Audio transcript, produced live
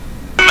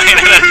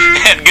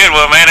Good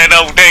one, man.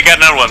 They got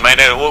another one, man.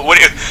 What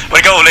do you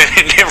call the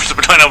difference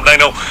between them? They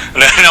know,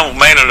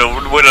 man, and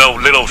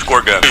little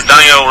squirt gun.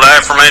 Daniel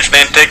aforementioned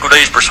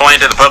antiquities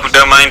pursuant to the public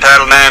domain,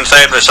 Title 9,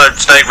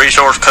 State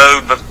Resource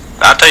Code. But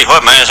I tell you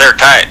what, man, it's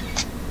airtight.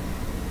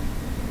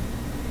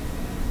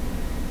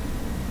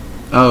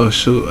 Oh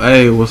shoot!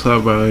 Hey, what's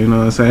up, bro? You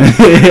know what I'm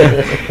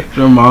saying?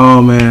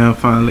 Ramon, man, I'm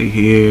finally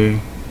here. You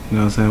know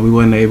what I'm saying? We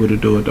wasn't able to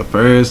do it the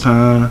first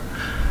time,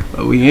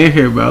 but we in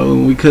here, bro.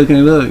 And we cooking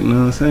it up. You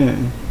know what I'm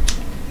saying?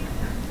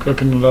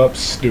 Cooking it up,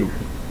 stupid.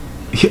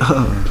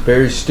 Yeah.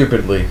 Very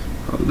stupidly.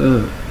 Hold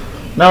up.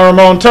 Now,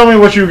 Ramon, tell me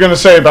what you were gonna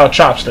say about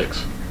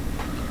chopsticks.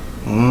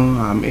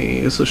 I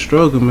mean, it's a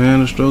struggle, man.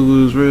 The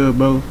struggle is real,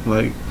 bro.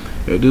 Like,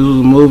 if this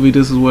was a movie,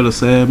 this is where the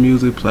sad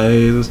music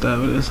plays and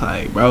stuff. It's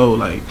like, bro,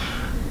 like.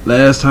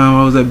 Last time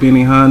I was at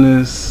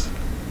Benihana's,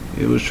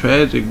 it was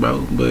tragic,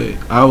 bro. But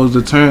I was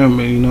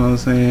determined, you know what I'm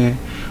saying?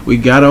 We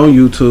got on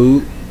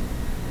YouTube.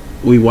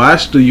 We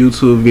watched the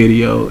YouTube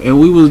video,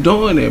 and we was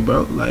doing it,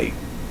 bro. Like,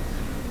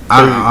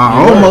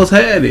 I almost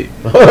had it.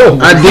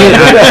 I did.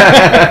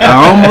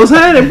 I almost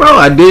had it, bro.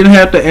 I didn't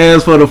have to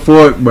ask for the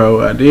fork, bro.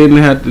 I didn't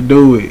have to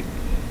do it.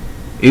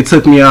 It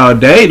took me all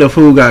day. The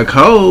food got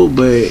cold,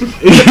 but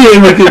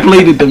we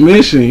completed the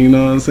mission, you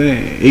know what I'm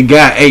saying? It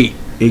got 8.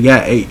 It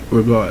got 8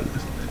 regardless.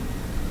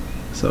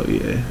 So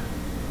yeah,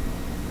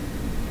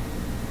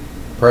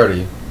 proud of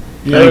you.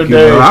 Thank you,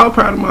 bro. I was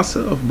proud of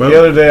myself, bro. The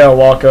other day I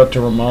walk up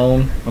to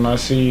Ramon and I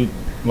see,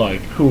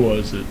 like, who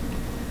was it?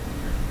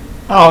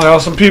 I don't know,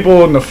 some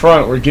people in the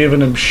front were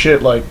giving him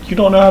shit like, you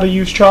don't know how to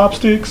use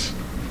chopsticks?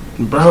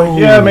 Bro.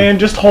 Like, yeah, man,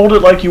 just hold it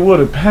like you would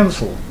a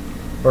pencil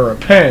or a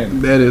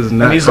pen. That is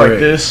not and he's correct. Like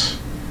this.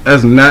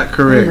 That's not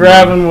correct.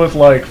 Grabbing with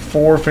like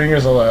 4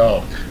 fingers. I'm like,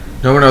 oh.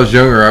 No, when I was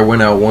younger, I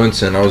went out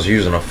once and I was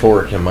using a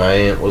fork, and my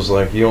aunt was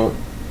like,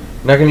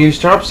 not gonna use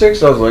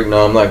chopsticks? I was like,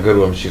 no, I'm not good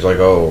with them. She's like,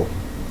 oh,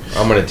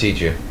 I'm gonna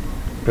teach you.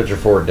 Put your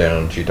fork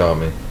down. She taught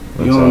me.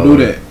 You don't do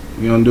that.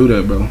 You don't do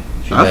that, bro.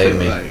 She I made feel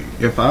me. like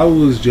if I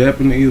was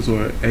Japanese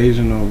or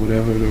Asian or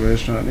whatever the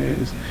restaurant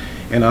is,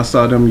 and I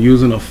saw them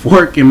using a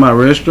fork in my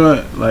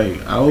restaurant,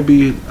 like, I would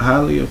be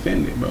highly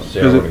offended, bro.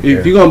 Because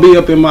if you're gonna be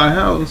up in my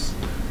house,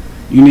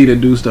 you need to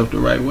do stuff the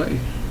right way.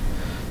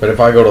 But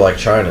if I go to like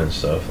China and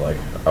stuff, like,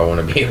 I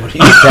want to be able to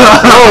use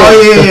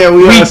oh yeah,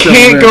 we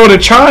can't go to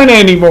China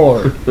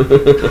anymore.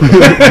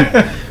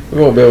 We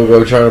won't be able to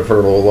go to China for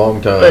a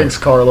long time. Thanks,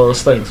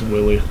 Carlos. Thanks,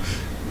 Willie.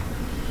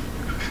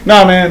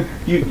 Nah, man,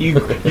 you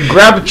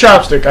grab the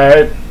chopstick.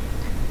 Alright,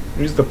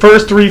 use the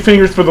first 3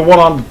 fingers for the one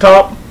on the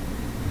top,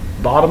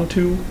 bottom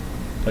 2,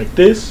 like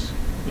this.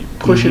 You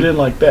push it in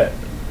like that.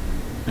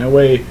 That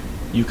way,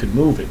 you can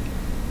move it.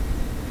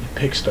 You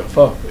pick stuff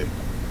up.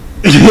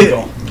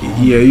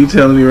 Yeah, you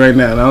telling me right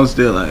now, and I'm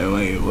still like,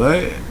 wait,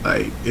 what?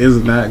 Like,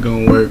 it's not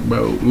gonna work,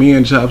 bro. Me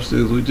and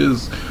chopsticks, we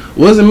just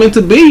wasn't meant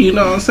to be. You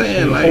know what I'm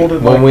saying? Like,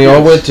 when we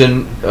all went to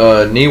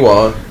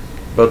Niwa,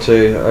 about to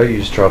say, I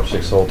used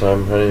chopsticks the whole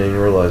time. I didn't even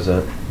realize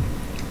that.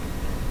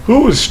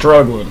 Who was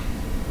struggling?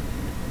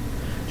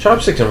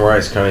 Chopsticks and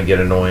rice kind of get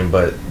annoying,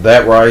 but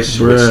that rice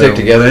would stick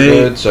together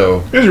good,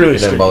 so it really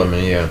didn't bother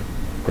me. Yeah,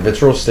 if it's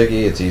real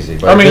sticky, it's easy.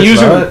 But I mean,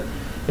 using it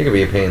could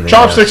be a pain in the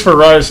chopsticks ass. for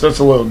rice, that's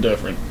a little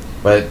different.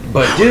 But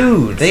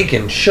dude, they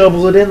can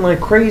shovel it in like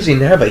crazy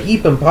and have a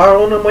heaping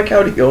pile on them. Like,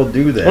 how do y'all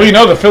do that? Well, you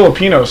know the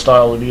Filipino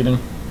style of eating.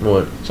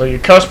 What? So you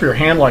cusp your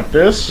hand like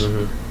this,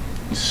 you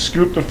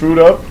scoop the food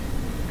up,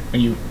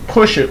 and you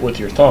push it with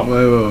your thumb.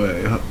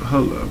 Wait.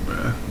 Hold up,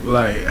 bro.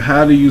 Like,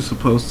 how do you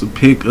supposed to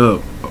pick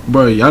up,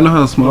 bro? Y'all know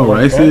how small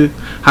rice is?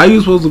 How you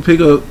supposed to pick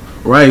up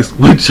rice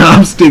with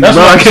chopsticks, That's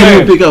bro? what I I'm can't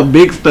saying. even pick up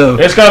big stuff.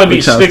 It's got to be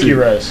sticky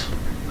rice.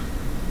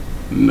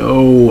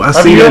 No,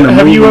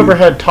 Have you ever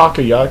had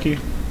takoyaki?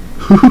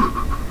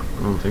 I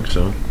don't think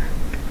so.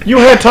 You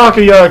had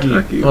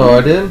takoyaki. Oh,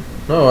 I did?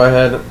 No, I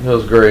had it. It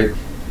was great.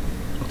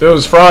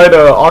 Those fried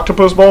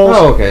octopus balls.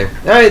 Oh, okay.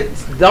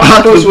 The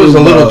octopus was a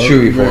little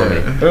chewy for me.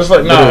 It was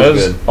like, it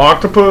was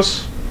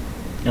octopus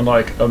and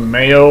like a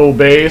mayo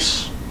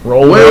base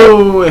roll.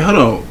 Wait, hold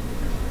on.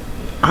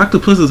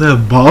 Octopuses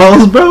have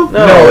balls, bro?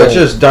 No, it's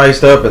just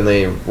diced up and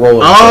they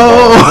roll it.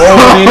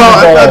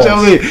 I thought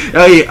y'all mean,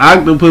 hey,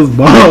 octopus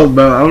balls,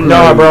 bro.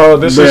 No, bro,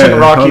 this isn't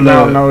Rocky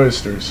Mountain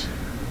oysters.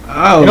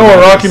 You know what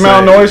Rocky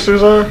Mountain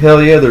oysters are?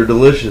 Hell yeah, they're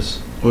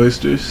delicious.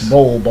 Oysters?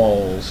 Bowl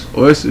balls.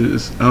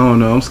 Oysters? I don't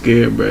know, I'm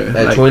scared, bro.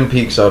 At Twin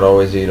Peaks, I'd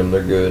always eat them.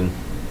 They're good.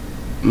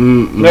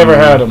 Never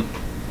had them.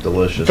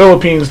 Delicious.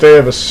 Philippines, they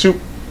have a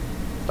soup.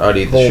 I'd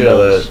eat the shit out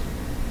of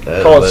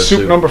that. Call it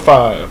soup number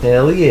 5.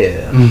 Hell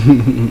yeah.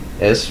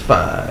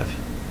 S5.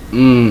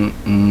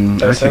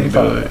 I can't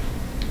do it.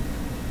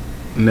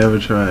 Never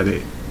tried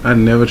it. I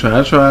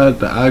tried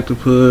the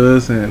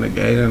octopus and the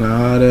gator and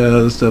all that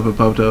other stuff at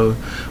Popto,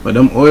 but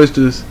them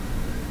oysters.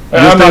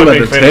 Just think about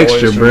the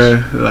texture,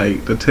 bro.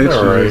 Like, the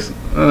texture is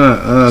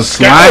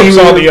scallops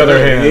on the other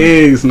hand.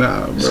 Eggs,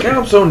 nah, bro.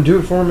 Scallops don't do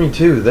it for me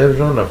too. They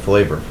don't have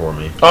flavor for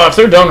me. Oh, if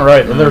they're done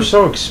right, and they're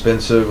so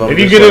expensive. If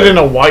you get it in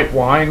a white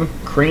wine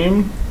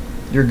cream,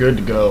 you're good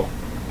to go.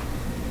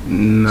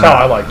 Nah. That's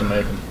how I like to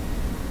make them.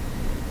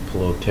 Put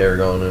a little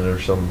tarragon in it or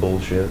some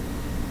bullshit.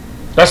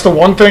 That's the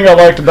one thing I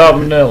liked about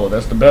Manila.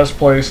 That's the best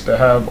place to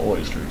have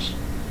oysters.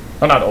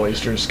 Oh, not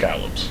oysters,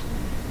 scallops.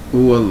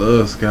 Ooh, I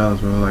love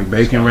scallops, bro. Like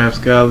bacon wrapped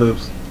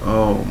scallops.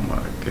 Oh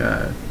my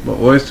god. But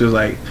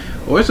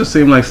oysters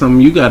seem like something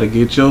you gotta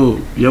get your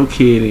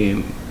kid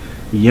in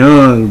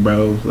young,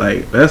 bro.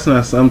 Like that's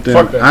not something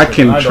Fuck that I shit.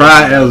 can I don't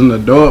try do that. as an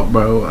adult,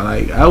 bro.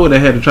 Like I would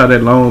have had to try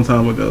that long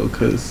time ago,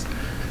 cause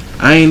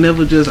I ain't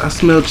never I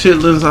smell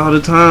chitlins all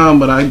the time,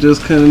 but I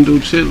just couldn't do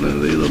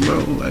chitlins either, bro.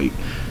 Like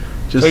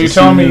just So you to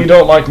telling see me you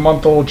don't like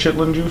month-old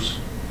chitlin juice?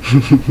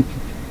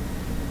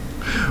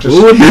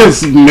 what would it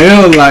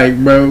smell like,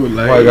 bro?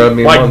 Why you gotta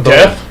be Like month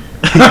death?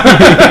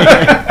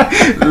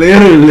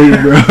 Literally,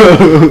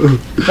 bro.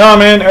 No,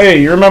 man.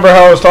 Hey, you remember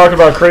how I was talking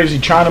about Crazy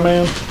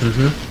Chinaman?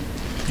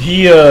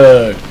 He,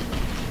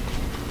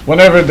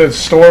 whenever the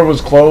store was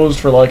closed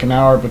for like an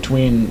hour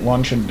between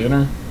lunch and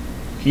dinner,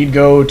 he'd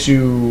go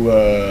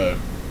to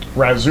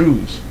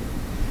Razoo's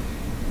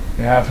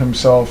and have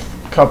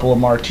himself a couple of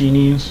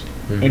martinis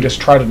and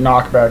just try to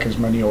knock back as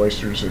many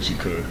oysters as he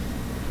could.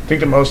 I think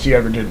the most he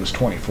ever did was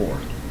 24.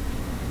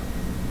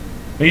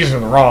 These are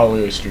the raw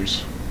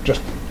oysters.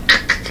 Just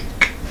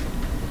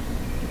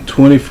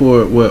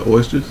 24 what,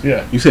 oysters?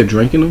 Yeah. You said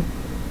drinking them?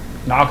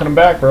 knocking them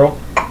back, bro.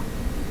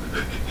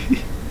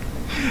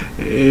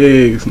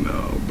 Eggs,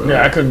 no, bro.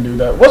 Yeah, I couldn't do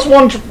that. What's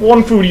one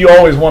food you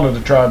always wanted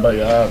to try but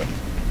you haven't?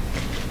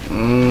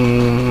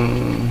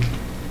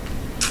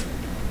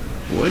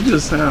 What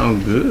just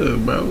sounds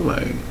good, bro?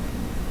 Like,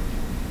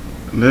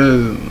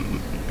 there's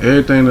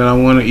everything that I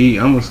want to eat.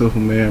 I'm a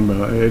simple man,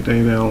 bro.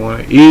 Everything that I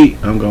want to eat,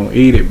 I'm gonna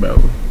eat it, bro.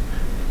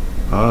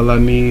 All I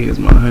need is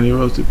my honey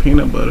roasted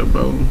peanut butter,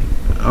 bro.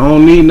 I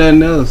don't need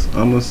nothing else.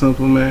 I'm a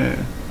simple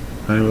man.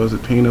 Honey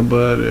roasted peanut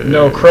butter.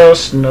 No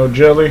crust, no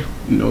jelly.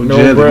 No no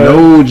jelly. bread.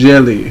 No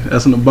jelly.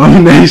 That's an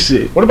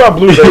abomination. What about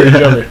blueberry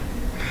jelly?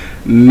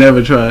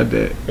 Never tried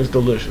that. It's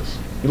delicious.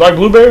 You like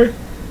blueberry?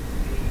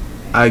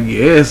 I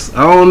guess.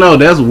 I don't know.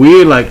 That's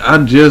weird. Like,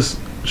 I just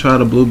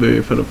tried a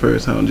blueberry for the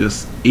first time,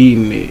 just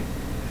eating it.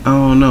 I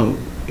don't know.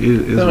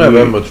 It's They don't have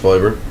weird, that much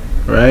flavor.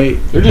 right?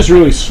 They're just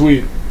really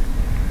sweet.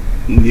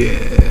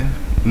 Yeah.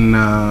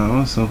 Nah, I'm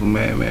a simple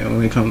man.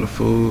 When it comes to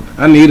food,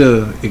 I need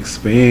to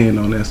expand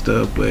on that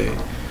stuff, but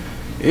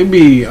it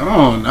be, I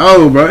don't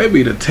know, bro. It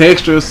be the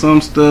texture of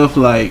some stuff.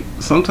 Like,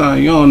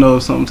 sometimes you don't know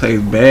if something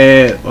tastes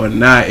bad or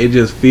not. It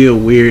just feel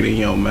weird in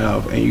your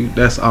mouth, and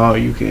that's all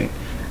you can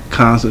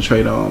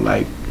concentrate on.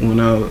 Like, when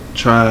I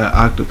try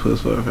octopus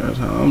for the first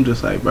time, I'm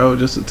just like, bro,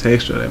 just the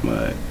texture of that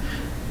mud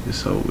is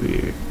so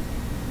weird.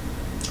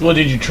 Well,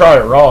 did you try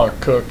it raw or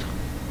cooked?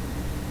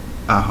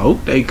 I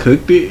hope they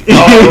cooked it.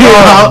 Oh,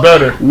 raw is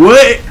better.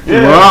 What?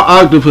 Yeah. Raw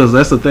octopus,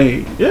 that's the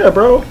thing. Yeah,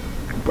 bro.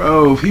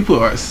 Bro, people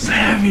are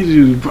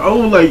savages, bro.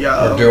 Like,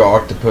 y'all. Or do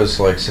octopus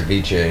like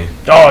ceviche.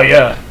 Oh,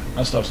 yeah.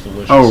 That stuff's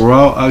delicious. Oh,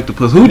 raw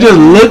octopus. Who just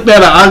looked at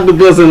an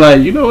octopus and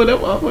like, you know what, that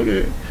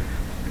motherfucker,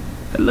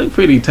 that look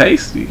pretty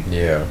tasty.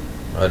 Yeah,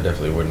 I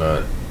definitely would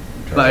not.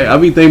 Try Like, that. I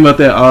be thinking about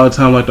that all the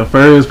time. Like, the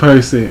first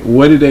person,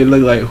 what did they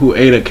look like who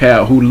ate a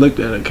cow? Who looked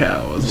at a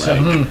cow? Was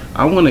like,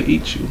 I want to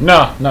eat you.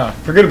 No,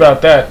 forget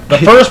about that. The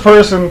first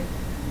person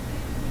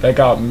that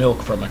got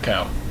milk from a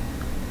cow.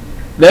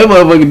 That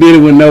motherfucker did it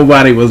when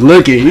nobody was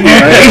looking.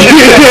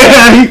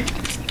 Right?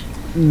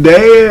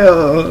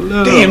 Damn.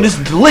 No. Damn, this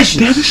is delicious.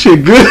 This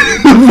shit good.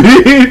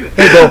 Man.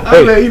 Hey, bro.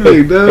 I bet you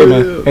look dumb. Hey,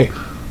 man. Hey,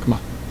 come on.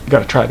 You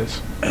gotta try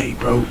this. Hey,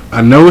 bro.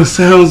 I know it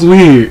sounds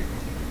weird,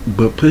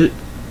 but put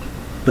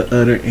the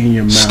udder in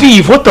your mouth.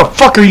 Steve, what the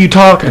fuck are you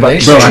talking And about?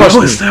 they Bro, I Trust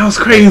know me. it sounds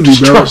crazy,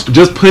 Just bro. trust me.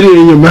 Just put it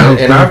in your mouth,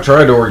 And bro. I've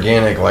tried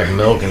organic like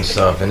milk and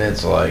stuff, and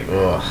it's like,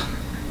 ugh.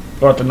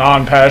 What, the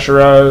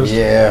non-pasteurized?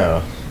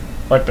 Yeah.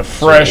 Like the It's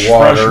fresh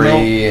watery, milk?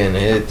 and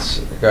it's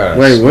got a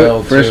Wait, smell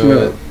what? Fresh to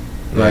milk?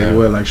 it. Like Yeah.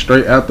 what? Like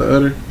straight out the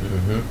udder?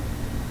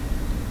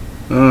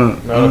 Not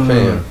a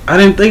fan. I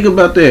didn't think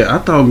about that. I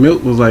thought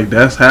milk was like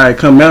that's how it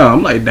come out.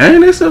 I'm like, dang,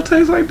 that stuff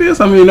tastes like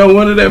this. I mean, no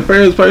wonder that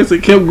first person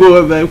kept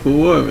going back for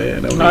more,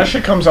 man. I mean, Nah, that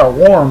shit comes out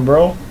warm,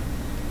 bro.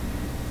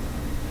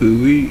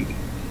 ooh-wee.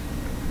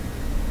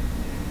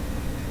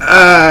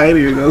 I ain't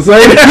even gonna say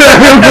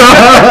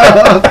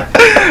that, bro.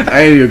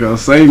 I ain't even gonna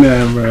say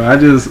that, bro. I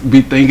just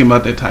be thinking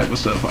about that type of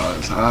stuff all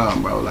the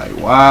time, bro. Like,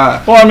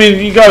 why? Well, I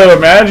mean, you gotta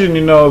imagine,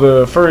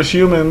 the first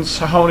humans,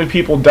 how many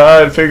people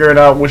died figuring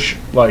out which,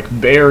 like,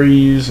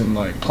 berries and,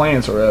 like,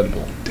 plants are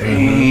edible.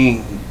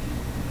 Dang.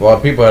 A lot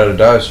of people had to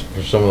die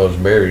for some of those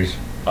berries.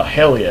 Oh,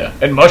 hell yeah.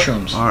 And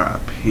mushrooms.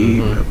 R.I.P.,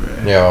 bro.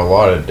 Yeah, a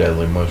lot of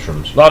deadly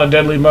mushrooms. A lot of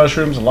deadly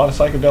mushrooms, a lot of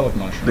psychedelic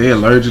mushrooms. They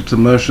allergic to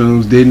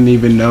mushrooms, didn't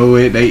even know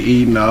it. They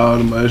eating all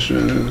the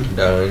mushrooms.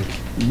 Dying.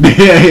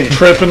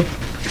 Tripping.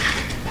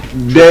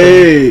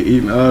 They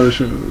eating all the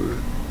shrooms.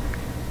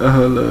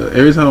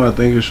 Every time I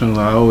think of shrooms,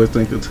 I always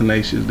think of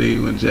Tenacious D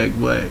when Jack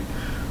Black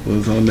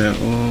was on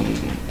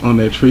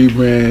that tree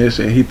branch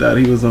and he thought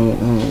he was on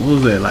what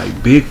was that, like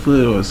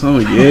Bigfoot or some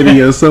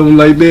Yeti or something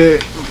like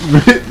that.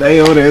 They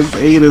on that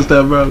scene and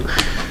stuff, bro.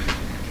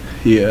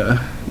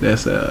 Yeah,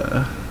 that's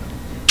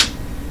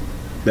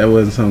that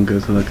wasn't something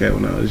good to look at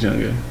when I was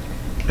younger.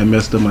 It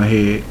messed up my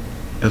head.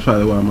 That's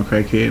probably why I'm a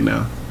crackhead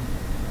now.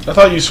 I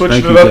thought you switched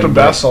Thank it you, up to Jack bath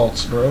Black.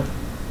 salts, bro.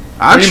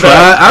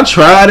 I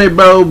tried it,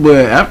 bro,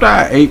 but after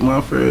I ate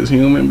my first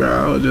human, bro,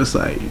 I was just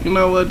like, you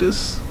know what,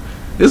 this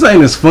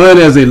ain't as fun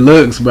as it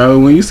looks, bro.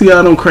 When you see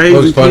all them crazy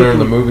It was funner in people,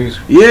 the movies.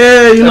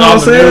 yeah, you know on what I'm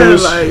the saying?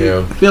 news. Like, Yeah.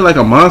 you feel like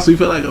a monster, you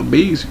feel like a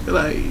beast, you feel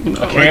like, you know,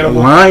 like a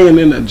cannibal. lion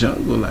in the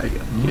jungle. Like,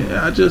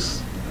 yeah, I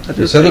just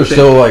They said there's ate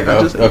still that- like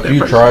I just a ate that few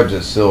person. tribes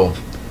that still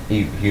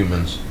eat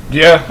humans.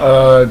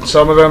 Yeah,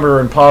 some of them are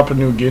in Papua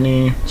New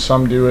Guinea.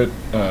 Some do it.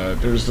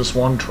 There's this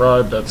one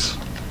tribe that's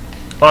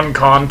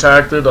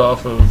uncontacted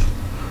off of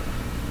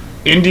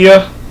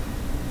India.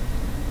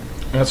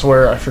 That's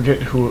where I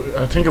forget who.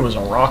 I think it was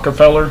a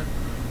Rockefeller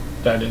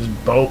that his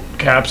boat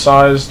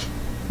capsized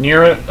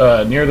near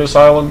it, near this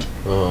island.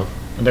 Uh-huh.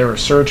 And they were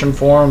searching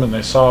for him, and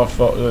they saw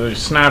they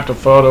snapped a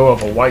photo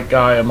of a white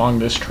guy among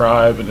this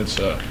tribe, and it's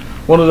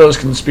one of those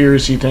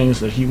conspiracy things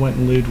that he went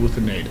and lived with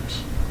the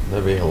natives.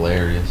 That'd be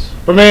hilarious.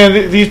 But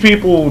man, these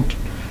people,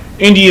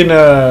 Indian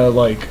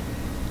like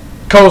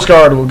Coast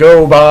Guard will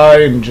go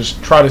by and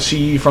just try to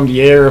see from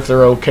the air if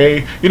they're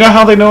okay. You know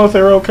how they know if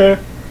they're okay?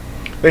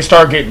 They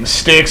start getting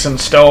sticks and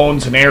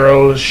stones and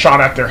arrows shot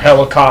at their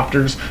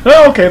helicopters.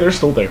 Oh, okay, they're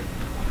still there.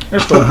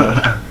 They're still good.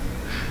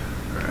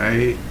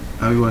 Right?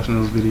 I be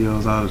watching those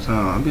videos all the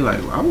time. I be like,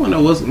 I want to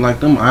know what's like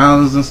them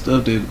islands and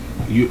stuff that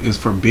is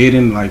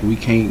forbidden. Like we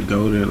can't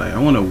go there. Like I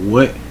wonder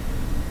what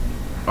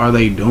are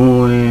they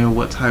doing?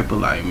 What type of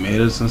like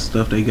medicine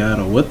stuff they got,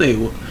 or what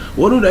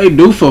do they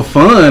do for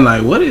fun?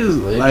 Like what is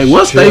They like just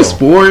what's they chill.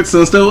 sports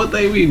and stuff? What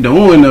they be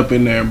doing up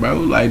in there, bro?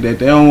 Like that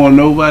they don't want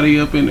nobody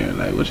up in there.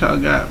 Like what y'all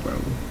got, bro?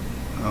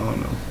 I don't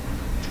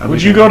know.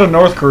 Would you go to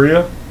North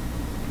Korea?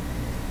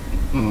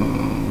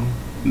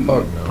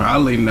 Fuck no.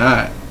 Probably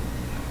not.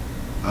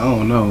 I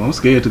don't know. I'm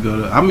scared to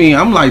go to. I mean,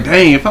 I'm like,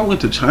 dang, if I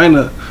went to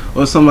China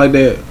or something like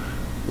that,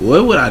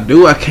 what would I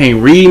do? I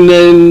can't read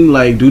nothing.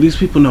 Like, do these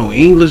people know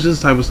English?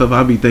 This type of stuff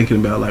I be thinking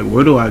about. Like,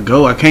 where do I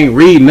go? I can't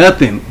read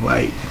nothing.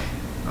 Like,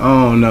 I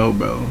don't know,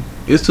 bro.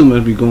 It's too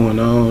much be going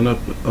on up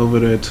over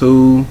there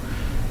too.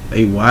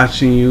 They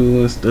watching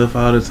you and stuff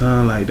all the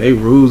time. Like, they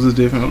rules is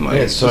different. I'm like,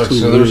 Yeah, it it's sucks. too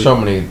So there's weird. so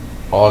many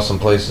awesome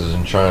places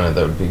in China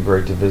that would be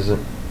great to visit.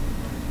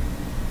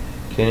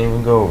 Can't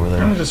even go over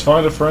there. Just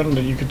find a friend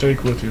that you could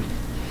take with you.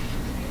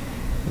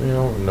 You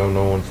know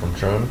no one from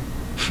China.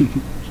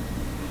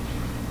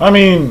 I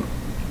mean,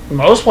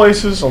 most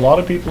places, a lot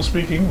of people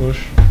speak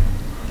English.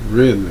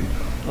 Really?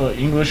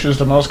 English is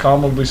the most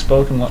commonly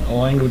spoken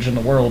language in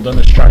the world, then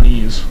it's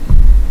Chinese.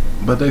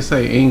 But they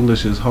say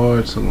English is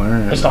hard to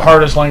learn. It's the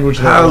hardest language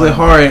to How is learn. it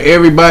hard?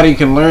 Everybody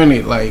can learn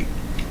it. Like,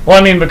 Well,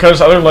 I mean, because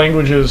other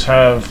languages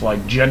have,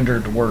 like,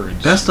 gendered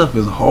words. that stuff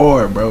is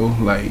hard, bro.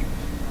 Like,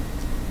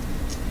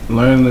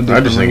 learning the different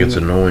I just think it's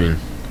language.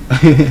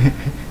 annoying.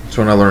 It's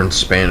when I learned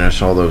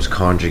Spanish, all those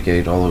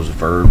conjugate, all those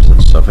verbs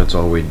and stuff. That's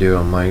all we do.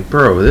 I'm like,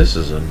 bro, this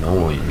is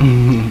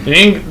annoying.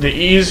 The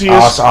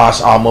easiest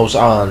almost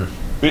on.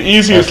 the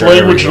easiest After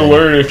language to everything.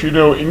 learn if you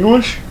know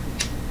English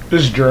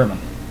is German.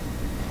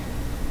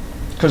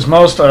 Because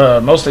most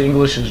of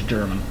English is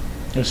German.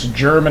 It's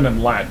German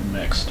and Latin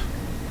mixed.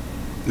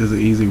 Is it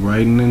easy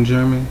writing in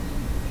German?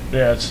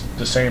 Yeah, it's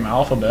the same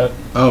alphabet.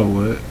 Oh,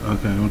 what?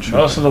 Okay, I'm tripping.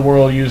 Most of the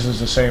world uses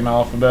the same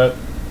alphabet,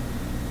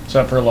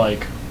 except for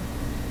like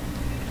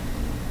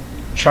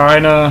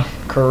China,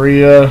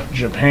 Korea,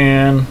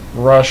 Japan,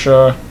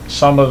 Russia,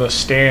 some of the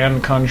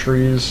Stan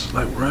countries.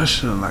 Like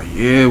Russia, like,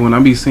 yeah, when I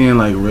be seeing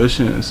like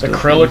Russian and The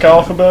stuff. Cyrillic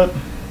alphabet.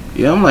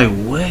 Yeah, I'm like,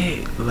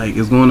 what? Like,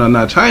 it's going on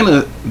now.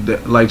 China,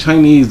 like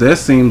Chinese, that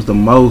seems the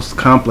most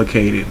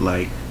complicated.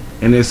 Like,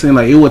 and it seemed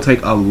like it would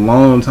take a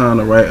long time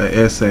to write an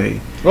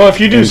essay. Well, if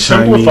you do In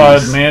simplified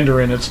Chinese.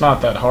 Mandarin, it's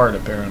not that hard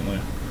apparently.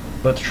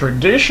 But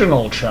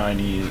traditional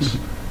Chinese,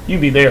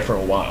 you'd be there for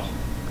a while.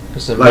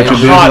 Like, a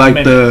the hot like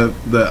minute.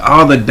 the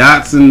all the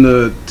dots and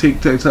the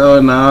tic-tac-toe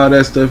and all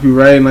that stuff you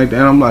writing like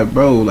that. I'm like,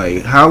 bro,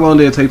 like, how long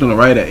did it take them to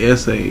write an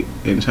essay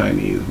in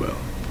Chinese, bro?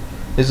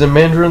 Is it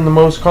Mandarin the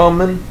most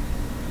common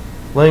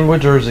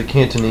language, or is it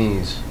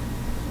Cantonese?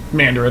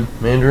 Mandarin.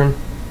 Mandarin?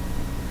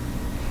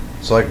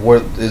 It's like,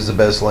 what is the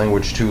best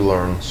language to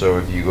learn? So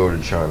if you go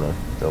to China,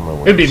 they'll know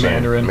what It'd be it's saying.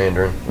 Mandarin.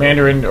 Mandarin.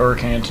 Mandarin or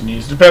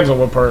Cantonese. Depends on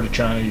what part of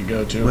China you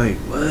go to. Like,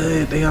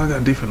 what? They all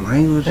got different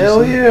languages.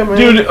 Hell yeah, man.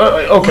 Dude,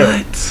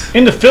 okay. What?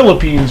 In the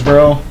Philippines,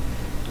 bro.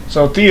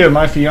 So Thea,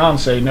 my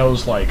fiance,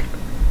 knows like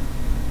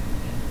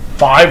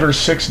 5 or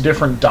 6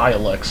 different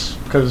dialects.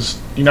 Because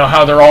you know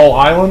how they're all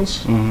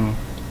islands?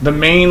 Mm-hmm. The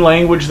main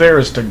language there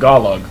is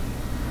Tagalog.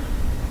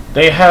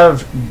 They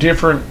have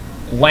different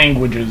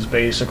languages,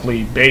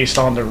 basically, based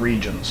on the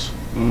regions.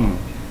 Mm.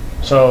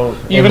 So,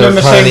 And even they're in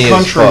the tiny same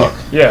as country. fuck.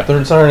 Yeah. They're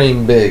not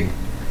even big.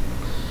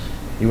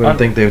 You wouldn't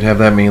think they would have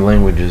that many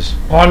languages.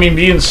 Well, I mean,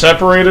 being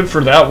separated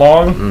for that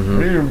long,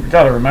 Mhm. you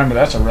got to remember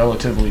that's a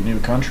relatively new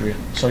country.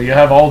 So you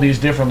have all these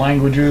different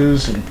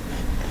languages, and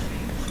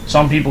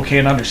some people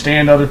can't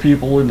understand other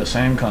people in the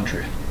same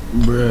country.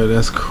 Bruh,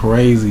 that's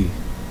crazy.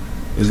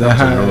 Is that That's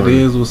how it annoying.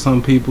 is with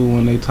some people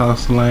when they talk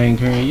slang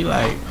here? You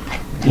like,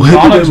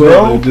 Ebonics,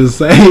 bro. Just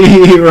say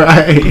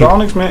right.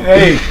 Ebonics, man.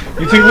 Hey,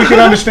 you think we can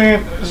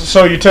understand?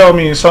 So you tell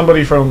me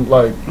somebody from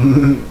like,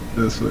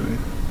 That's funny.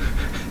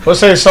 let's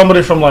say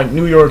somebody from like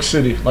New York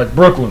City, like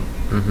Brooklyn,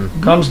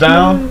 comes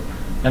down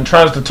and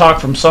tries to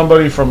talk from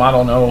somebody from, I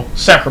don't know,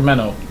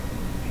 Sacramento.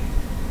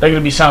 They're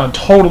gonna be sounding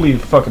totally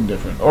fucking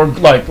different. Or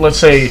like, let's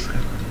say,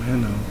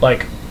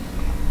 like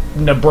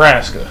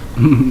Nebraska,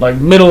 like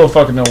middle of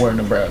fucking nowhere,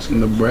 Nebraska.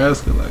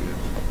 Nebraska, like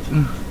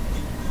it.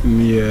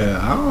 Yeah,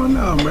 I don't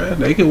know, bro.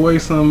 They could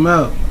work something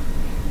out.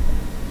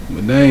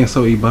 But dang,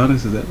 so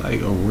Ebonics, is that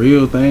like a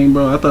real thing,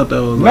 bro? I thought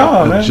that was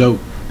like a joke.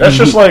 That's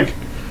just like,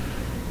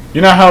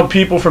 you know how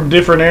people from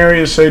different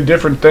areas say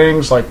different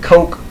things, like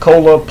Coke,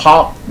 Cola,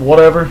 Pop,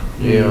 whatever?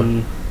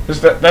 Yeah.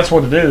 That's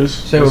what it is.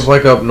 Same with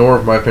like up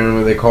north, my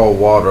family, they call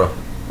water.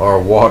 Or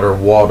water.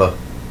 Water.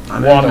 Hey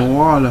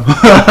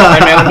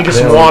man, let me get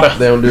some water.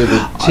 They don't do the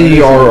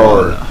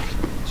TRR.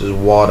 It's just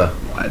water.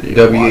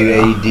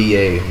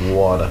 WADA.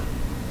 Water.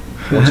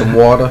 Want some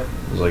water?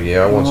 I was like,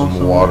 yeah, I want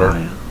some water.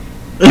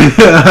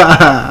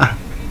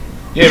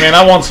 Yeah, man,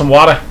 I want some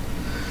water.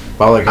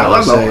 I like how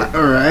they say,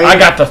 I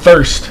got the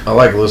thirst. I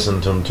like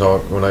listening to them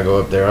talk when I go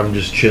up there. I'm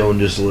just chilling,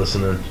 just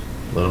listening.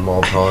 Let them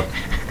all talk.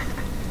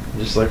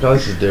 Just like, oh,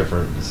 this is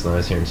different. It's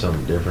nice hearing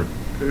something different.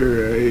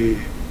 Right.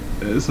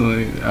 That's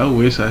like, I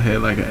wish I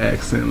had like an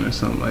accent or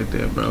something like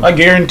that, bro. I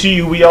guarantee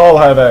you we all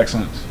have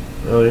accents.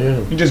 Oh, yeah.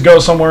 You just go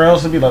somewhere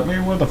else and be like,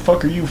 man, where the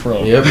fuck are you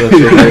from? Yep, that's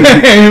what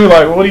And you're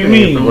like, what do you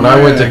mean? When I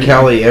went to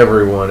Cali,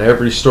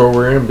 every store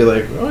we're in, be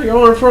like, oh,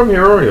 y'all are from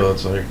here, are you?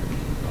 It's like,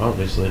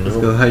 obviously, no. It's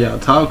because how y'all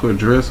talk or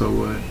dress or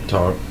what?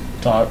 Talk.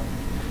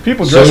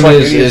 People dress like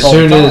idiots all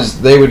the time.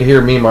 As they would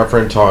hear me and my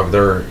friend talk,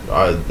 their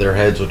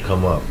heads would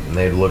come up and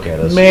they'd look at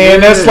us. Man,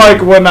 that's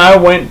like when I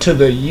went to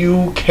the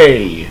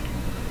UK.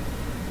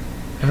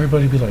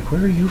 Everybody'd be like,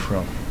 where are you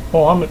from?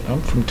 Oh,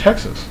 I'm from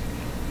Texas.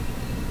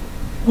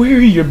 Where are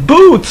your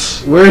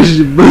boots? Where's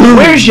your boots?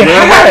 Where's your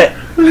hat?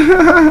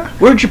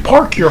 Where'd you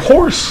park your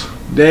horse?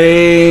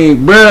 Dang,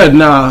 bruh,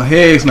 nah,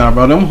 heck nah,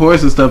 bro. Them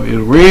horses stuff is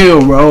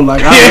real, bro.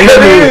 Like,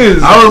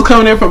 I was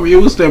coming in from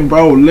Houston,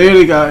 bro.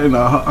 Literally got in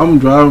I'm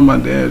driving my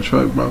dad's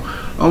truck, bro.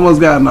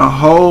 Almost got in a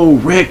whole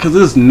wreck because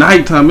it's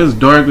nighttime. It's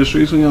dark. The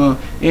streets we on.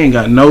 It ain't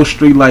got no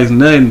street lights,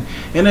 nothing.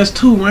 And there's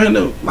two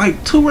random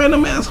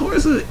ass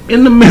horses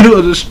in the middle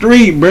of the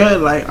street,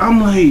 bruh. Like, I'm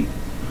like,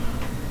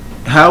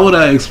 how would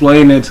I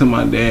explain that to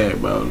my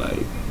dad, bro? Like,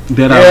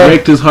 that I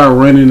wrecked his heart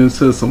running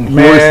into some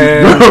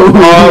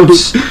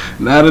horses, bro.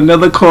 Not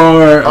another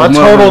car. I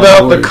totaled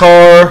out the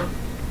car,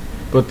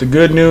 but the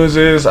good news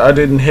is I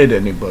didn't hit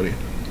anybody.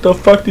 The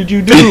fuck did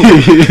you do?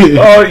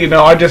 Oh,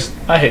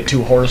 I hit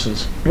two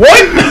horses.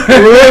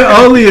 What?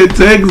 Only in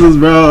Texas,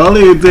 bro.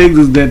 Only in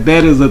Texas that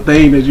is a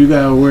thing that you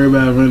gotta worry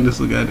about running into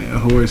some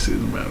goddamn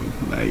horses, bro.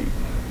 Like,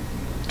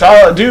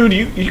 dude,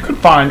 you could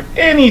find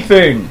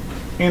anything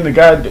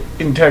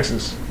in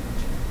Texas.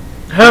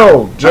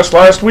 Hell, just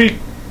last week,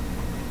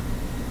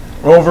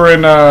 over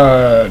in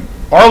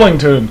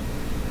Arlington.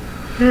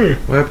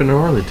 What happened to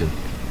Arlington?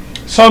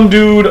 Some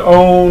dude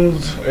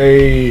owns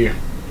a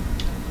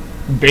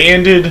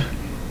banded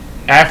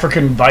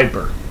African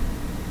viper.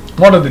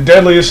 One of the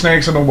deadliest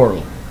snakes in the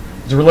world.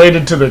 It's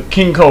related to the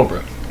king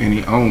cobra. And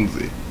he owns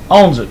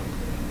it.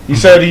 He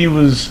said he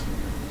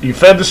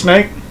fed the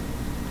snake,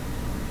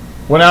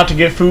 went out to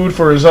get food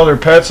for his other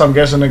pets, I'm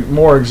guessing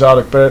more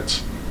exotic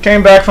pets.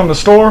 Came back from the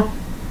store,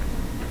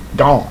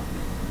 gone.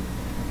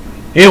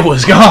 It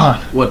was gone.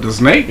 What, the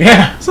snake?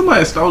 Yeah.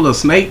 Somebody stole a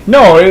snake?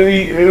 No,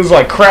 it was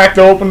like cracked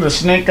open, the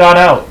snake got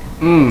out.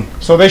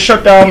 So they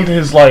shut down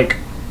his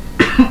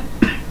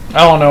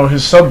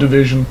his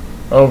subdivision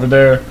over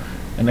there,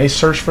 and they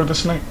searched for the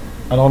snake.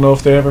 I don't know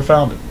if they ever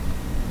found it.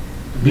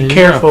 Be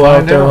careful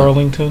out there,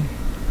 Arlington.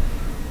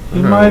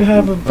 You might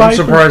have a viper. I'm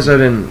surprised I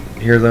didn't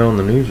hear that on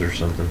the news or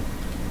something.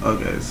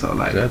 Okay, so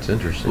that's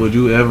interesting. Would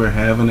you ever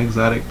have an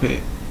exotic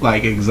pet?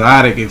 Like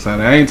exotic.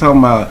 I ain't talking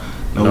about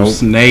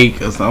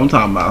snake or something. I'm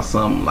talking about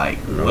something like,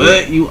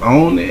 what? You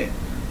own it?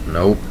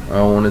 Nope. I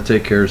don't want to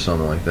take care of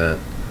something like that.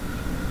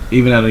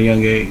 Even at a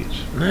young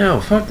age? No,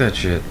 fuck that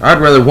shit. I'd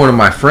rather one of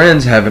my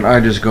friends have it, I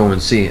just go and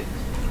see it.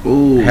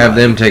 Ooh. Have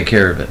them take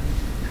care of it.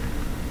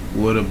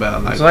 What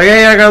about It's like,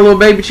 hey, I got a little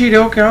baby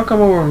cheetah. Okay, I'll come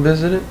over and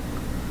visit it.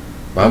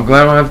 But I'm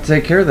glad I don't have to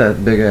take care of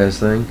that big ass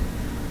thing.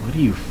 What do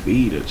you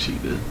feed a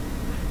cheetah?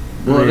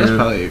 Boy, that's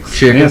probably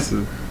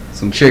expensive. Chicken.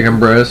 Some chicken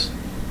breast.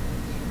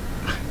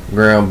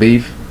 Ground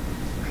beef.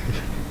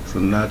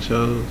 Some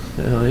nachos.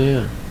 Hell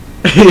yeah.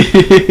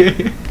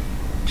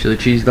 Chili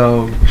cheese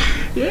dog.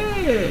 Yeah.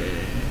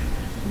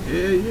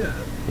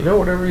 You know,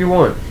 whatever you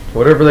want.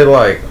 Whatever they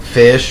like.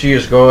 Fish, you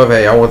just go up,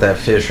 hey, I want that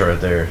fish right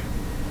there.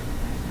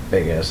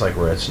 Big ass like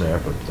red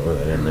snapper. Throw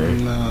that in there.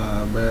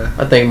 Nah, man.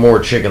 I think more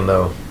chicken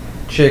though.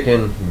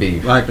 Chicken,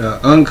 beef. Like a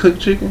uncooked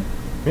chicken?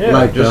 Yeah,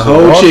 like just the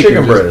whole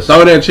chicken breast.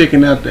 Throw that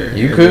chicken out there.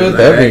 You could.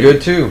 That'd be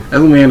good too. That's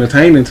gonna be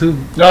entertaining too.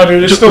 No,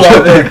 dude, it's still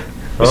out there.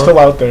 It's still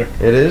out there.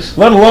 It is?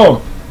 Let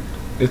alone,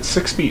 it's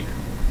 6 feet.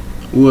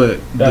 What?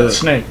 That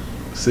snake.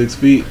 6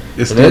 feet.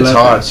 It's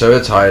hot, so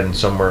it's hiding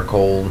somewhere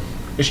cold.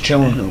 It's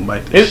chilling. Don't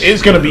bite this It's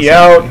shit. gonna be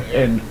out,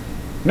 and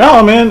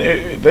no, man,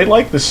 they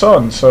like the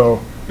sun, so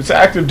it's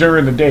active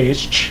during the day.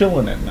 It's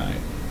chilling at night.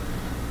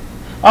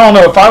 I don't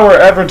know if I were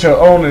ever to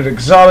own an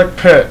exotic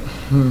pet.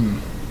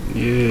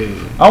 Yeah.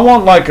 I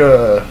want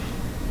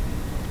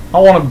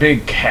a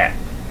big cat.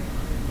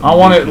 I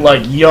want it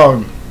like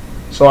young,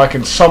 so I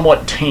can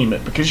somewhat tame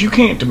it because you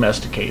can't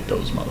domesticate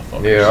those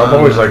motherfuckers. Yeah, I've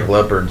always liked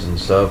leopards and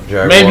stuff.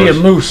 Jaguars. Maybe a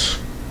moose.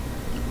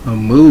 A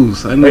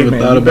moose. I Hey never man,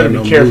 thought you better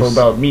about be no careful moose.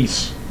 about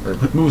meese or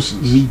mooses.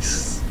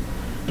 Meese.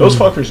 Those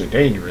fuckers are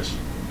dangerous.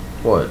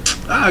 What?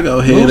 I go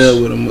head Moose?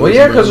 up with a moose. Well,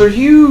 yeah, bro. because they're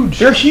huge.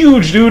 They're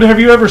huge, dude. Have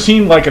you ever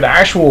seen like an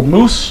actual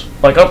moose,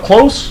 like up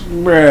close?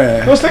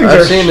 Bruh. Those things are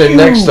I've seen it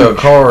next to a huge.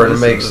 car, and it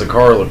That's makes the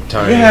car look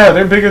tiny. Yeah,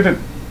 they're bigger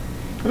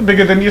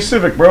than your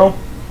Civic, bro.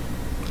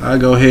 I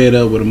go head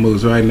up with a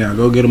moose right now.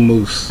 Go get a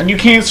moose. And you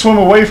can't swim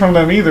away from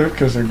them either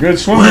because they're good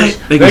swimmers.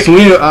 What? They can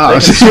swim? Oh,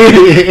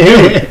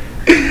 shit.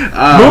 Moose,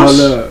 Hold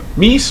up.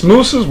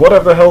 mooses,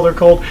 whatever the hell they're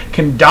called,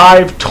 can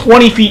dive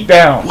 20 feet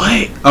down.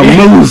 What? A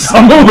moose.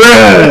 A moose.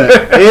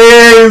 Bruh.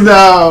 Yes,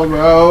 no,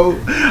 bro.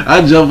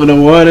 I jump in the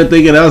water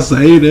thinking I'll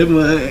save them.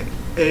 Like,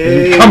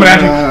 Coming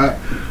at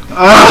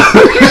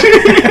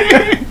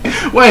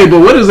Wait, but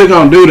what is it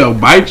gonna do though?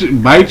 Bite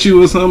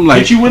you or something? Like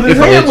Hit you with his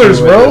if I- antlers,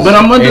 bro. But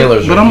I'm under.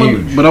 Antlers But are I'm.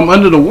 huge. But I'm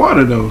under the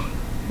water though.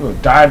 It'll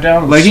dive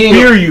down and Like he ain't-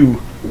 spear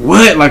you.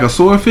 What? Like a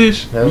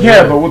swordfish? Hell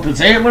Yeah, but with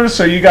its antlers,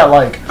 so you got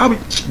like I'll be.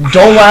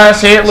 dull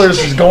ass antlers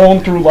is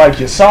going through like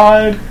your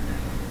side.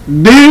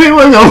 Dude, it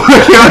was gonna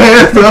put your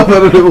ass up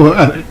under the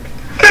water.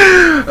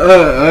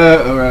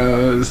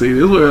 See,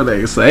 this world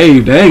ain't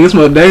safe. Dang, it's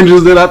more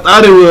dangerous than I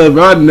thought it was,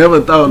 bro. I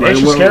never thought like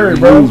Nature's what scary,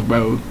 moves,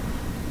 bro.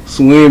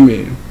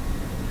 Swimming,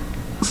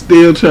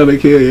 still trying to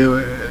kill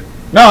your ass.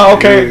 No,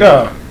 okay, Yeah.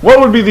 no. What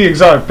would be the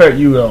exotic pet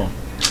you own?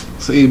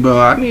 See, bro,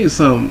 I need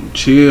something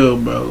chill,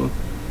 bro.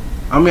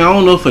 I mean, I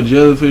don't know if a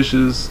jellyfish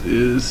is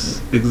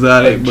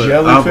exotic, A but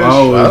jellyfish? I've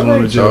always I wanted a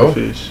think so.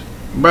 jellyfish.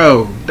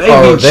 Bro, they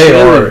Oh, be they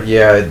chilling. are.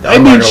 Yeah, They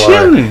I'm be not gonna lie.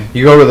 chilling.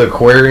 You go to the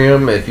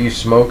aquarium. If you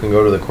smoke and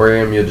go to the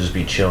aquarium, you'll just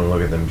be chilling.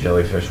 Look at them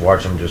jellyfish.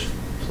 Watch them just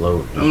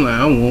float. I'm like,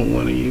 I want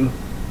one of you.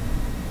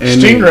 And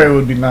Stingray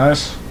would be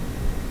nice.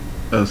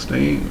 A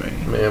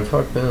stingray. Man,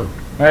 fuck them.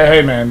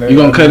 Hey, man. You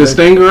gonna cut his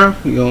stinger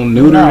off? You gonna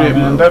neuter Nah, it,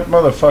 man. That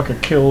motherfucker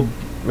killed.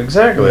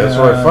 Exactly. That's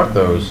why I fuck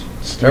those.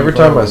 Steve Every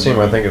time I Irwin. see him,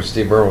 I think of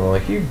Steve Irwin. I'm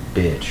like, you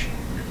bitch.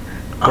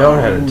 Y'all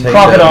had to take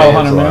Crocodile that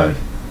Hunter, man's man. life.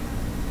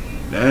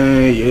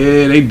 Dang,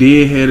 yeah, they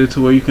did head it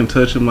to where you can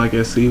touch them like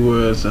at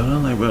SeaWorld. So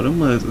I'm like, bro, them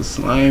must are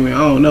slimy. I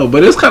don't know,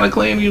 but it's kind of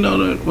clean, you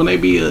know, when they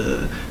be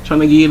trying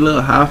to give you a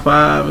little high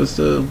five and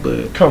stuff.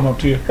 But Come up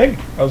to you. Hey,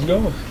 how's it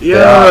going?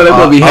 yeah, they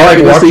gonna be I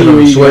happy like to see watching you. them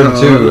when you swim, get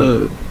home. too.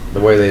 Look, The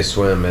way they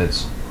swim,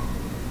 it's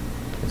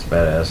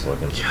badass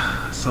looking.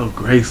 so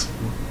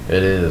graceful,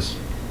 It is.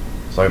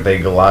 It's like they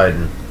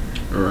gliding.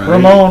 right?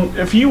 Ramon,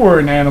 if you were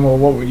an animal,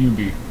 what would you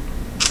be?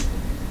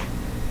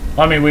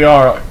 I mean, we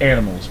are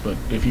animals, but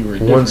if you were a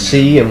One different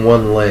sea and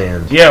one land.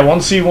 animal. Yeah, one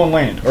sea, one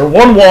land. Or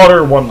one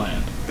water, one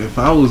land. If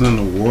I was in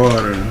the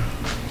water,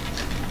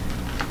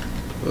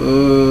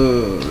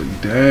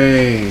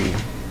 dang,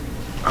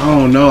 I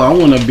don't know. I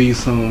want to be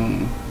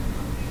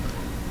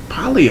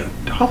probably a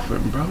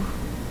dolphin, bro.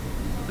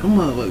 Them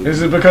motherfuckers.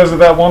 Is it because of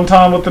that one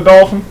time with the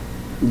dolphin?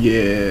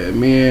 Yeah,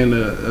 me and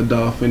a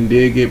dolphin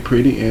did get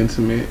pretty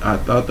intimate. I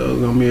thought that was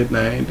gonna be a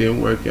thing.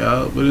 Didn't work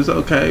out, but it's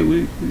okay.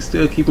 We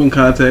still keep in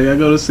contact. I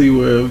go to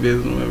SeaWorld,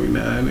 visit them every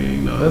now and then.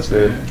 You know, That's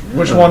what I'm good. saying?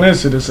 Which one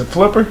is it? Is it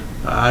Flipper?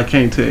 I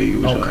can't tell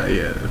you which Okay. one.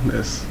 Yeah,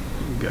 that's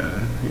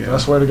God. Yeah. I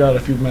swear to God,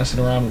 if you're messing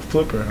around with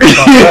Flipper, I'll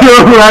stop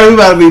that. Right, we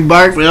about to be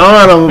boxing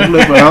hard on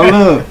Flipper. Hold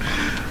up.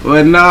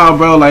 But nah,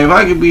 bro. Like if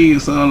I could be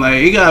something,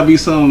 like it gotta be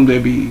something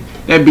that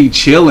be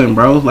chilling,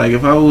 bro. Like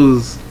if I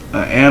was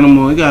an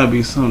animal, it gotta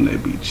be something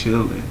that be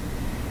chilling.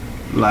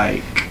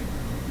 Like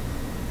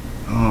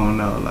I don't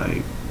know,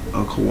 like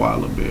a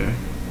koala bear.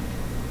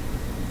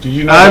 Did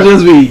you know? I that-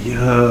 just be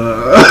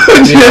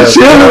just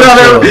chilling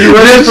out there. You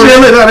ready Just for-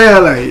 chilling out there,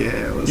 like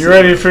yeah. what's You up?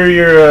 ready for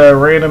your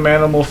random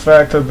animal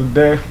fact of the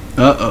day?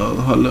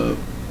 Hold up.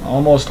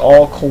 Almost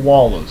all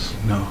koalas.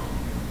 No,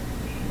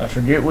 I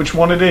forget which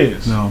one it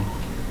is. no.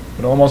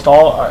 But almost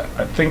all,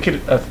 I think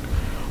it,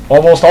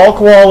 almost all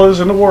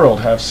koalas in the world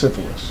have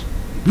syphilis.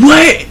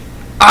 What?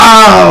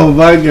 Oh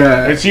my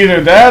god. It's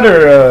either that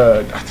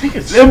or I think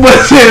it's. That boy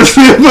said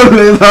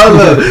syphilis.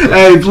 Hold up.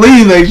 Hey,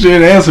 please make sure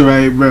the answer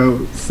right,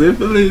 bro.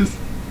 Syphilis?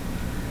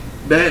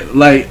 That,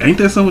 like, ain't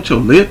that something with your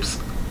lips?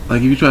 Like,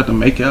 if you tried to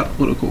make out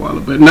with a koala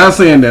bear? Not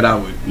saying that I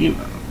would, you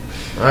know,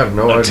 I have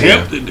no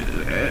attempt idea. to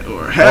do that or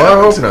Well, I have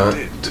hope to not. do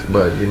it.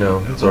 But, you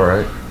know, it's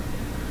alright.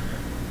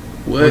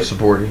 We What?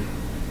 support you.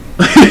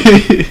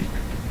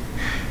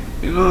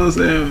 You know what I'm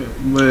saying?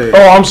 But,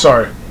 Oh, I'm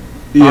sorry.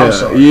 yeah, I'm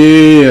sorry.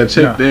 yeah,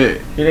 check No.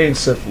 that. It ain't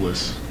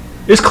syphilis.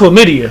 It's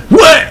chlamydia.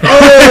 What?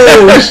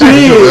 Oh, Is it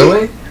shit.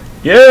 really?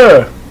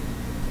 Yeah.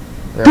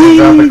 Yeah,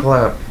 drop the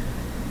clap.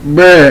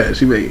 Bruh,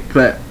 she make it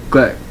clap,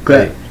 clap,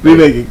 clap. Hey, We hey,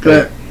 make it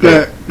clap, hey,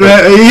 clap, hey,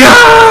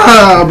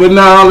 Yeah, but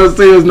no, all I'm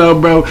saying is no,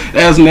 bro.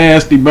 That's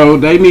nasty, bro.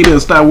 They need to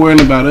stop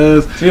worrying about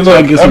us. See,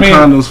 look, Get some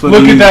condoms for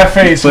look these, at that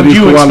face. For Would these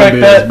you koala expect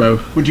bears, that? bro?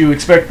 Would you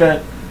expect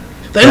that?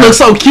 They look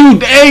so cute.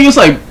 Dang, it's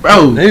like,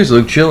 bro, They just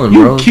look chilling, you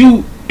bro.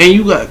 cute and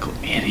you got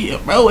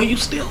chlamydia, bro, and you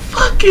still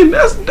fucking.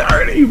 That's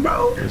dirty,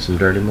 bro. They're some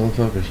dirty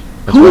motherfuckers.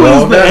 That's Who what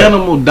is all the got.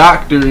 animal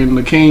doctor in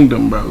the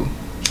kingdom, bro?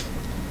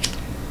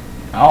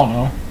 I don't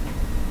know.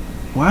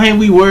 Why ain't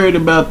we worried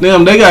about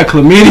them? They got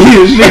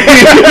chlamydia and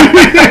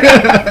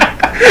shit.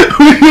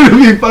 We need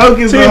to be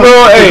focused on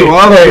bro, the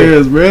koala hey.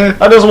 bears, bro.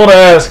 I just want to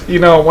ask,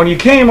 when you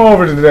came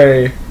over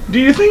today, do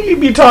you think you'd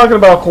be talking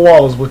about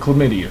koalas with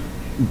chlamydia?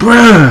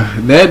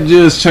 Bruh, that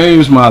just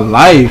changed my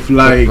life.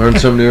 Like, Learn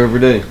something new every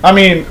day. I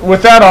mean,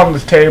 with that on the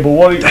table,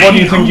 what do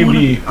you think you'd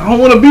be? I don't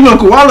want to be no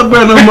koala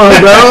bear no more,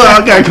 bro.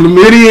 I got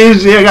chlamydia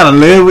and shit. I gotta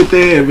live with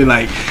that and be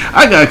like,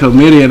 I got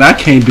chlamydia and I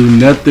can't do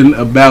nothing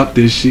about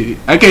this shit.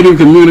 I can't even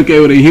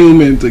communicate with a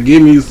human to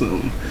give me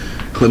some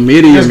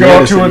chlamydia. Just go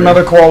up to medicine,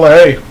 another koala.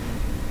 Hey,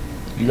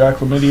 you got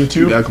chlamydia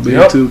too? You got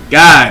chlamydia too?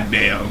 God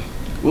damn.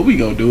 What we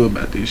gonna do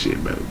about this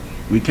shit, bro?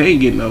 We can't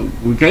get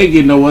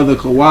no other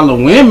koala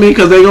women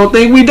because they gonna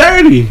think we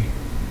dirty.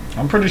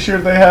 I'm pretty sure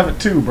they have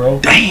it too, bro.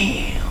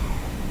 Damn.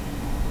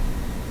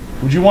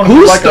 Would you want to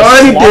Who be like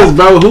started a this,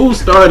 bro? Who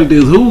started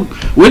this?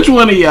 Which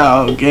one of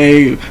y'all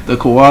gave the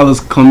koalas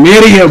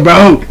chlamydia,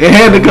 bro? It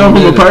had to come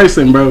from a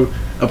person, bro.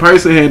 A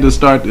person had to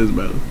start this,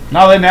 bro.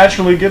 No, they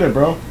naturally get it,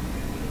 bro.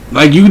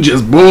 Like, you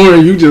just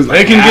born, you just...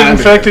 They can get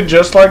infected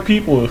just like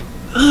people.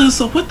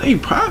 So what they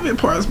private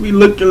parts be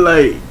looking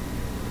like?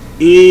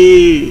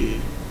 Yeah.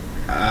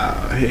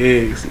 Ah,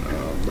 heck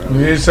no, bro.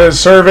 It says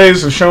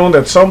surveys have shown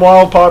that some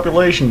wild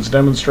populations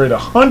demonstrate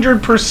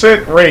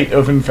 100% rate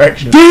of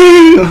infection,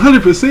 Dang,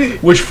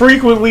 100%. which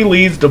frequently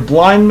leads to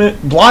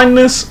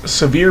blindness,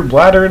 severe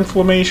bladder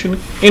inflammation,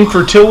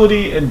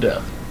 infertility, and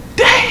death.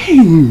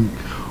 Dang.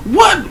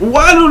 What?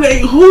 Why do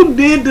they... Who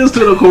did this to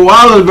the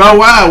koalas, bro?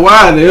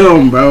 Why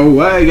them, bro?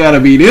 Why it gotta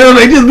be them?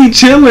 They just be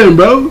chilling,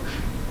 bro.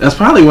 That's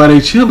probably why they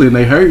chilling.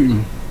 They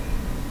hurting.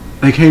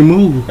 They can't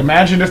move.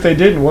 Imagine if they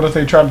didn't. What if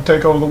they tried to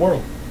take over the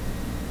world?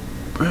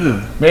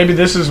 Bruh. Maybe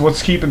this is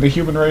what's keeping the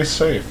human race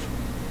safe.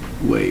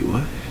 Wait,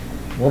 what?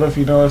 What if,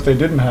 if they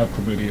didn't have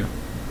chlamydia?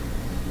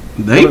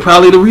 They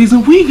probably the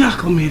reason we got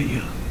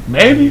chlamydia.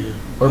 Maybe.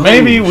 Or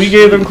maybe we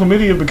gave them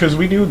chlamydia because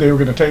we knew they were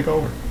going to take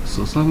over.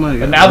 So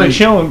somebody... And now they're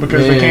chilling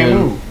because they can't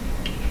Man.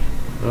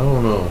 move. I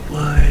don't know.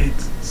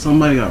 What?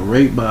 Somebody got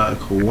raped by a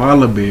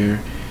koala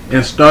bear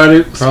and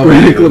started Probably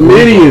spreading a group of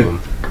chlamydia.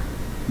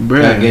 them.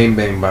 Bruh. Got game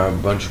banged by a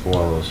bunch of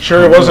koalas.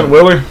 Sure it wasn't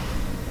Willie?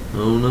 I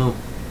don't know.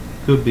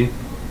 Could be.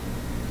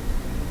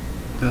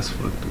 That's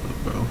fucked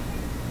up, bro.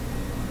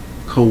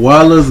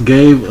 Koalas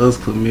gave us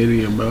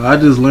chlamydia, bro. I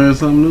just learned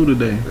something new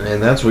today.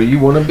 And that's what you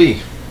want to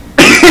be.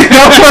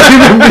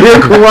 I wanted to be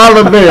a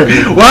koala bear.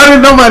 Why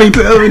did nobody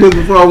tell me this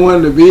before I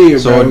wanted to be it,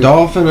 So bro? a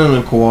dolphin and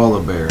a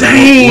koala bear.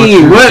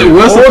 Dang,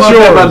 what's the fuck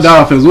yours? about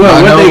dolphins? What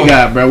I they know.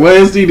 got, bro? What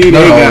STD they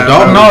No, got?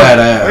 dolphins bro? No,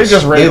 badass. they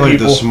just rape like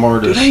people. the Do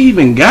smartest. they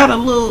even got a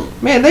little...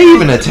 Man, they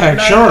even attack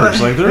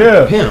sharks. Like they're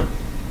Yeah. pimp.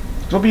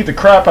 They'll beat the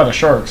crap out of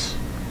sharks.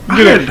 I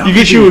You heard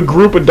get you a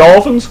group of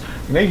dolphins,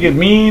 and they get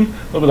mean.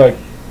 They'll be like,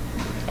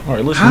 all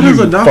right, listen How to you,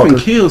 does a dolphin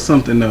fucker. kill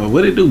something, though?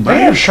 What it do?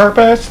 They have Bite?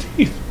 sharp-ass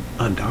teeth.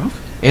 A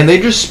dolphin? And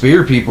they just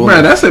spear people.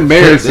 Bro, that's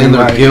embarrassing. In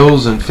their like-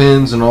 gills and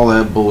fins and all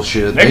that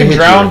bullshit. They can hit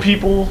drown you.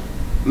 people.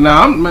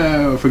 Nah,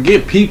 man,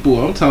 forget people.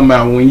 I'm talking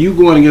about when you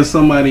going against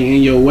somebody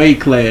in your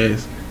weight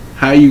class,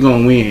 how you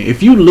gonna win?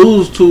 If you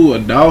lose to a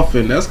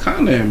dolphin, that's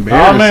kind of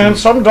embarrassing. Nah, man,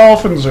 some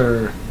dolphins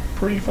are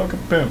pretty fucking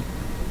pimp.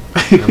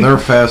 And they're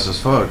fast as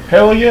fuck.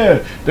 Hell yeah.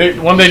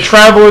 When they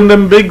travel in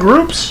them big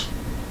groups,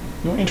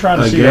 you ain't trying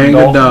to A see them gang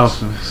of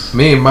dolphins. dolphins.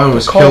 Me and mine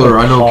was Call killer. them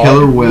I know frog.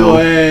 killer whale.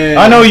 Boy.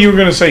 I know you were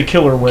going to say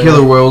killer whale.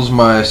 Killer whale's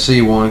my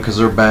C1 because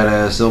they're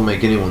badass. They'll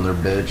make anyone their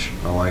bitch.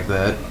 I like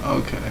that.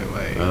 Okay,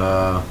 wait.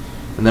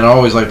 And then I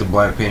always like the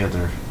Black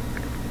Panther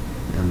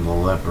and the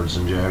leopards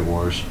and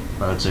jaguars.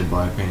 I'd say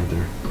Black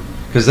Panther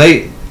because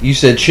you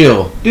said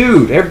chill,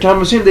 dude. Every time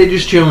I see them, they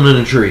just chilling in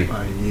a tree.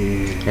 Oh,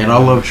 yeah. And I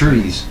love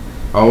trees.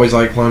 I always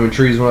liked climbing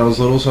trees when I was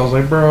little, so I was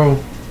like,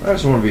 bro, I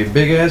just want to be a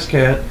big ass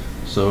cat.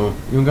 So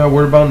you don't got to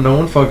worry about no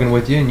one fucking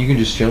with you, and you can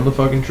just chill in the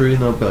fucking tree,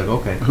 and they'll be like,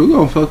 okay. Who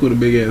gonna fuck with a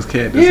big ass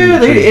cat? That's in Yeah,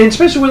 the tree? and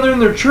especially when they're in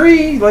their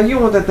tree, like you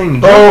don't want that thing to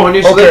jump Oh, on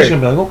you. So they're okay.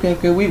 just gonna be like,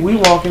 okay, we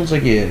walking. It's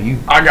like, yeah, you.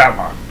 I got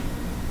mine.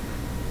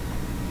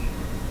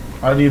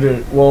 I'd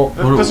either, well,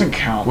 that What- doesn't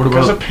count what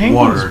because a about penguin's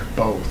water?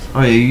 both.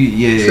 Oh yeah,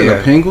 You said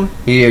a penguin?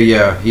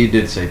 yeah. He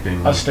did say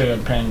penguin. I stay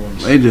on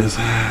penguins. They just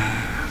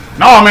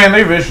No, man,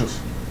 they vicious.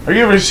 Have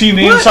you ever seen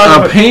the inside a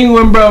of a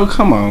penguin, bro.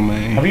 Come on,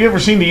 Have man. you ever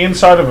seen the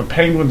inside of a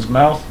penguin's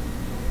mouth?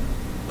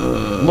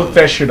 Look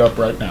that shit up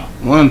right now.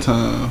 One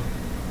time,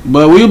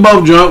 but we were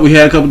both drunk. We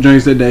had a couple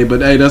drinks that day.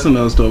 But hey, that's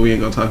another story. We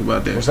ain't gonna talk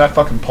about that. Was that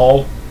fucking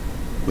Paul,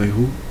 Wait,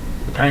 who?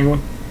 the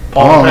penguin?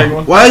 Paul the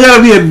penguin? Why it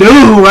gotta be a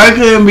dude? Why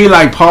couldn't it be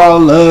like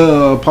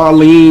Paul,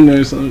 Pauline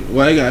or something?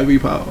 Why it gotta be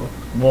Paul?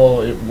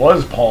 Well, it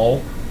was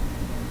Paul.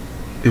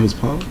 It was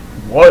Paul.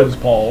 Was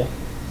Paul.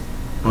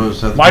 What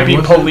was that? Might be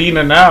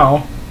Polina now.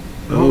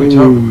 What are we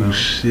talking about?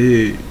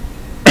 Shit.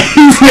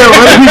 Yeah,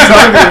 what are we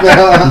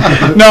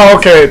talking about? No,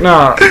 okay,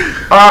 no.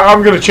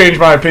 I'm gonna change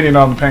my opinion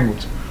on the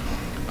penguins.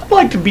 I'd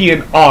like to be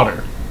an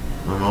otter.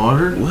 An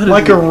otter? What is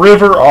Like it? a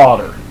river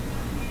otter.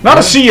 Not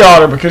a sea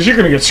otter, because you're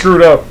gonna get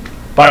screwed up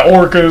by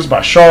orcas,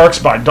 by sharks,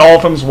 by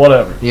dolphins,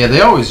 whatever. Yeah,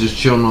 they always just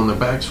chilling on their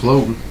backs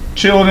floating.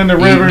 Chilling in the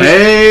rivers.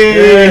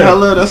 Hey, Yeah.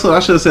 hello. That's what I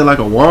should have said. Like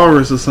a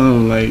walrus or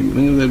something. Like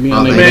niggas that be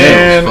on Oh, their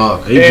Man, as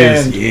fuck. They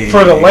and just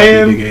for the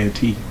land, big ass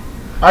teeth.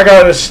 I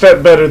got a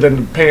step better than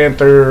the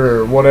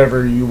Panther or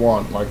whatever you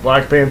want. Like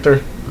Black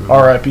Panther,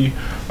 R.I.P.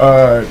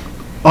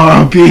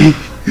 R.P.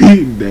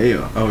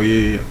 Damn. Oh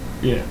yeah.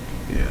 Yeah.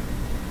 Yeah.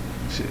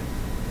 Shit.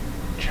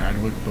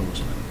 Chadwick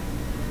Boseman.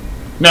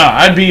 No,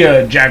 I'd be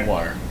a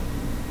jaguar.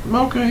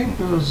 Okay.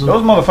 Those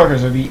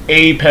motherfuckers are the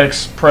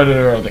apex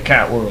predator of the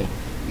cat world.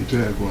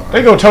 Jaguar.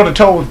 They go toe to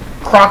toe with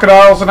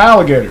crocodiles and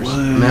alligators. What?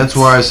 And that's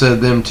why I said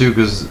them too,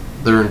 because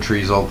they're in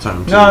trees all the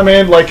time too. No, I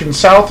mean, like in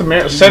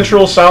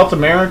Central South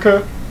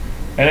America,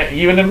 and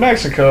even in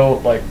Mexico,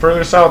 like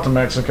further south of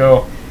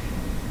Mexico,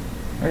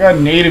 I got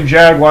native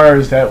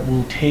jaguars that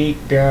will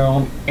take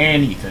down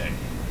anything.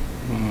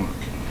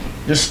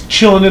 Just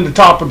chilling in the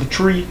top of the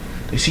tree,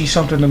 they see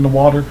something in the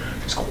water,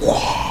 just go,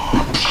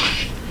 whoa.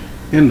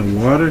 In the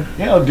water?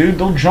 Yeah, dude,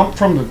 they'll jump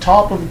from the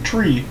top of a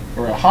tree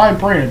or a high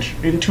branch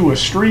into a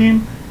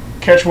stream,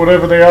 catch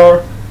whatever they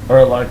are,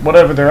 or like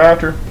whatever they're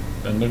after,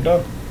 and they're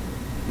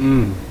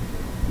done.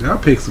 Y'all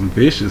picked some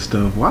vicious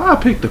stuff. Why I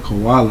picked the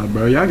koala,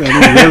 bro? Y'all got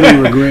me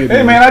really regret Hey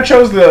that. man, I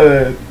chose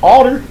the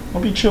otter.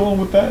 I'll be chilling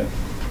with that.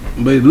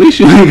 But at least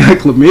you ain't got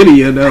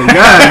chlamydia, though.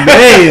 God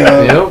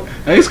damn. Yep.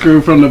 They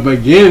screwed from the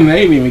beginning.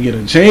 They didn't even get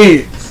a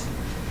chance.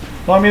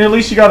 Well, I mean, at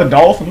least you got a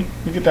dolphin.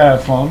 You get to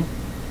have fun.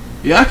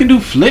 Yeah, I can do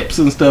flips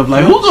and stuff.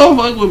 Like, who gonna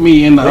fuck with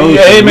me in the ocean?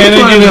 Yeah, hey man,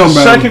 Which one and of the them,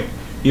 bro? second.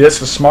 Yeah, that's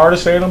the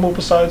smartest animal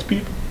besides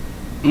people.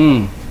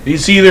 Mm.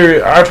 It's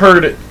either I've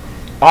heard it,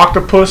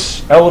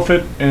 octopus,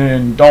 elephant,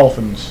 and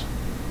dolphins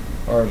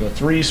are the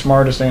three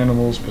smartest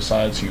animals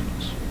besides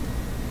humans.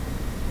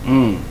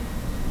 Mm.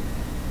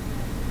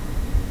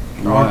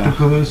 Wow.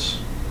 Octopus,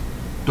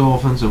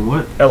 dolphins, and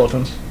what?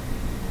 Elephants.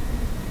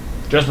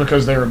 Just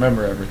because they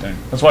remember everything.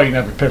 That's why you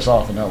never piss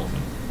off an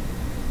elephant.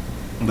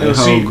 They They'll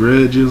see- hold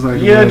grudges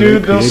like Yeah, that.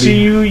 dude, They they'll petty.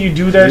 see you, you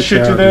do that They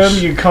shit to them,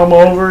 childish. you come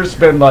over, it's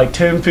been like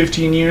 10,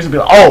 15 years, and be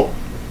like, oh,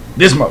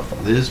 this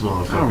motherfucker. This I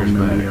motherfucker's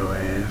remember back. your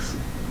ass.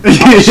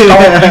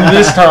 Stomp you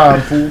this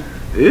time, fool.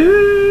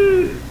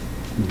 Yeah.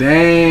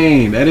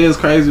 Dang, that is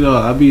crazy though.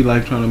 I be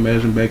like trying to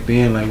imagine back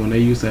then, like when they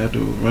used to have to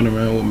run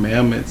around with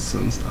mammoths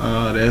and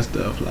all that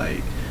stuff.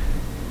 Like,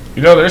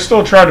 You know, they're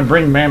still trying to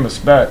bring mammoths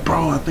back.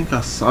 bro, I think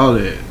I saw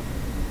that.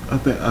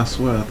 I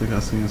swear, I think I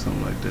seen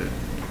something like that.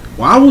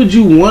 Why would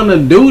you want to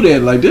do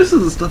that? Like, this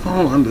is the stuff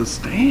I don't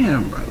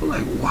understand, bro.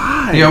 Like,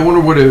 why? Yeah, I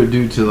wonder what it would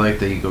do to like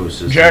the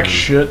ecosystem. Jack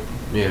shit.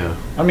 Yeah.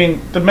 I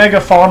mean, the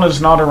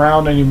megafauna's not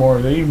around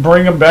anymore. They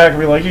bring them back and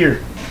be like,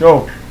 here,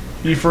 go,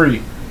 be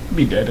free.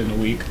 Be dead in a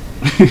week.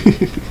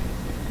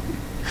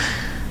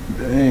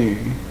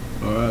 Dang.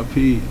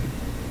 R.I.P.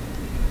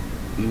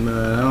 Nah,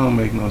 that don't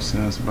make no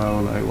sense,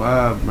 bro. Like,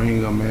 why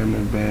bring a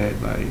mammoth back?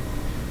 Like,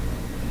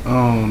 I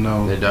don't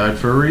know. They died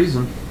for a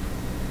reason.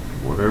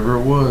 Whatever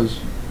it was.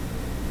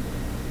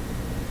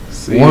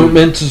 See, Weren't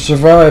meant to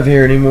survive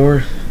here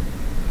anymore.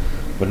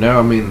 But now,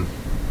 I mean,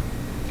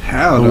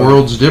 how the though?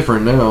 world's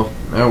different now.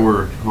 Now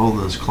we're all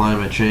this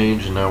climate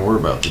change, and now we're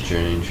about to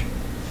change.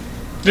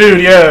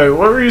 Dude, yeah,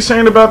 what were you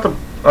saying about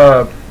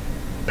the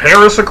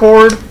Paris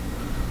Accord?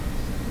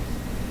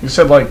 You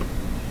said, like,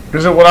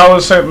 is it what I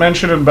was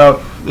mentioning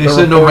about They the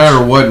said no reports?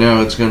 matter what,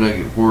 now it's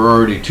gonna. We're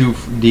already too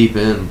deep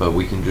in, but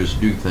we can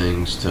just do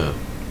things to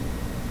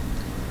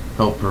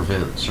help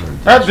prevent certain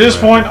things. At this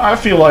from point, happening.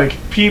 I feel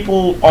like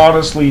people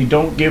honestly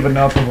don't give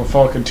enough of a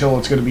fuck until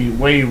it's going to be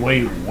way,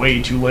 way,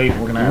 way too late.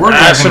 We're going to have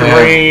acid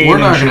rain. We're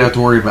not and gonna have shit.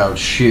 to worry about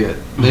shit.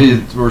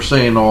 They were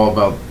saying all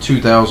about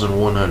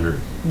 2,100.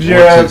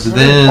 Yeah, Since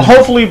then,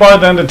 hopefully by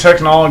then the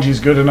technology is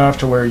good enough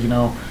to where, you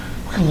know,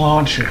 we can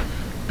launch a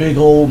big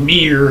old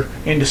mirror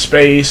into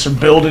space or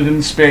build it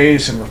in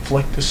space and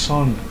reflect the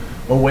sun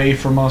away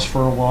from us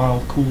for a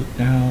while, cool it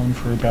down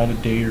for about a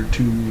day or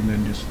two, and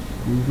then just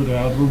move it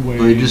out of the way.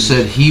 they just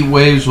said heat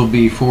waves will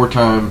be 4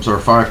 times or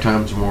 5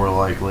 times more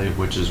likely,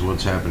 which is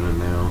what's happening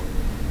now.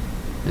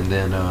 And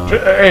then,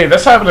 Hey,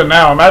 that's happening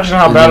now. Imagine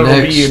how bad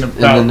it'll be in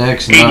about the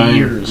next 80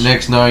 years.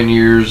 next 9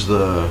 years,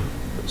 the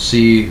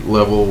sea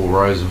level will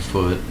rise a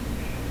foot.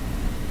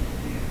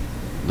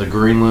 The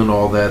Greenland,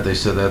 all that, they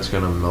said that's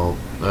gonna melt.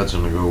 That's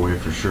gonna go away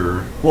for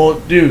sure. Well,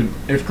 dude,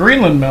 if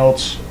Greenland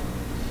melts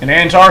and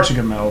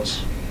Antarctica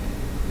melts,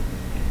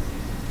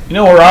 you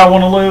know where I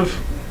want to live?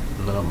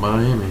 Not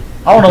Miami.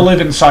 I want to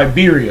live in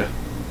Siberia.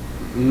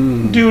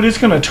 Mm. Dude, it's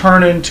going to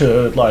turn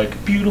into,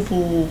 like,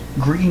 beautiful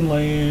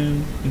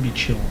Greenland and be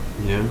chilling.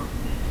 Yeah.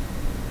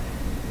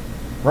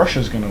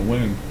 Russia's going to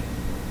win.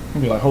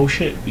 I'll be like, oh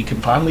shit, we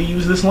can finally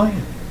use this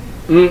land.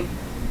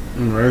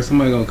 Right,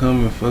 somebody gonna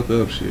come and fuck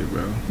up shit,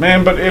 bro.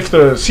 Man, but if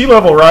the sea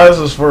level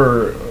rises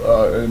for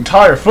an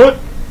entire foot,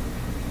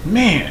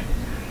 Man,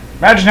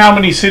 imagine how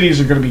many cities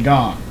are going to be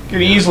gone. You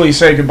can easily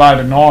say goodbye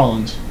to New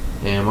Orleans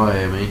And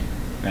Miami.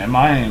 and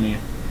Miami.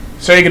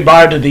 Say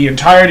goodbye to the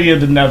entirety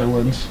of the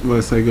Netherlands.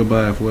 Let's say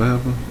goodbye if what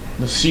happened?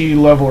 The sea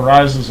level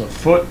rises a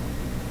foot.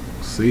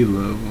 Sea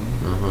level.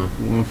 Uh-huh.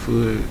 1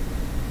 foot.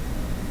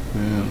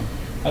 Yeah.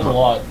 That's a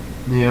lot.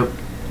 Yep.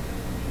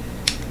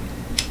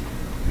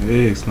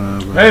 Heck, nah,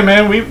 bro. Hey,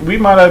 man, we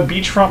might have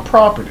beachfront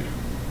property.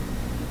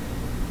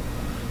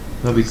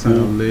 That'd be cool.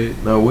 Sound lit.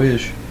 I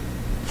wish.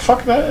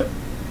 Fuck that.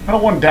 I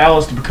don't want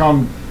Dallas to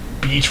become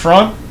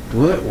beachfront.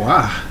 What?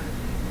 Why?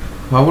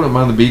 I wouldn't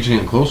mind the beach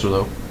getting closer,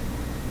 though.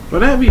 But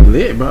that'd be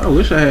lit, bro. I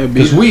wish I had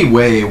beach. Because we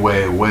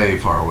way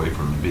far away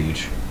from the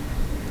beach.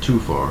 Too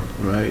far.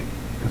 Right.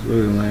 It's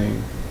really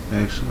lame,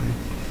 actually.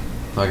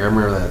 Like, I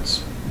remember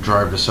that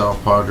drive to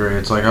South Padre.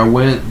 It's like, I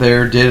went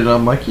there, did it.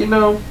 I'm like, I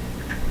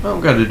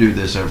don't got to do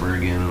this ever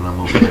again, and I'm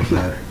okay with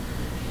that.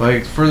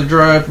 Like, for the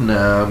drive,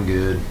 nah, I'm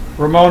good.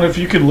 Ramon, if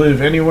you could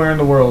live anywhere in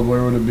the world,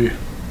 where would it be?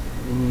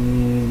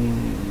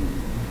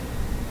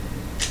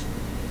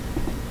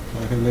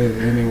 I could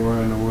live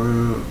anywhere in the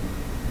world.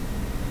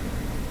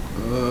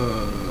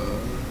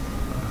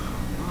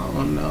 I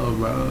don't know,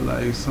 bro.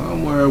 Like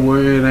somewhere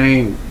where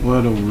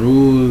the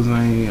rules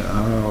ain't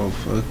all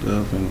fucked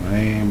up and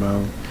lame,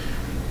 bro.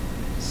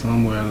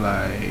 Somewhere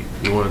like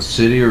You want a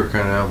city or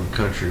kind of out in the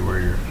country where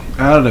you're...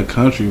 out of the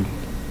country.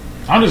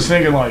 I'm just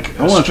thinking like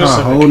I a wanna try a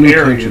specific whole new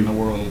area country. in the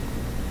world.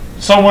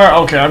 Somewhere,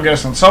 okay, I'm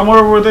guessing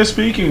somewhere where they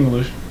speak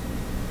English.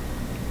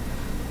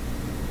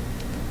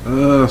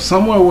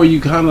 Somewhere where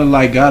you kind of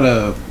like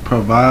gotta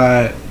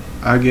provide,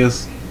 I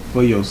guess,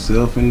 for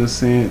yourself in the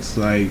sense,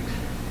 like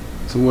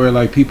to where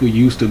like people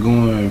used to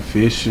going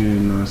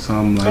fishing or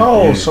something like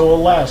that. So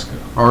Alaska.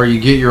 Or you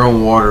get your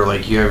own water,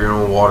 like you have your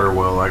own water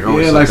well. Like,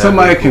 Yeah, like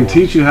somebody can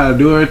teach you how to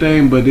do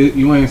everything, but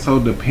you ain't so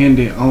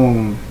dependent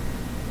on,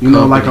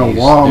 like a Companies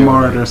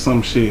Walmart doing it. or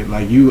some shit.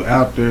 Like you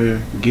out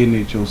there getting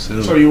it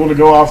yourself. So you want to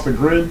go off the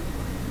grid?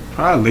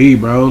 Probably,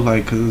 bro.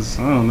 Like, cause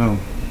I don't know,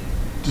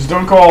 Just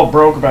don't call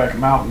Brokeback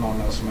Mountain on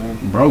us, man.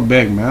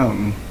 Brokeback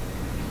Mountain.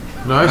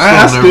 No,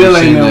 I still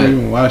ain't seen never that.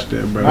 even watched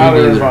that, bro.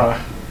 Neither neither. have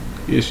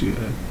I. Yes, you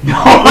have. No.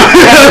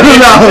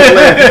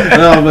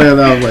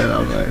 No, I'm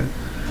playing.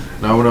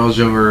 No, when I was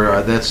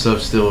younger, that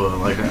stuff still,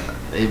 like,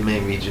 it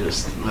made me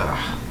just...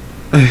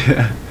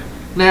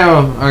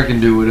 Now, I can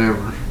do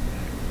whatever.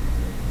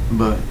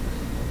 But,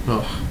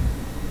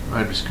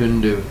 I just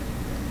couldn't do it.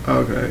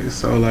 Okay,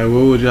 so like,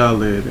 where would y'all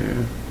live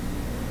in?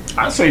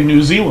 I'd say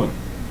New Zealand.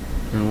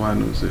 And why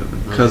New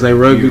Zealand? Because they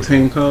rugby Beautiful.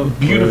 team coach?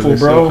 Beautiful, Or they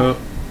bro. still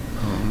coach?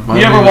 My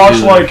You ever name watch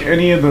is- like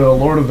any of the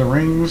Lord of the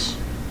Rings?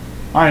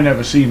 I ain't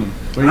never seen them.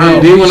 But I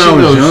did when I seen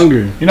was those-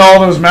 younger. you know all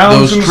those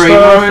mountains Those and train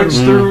stuff? rides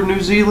And through New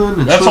Zealand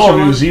and that's all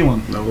New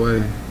Switzerland? Zealand. No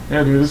way.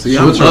 Yeah, dude. It's See,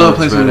 I Switzerland's love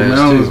places with badass,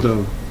 mountains, too.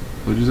 though.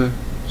 What'd you say?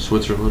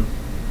 Switzerland.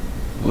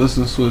 What's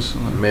in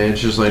Switzerland? Man,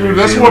 it's just like Dude, New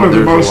that's Zealand. one of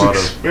the There's a most lot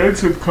of...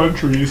 expensive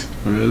countries.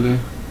 Really?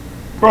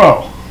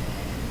 Bro.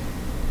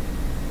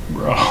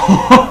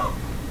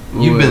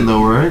 You've been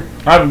though, right?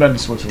 I haven't been to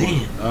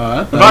Switzerland.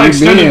 I If I thought you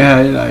extended- been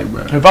had it like,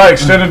 bro. If I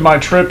extended my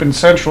trip in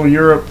Central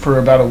Europe for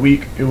about a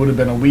week, it would have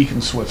been a week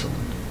in Switzerland.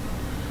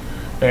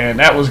 And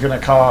that was going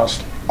to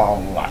cost a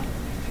lot.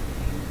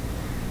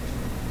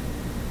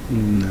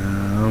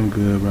 Nah, I'm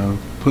good, bro.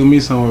 Put me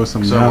somewhere with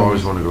some Because I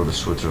always mountains. want to go to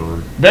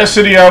Switzerland. Best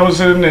city I was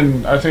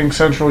in I think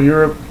Central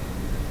Europe,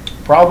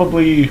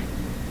 probably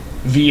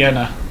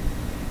Vienna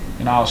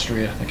in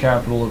Austria, the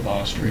capital of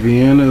Austria,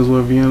 Vienna is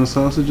where Vienna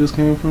sausages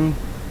came from?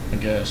 I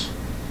guess.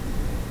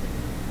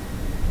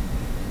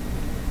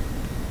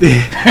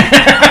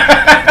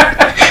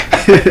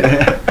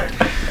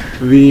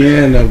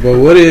 Vienna, but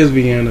what is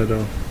Vienna,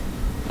 though?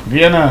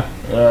 Vienna,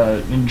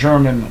 in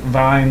German,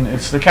 Wein,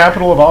 it's the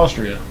capital of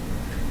Austria.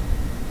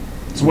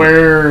 It's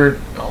where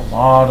a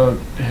lot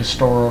of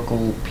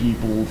historical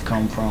people have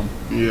come from.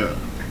 Yeah.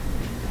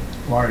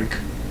 Like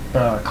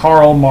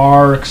Karl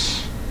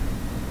Marx,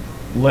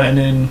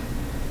 Lenin,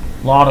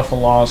 a lot of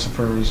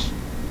philosophers.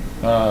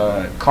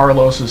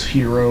 Carlos's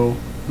hero.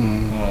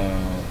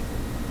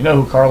 You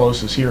know who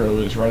Carlos's hero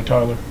is, right,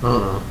 Tyler?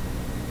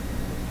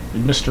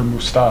 Mr.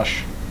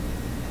 Mustache.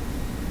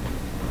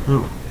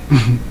 Who?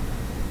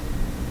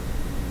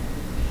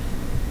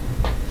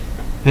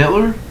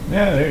 Hitler?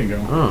 Yeah, there you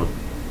go. Oh.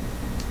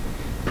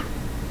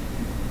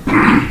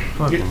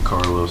 Fucking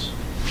Carlos.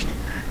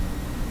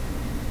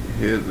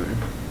 Hitler.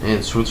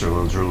 And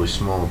Switzerland's really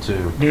small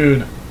too.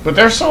 Dude, but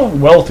they're so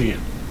wealthy.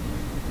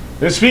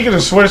 And speaking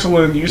of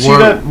Switzerland, you see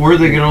Where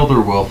they get all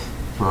their wealth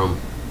from?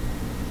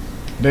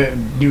 the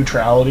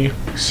neutrality,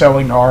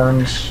 selling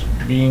arms,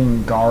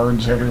 being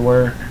guards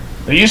everywhere.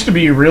 They used to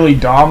be really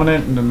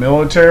dominant in the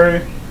military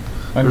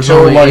There's until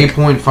only like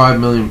 8.5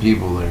 million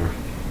people there.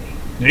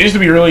 they used to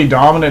be really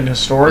dominant In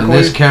historically.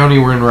 this county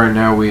we're in right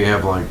now, we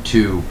have like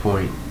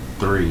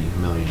 2.3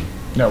 million.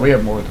 No, we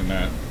have more than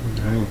that.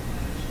 Dang.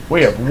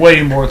 We have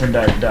way more than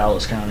that in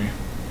Dallas County.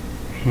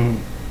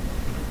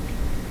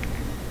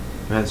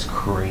 That's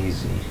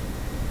crazy.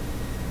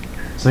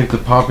 It's like the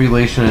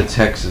population of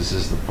Texas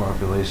is the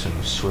population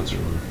of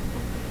Switzerland.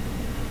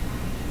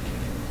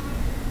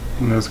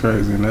 And that's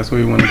crazy, and that's where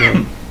you want to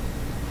go.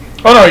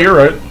 Oh no, you're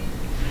right.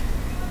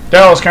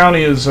 Dallas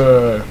County is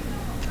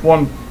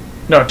 2.6.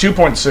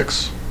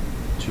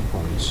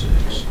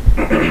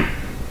 2.6.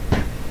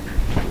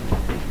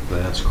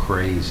 That's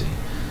crazy.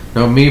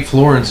 No, me,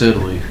 Florence,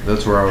 Italy.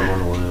 That's where I would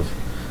want to live.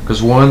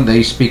 Because one,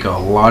 they speak a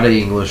lot of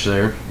English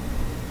there,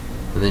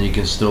 and then you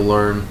can still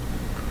learn.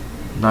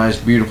 Nice,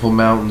 beautiful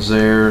mountains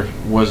there.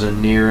 Wasn't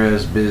near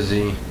as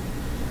busy,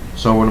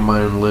 so I wouldn't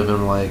mind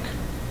living like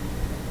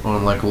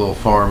on like a little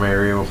farm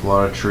area with a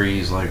lot of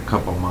trees, like a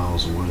couple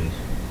miles away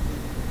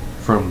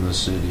from the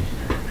city.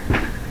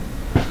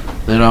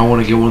 Then I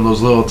want to get one of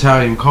those little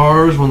Italian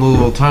cars, one of the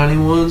little tiny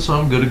ones, so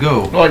I'm good to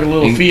go. Like a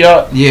little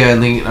Fiat. Yeah,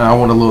 and then I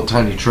want a little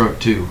tiny truck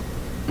too.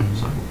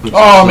 So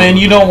oh man,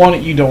 you don't want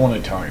it. You don't want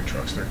Italian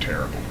trucks. They're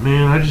terrible.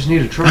 Man, I just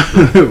need a truck.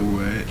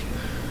 What?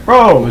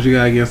 Bro, What you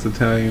got against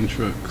Italian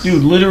trucks?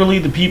 dude, literally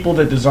the people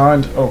that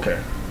designed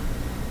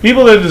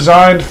people that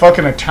designed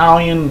fucking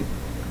Italian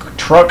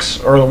trucks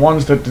are the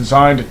ones that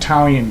designed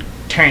Italian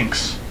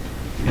tanks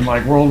in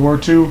like World War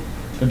II.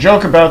 The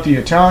joke about the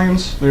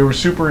Italians, they were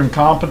super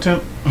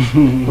incompetent.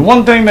 The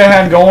one thing they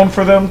had going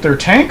for them, their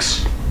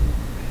tanks,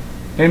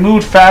 they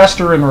moved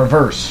faster in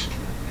reverse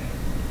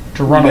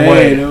to run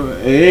away.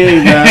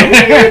 Hey,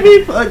 man,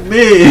 we fuck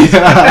this.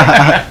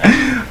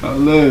 Oh,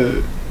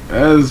 look,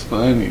 that's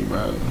funny,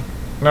 bro.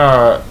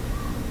 Nah,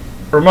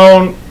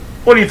 Ramon,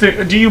 what do you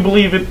think? Do you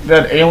believe it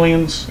that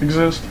aliens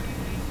exist?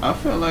 I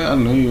felt like I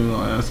knew you were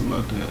gonna ask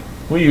about that.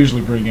 We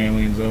usually bring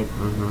aliens up.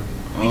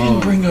 We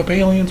didn't bring up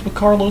aliens with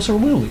Carlos or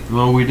Willie.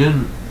 No, we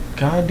didn't.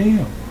 God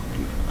damn.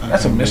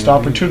 That's a missed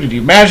opportunity.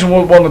 Imagine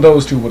what one of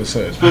those two would have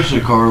said.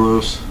 Especially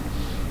Carlos.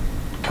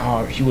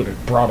 God, he would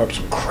have brought up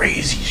some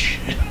crazy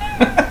shit.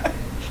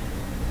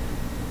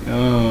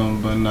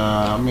 But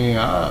nah, I mean,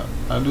 I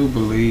do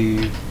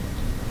believe.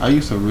 I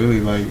used to really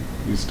like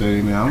be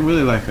studying that. I'm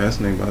really like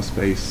fascinated by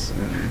space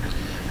and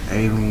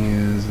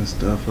aliens and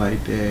stuff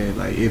like that.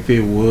 Like, if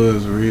it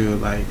was real,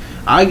 like,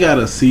 I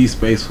gotta see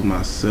space for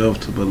myself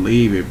to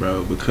believe it,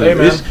 bro.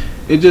 Because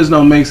it just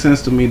don't make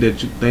sense to me that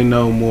they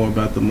know more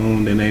about the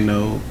moon than they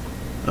know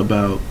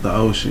about the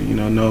ocean. You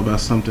know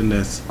about something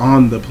that's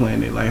on the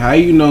planet. Like, how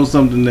you know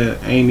something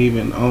that ain't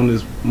even on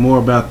this more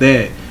about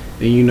that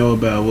than you know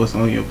about what's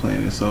on your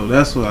planet. So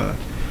that's why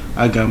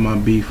I got my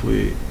beef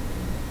with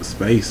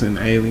space and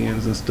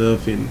aliens and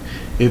stuff. And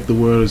if the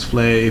world is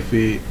flat, if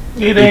it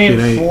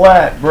ain't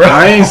flat, bro.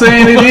 I ain't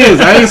saying it is.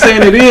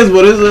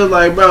 But it's just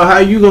like, bro, how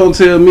you gonna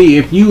tell me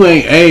if you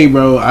ain't,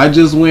 bro, I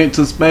just went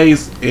to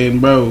space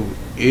and, bro,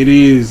 it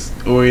is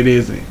or it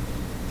isn't.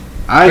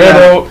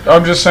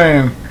 I'm just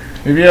saying,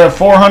 if you have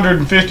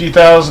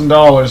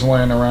 $450,000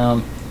 laying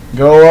around,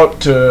 go up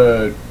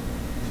to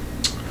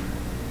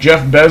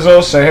Jeff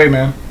Bezos, say, hey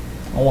man,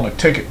 I want a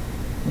ticket.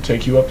 I'll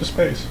take you up to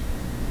space.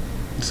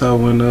 So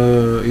when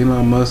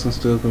Elon Musk and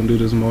stuff gonna do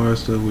this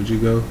Mars stuff, would you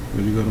go?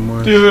 Would you go to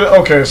Mars? Dude,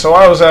 okay, so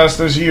I was asked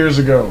this years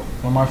ago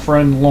by my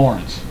friend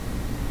Lawrence.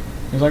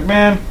 He's like,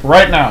 man,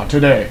 right now,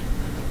 today,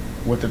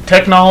 with the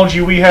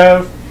technology we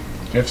have,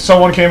 if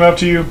someone came up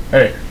to you,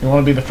 hey, you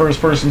want to be the first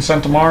person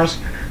sent to Mars?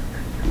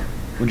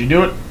 Would you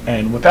do it?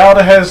 And without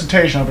a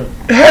hesitation,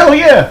 I'd be, hell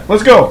yeah,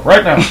 let's go,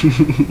 right now.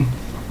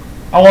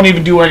 I won't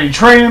even do any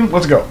training,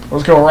 let's go.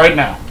 Let's go right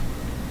now.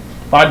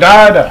 If I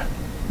die, I die.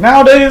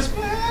 Nowadays,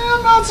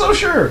 I'm not so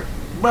sure.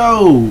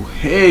 Bro,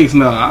 heck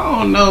no. I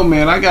don't know,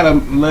 man. I gotta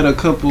let a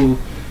couple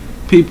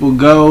people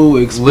go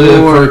explore. Live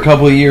for a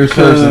couple of years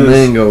first and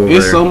then go over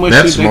It's there. so much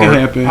That's shit smart.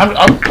 that can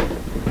happen.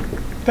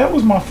 That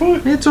was my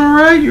foot. It's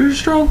alright, you're a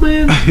strong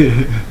man.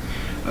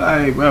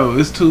 Like, bro,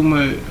 it's too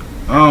much.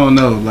 I don't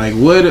know. Like,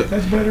 what?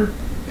 That's better.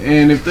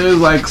 And if there's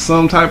like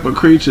some type of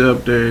creature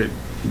up there,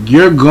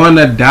 you're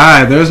gonna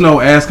die. There's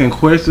no asking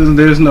questions.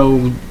 There's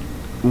no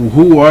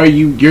who are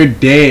you? You're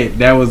dead.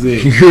 That was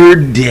it. You're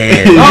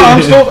dead.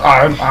 No,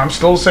 I'm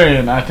still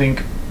saying I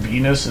think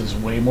Venus is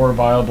way more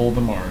viable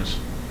than Mars.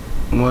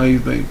 Why do you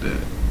think that?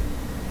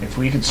 If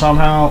we could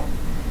somehow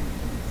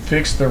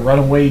fix the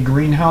runaway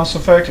greenhouse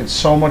effect, it's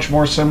so much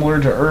more similar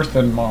to Earth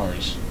than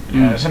Mars. It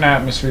has an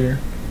atmosphere.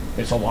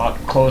 It's a lot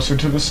closer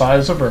to the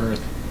size of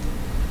Earth.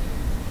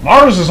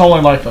 Mars is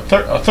only like a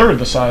third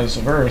the size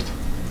of Earth.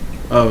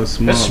 Oh, it's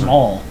small. It's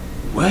small.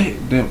 Wait,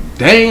 dang,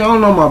 I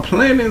don't know my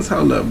planets.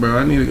 Hold up, bro.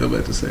 I need to go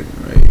back to second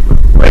grade.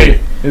 Wait,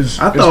 I is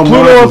thought Pluto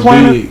Mars a was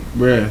planet? big,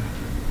 bruh.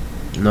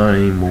 Not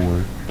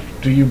anymore.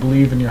 Do you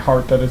believe in your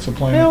heart that it's a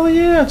planet? Hell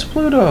yeah, it's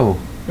Pluto.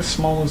 It's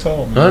small as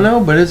hell, man. I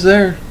know, but it's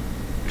there.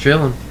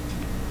 Chilling.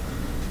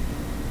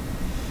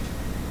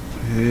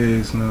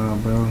 Yes, no,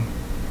 bro.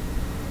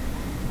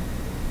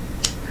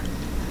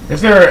 If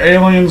there are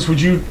aliens,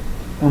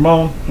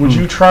 Ramon, would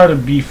you try to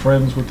be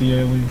friends with the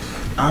aliens?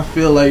 I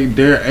feel like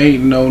there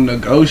ain't no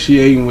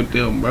negotiating with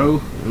them, bro.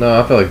 No,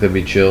 I feel like they'd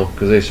be chill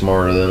because they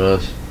smarter than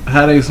us.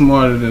 How they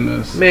smarter than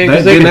us? Man,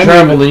 because they can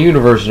travel the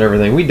universe and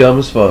everything. We dumb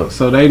as fuck.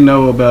 So they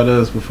know about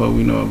us before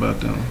we know about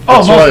them. Oh,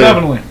 That's most right.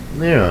 definitely.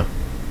 Yeah.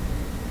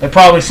 They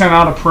probably sent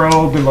out a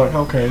probe, be like,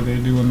 okay, they're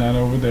doing that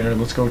over there.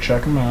 Let's go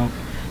check them out.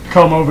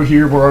 come over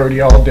here, we're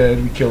already all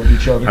dead, we killed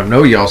each other. I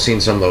know y'all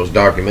seen some of those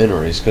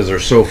documentaries because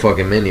there's so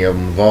fucking many of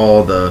them of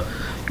all the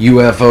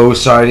UFO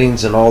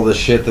sightings and all the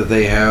shit that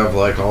they have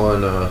like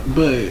on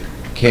But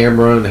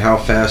camera and how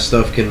fast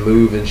stuff can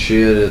move and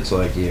shit. It's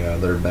like, yeah,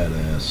 they're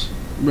badass.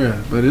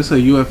 bruh, but it's a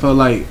UFO.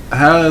 Like,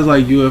 how is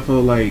like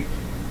UFO like?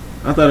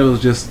 I thought it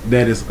was just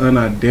that it's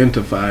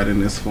unidentified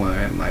and it's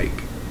flying. Like,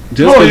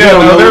 just because you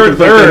don't know what the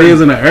fuck that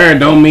is in the air,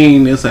 don't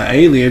mean it's an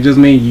alien. It just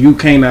means you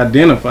can't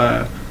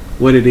identify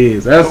what it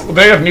is. That's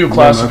They have new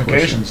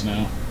classifications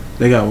now.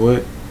 They got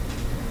what?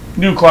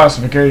 New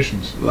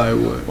classifications. Like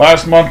what?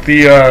 Last month,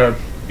 the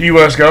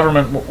U.S.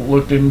 government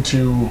looked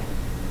into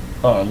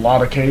a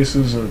lot of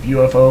cases of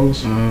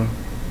UFOs,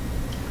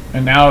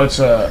 and now it's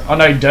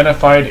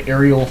unidentified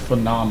aerial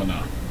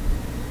phenomena.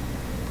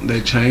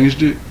 They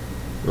changed it.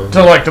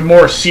 To like the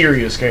more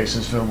serious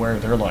cases where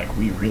they're like,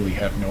 we really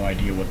have no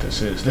idea what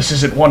this is. This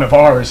isn't one of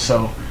ours.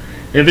 So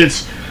if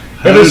it's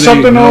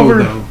something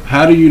over, though?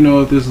 How do you know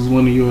if this is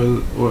one of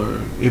yours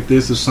or if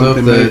this is Stuff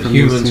something that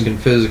humans can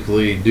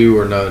physically do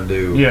or not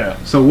do.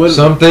 yeah. So what?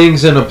 Some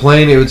things in a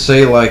plane, it would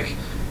say like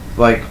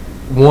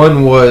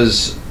one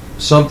was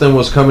something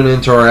was coming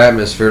into our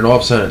atmosphere and all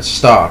of a sudden it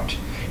stopped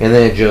and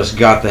then it just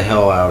got the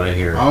hell out of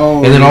here.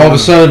 Oh, and then all of a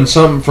sudden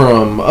something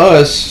from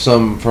us,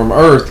 some from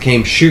Earth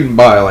came shooting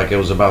by like it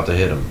was about to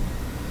hit them.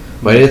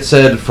 But it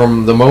said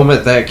from the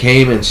moment that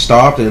came and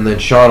stopped and then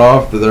shot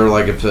off, that they're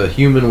like, if a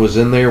human was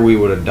in there, we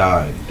would have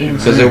died.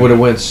 Because it would have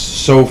went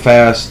so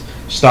fast,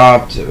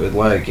 stopped,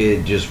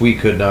 we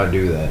could not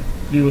do that.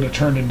 You would have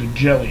turned into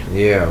jelly.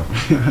 Yeah.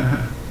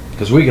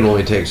 Because we can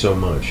only take so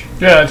much.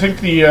 Yeah, I think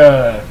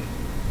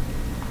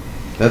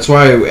That's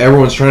why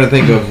everyone's trying to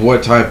think of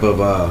what type of,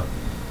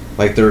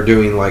 like they're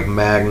doing like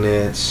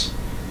magnets,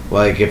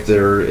 like if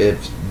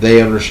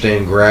they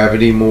understand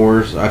gravity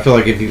more. I feel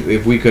like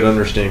if we could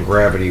understand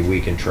gravity, we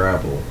can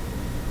travel.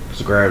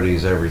 Because gravity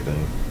is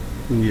everything.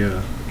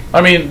 Yeah.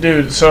 I mean,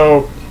 dude,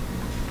 so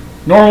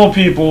normal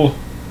people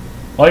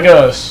like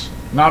us,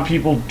 not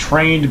people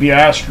trained to be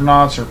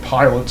astronauts or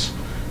pilots,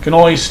 can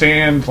only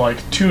stand like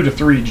 2 to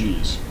 3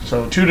 Gs.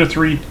 So 2 to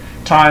 3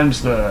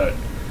 times the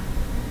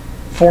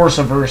force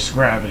of Earth's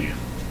gravity.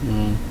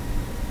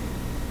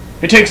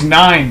 It takes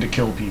 9 to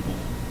kill people,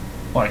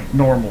 like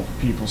normal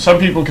people. Some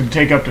people can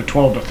take up to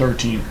 12 to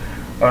 13.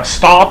 A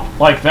stop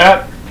like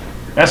that,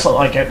 that's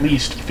like at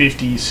least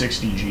 50,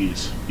 60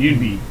 Gs. You'd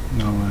be...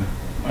 No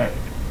way.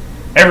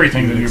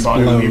 Everything in your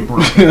body would be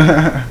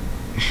broken.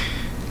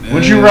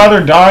 Would you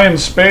rather die in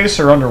space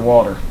or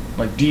underwater?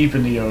 Like deep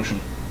in the ocean?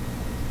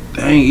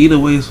 Dang, either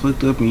way it's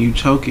fucked up and you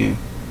choking.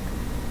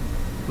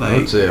 Like,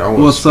 I'd say I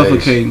want space.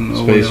 Suffocating.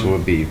 Space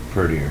would be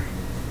prettier.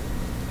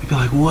 You'd be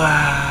like,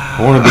 wow.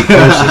 I want to be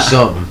close to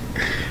something.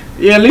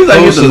 Yeah, at least I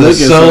get Close to to the look at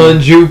sun,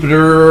 something.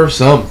 Jupiter, or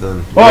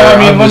something. Well, I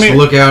mean, I let just me-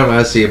 look out and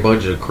I see a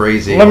bunch of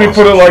crazy. Let me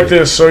put it awesome like shit.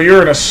 this. So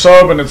you're in a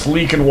sub and it's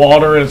leaking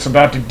water and it's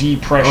about to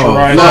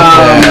depressurize.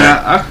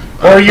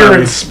 Or Or you're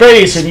in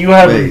space and you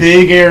have a Space.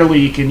 big air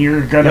leak and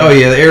you're gonna... Oh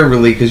yeah, the air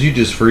leak, because you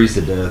just freeze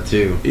to death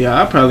too.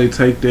 Yeah, I'd probably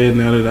take that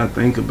now that I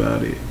think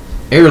about it.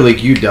 Air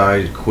leak, you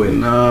died quick.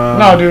 Nah.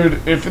 No,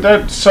 dude, if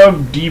that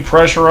sub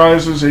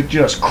depressurizes, it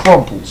just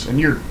crumples and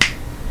you're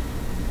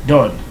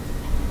done.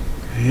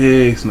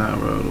 Heck nah,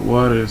 bro. The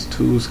water is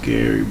too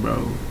scary,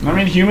 bro. I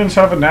mean, humans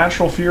have a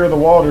natural fear of the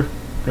water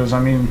because, I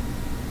mean,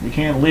 we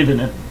can't live in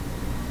it.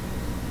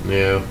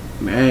 Yeah.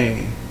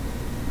 Dang.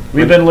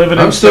 We've been living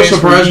in I'm still space for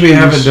surprised we years.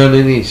 haven't done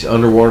any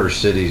underwater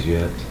cities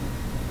yet.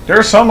 There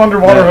are some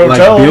underwater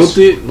Like hotels.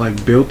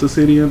 built the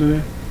city under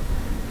there?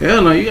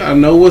 Hell no, you gotta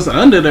know what's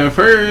under there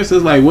first.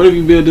 It's like, what if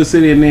you build the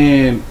city and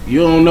then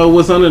you don't know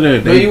what's under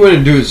there? No, you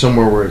wouldn't do it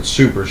somewhere where it's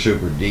super,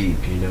 super deep,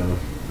 you know.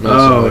 Not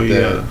Oh, something like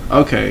yeah. that.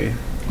 Okay.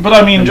 But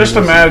I mean, I just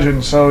mean,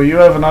 imagine. So you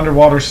have an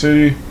underwater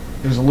city.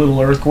 There's a little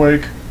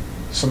earthquake.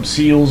 Some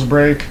seals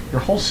break.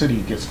 Your whole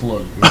city gets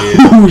flooded. Yeah.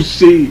 Oh,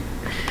 shit.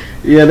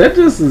 Yeah, that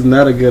just is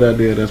not a good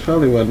idea. That's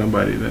probably why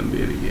nobody done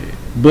did it yet.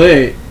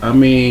 But, I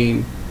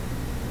mean,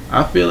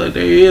 I feel like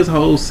there is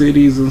whole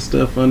cities and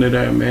stuff under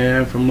there,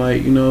 man, from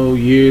like, you know,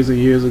 years and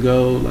years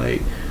ago,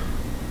 like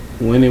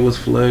when it was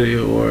flooded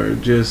or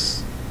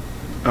just,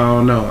 I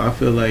don't know. I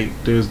feel like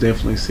there's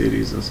definitely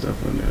cities and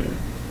stuff under there.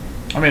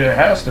 I mean, it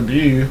has to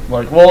be.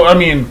 Like, well, I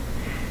mean,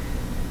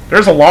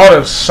 there's a lot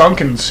of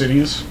sunken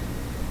cities.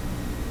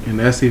 And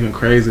that's even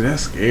crazy.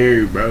 That's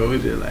scary, bro.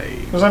 It's just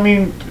like, Because, I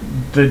mean,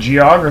 the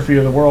geography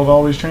of the world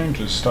always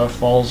changes. Stuff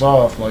falls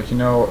off. Like, you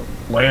know,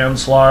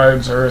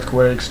 landslides,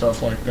 earthquakes,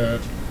 stuff like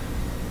that.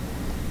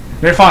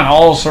 They find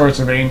all sorts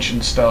of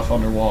ancient stuff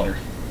underwater.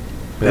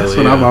 that's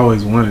Hell what yeah. I've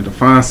always wanted, to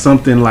find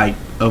something like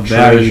of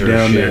value Treasure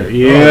down shit. there. Oh,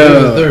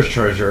 Yeah. there's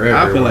treasure everywhere.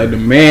 I feel like the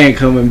man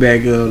coming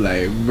back up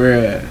like,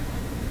 bruh.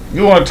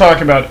 You want to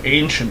talk about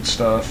ancient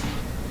stuff.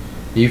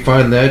 You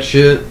find that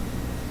shit,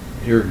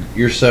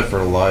 you're set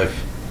for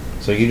life.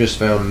 So you just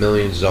found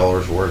millions of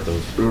dollars worth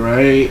of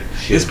Right?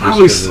 shit. It's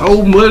probably just 'cause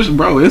so much,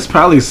 bro. It's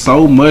probably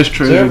so much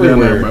treasure down there,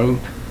 everywhere. bro.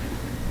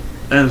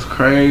 That's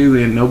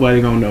crazy, and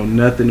nobody gonna know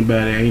nothing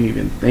about it. Ain't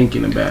even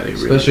thinking about it.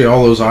 Really. Especially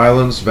all those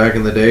islands back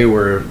in the day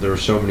where there were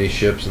so many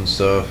ships and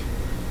stuff.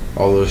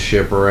 All those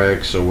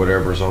shipwrecks or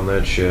whatever's on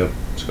that ship,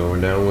 it's going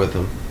down with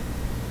them.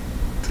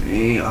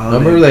 Dang, I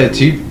remember that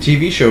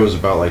TV shows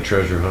about like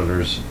treasure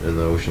hunters in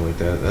the ocean like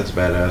that. That's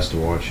badass to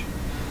watch.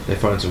 They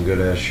find some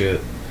good ass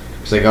shit.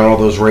 Cause they got all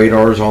those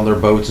radars on their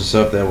boats and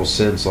stuff that will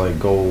sense like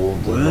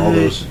gold and all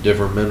those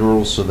different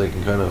minerals, so they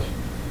can kind of.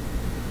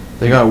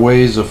 They got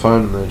ways of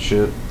finding that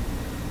shit.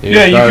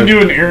 Yeah, you can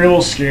do an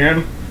aerial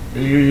scan.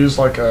 You use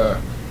like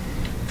a,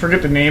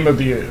 forget the name of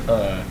the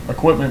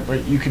equipment,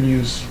 but you can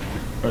use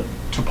a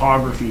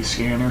topography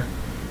scanner.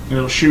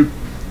 It'll shoot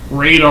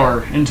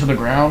radar into the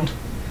ground.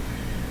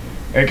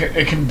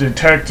 It can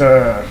detect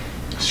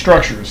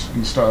structures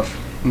and stuff.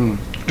 Mm.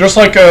 Just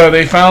like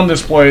they found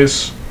this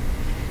place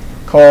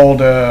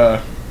called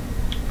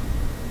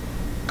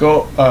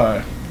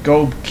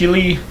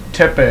Gobekli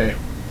Tepe,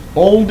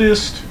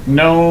 oldest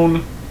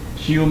known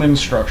human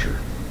structure.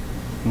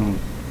 Mm.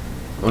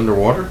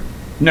 Underwater?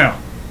 No.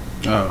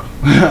 Oh,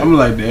 I'm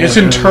like that. It's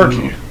in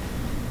Turkey.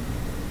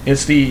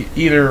 It's the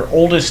either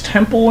oldest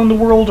temple in the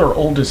world or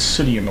oldest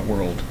city in the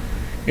world.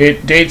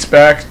 It dates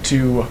back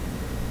to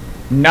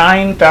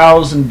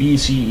 9,000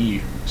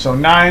 BCE. So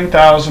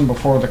 9,000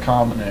 before the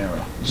Common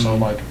Era. So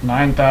like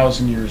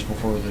 9,000 years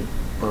before the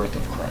birth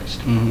of Christ.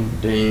 Mm-hmm.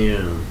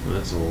 Damn,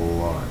 that's a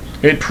lot.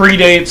 It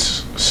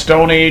predates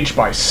Stone Age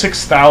by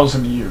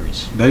 6,000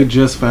 years. They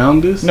just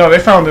found this? No, they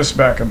found this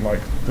back in like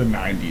the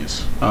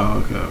 90s. Oh,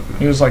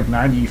 okay. It was like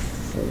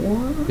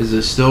 94? Is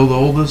it still the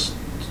oldest?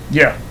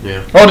 Yeah.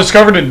 Yeah. Oh,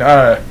 discovered in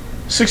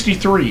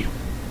 63.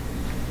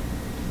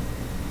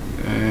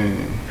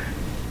 Dang.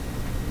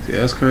 See,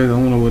 that's crazy. I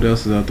wonder what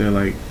else is out there.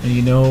 Like, And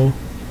you know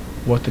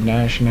what the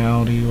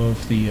nationality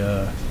of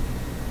the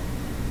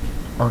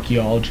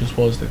archaeologist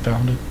was that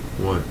found it?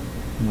 What?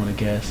 You want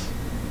to guess?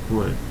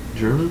 What?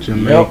 German?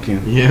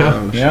 Jamaican. Yeah.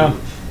 Oh, Yeah.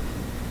 shit.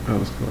 That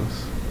was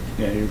close.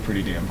 Yeah, you're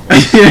pretty damn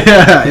close.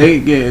 yeah,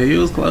 it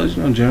was close.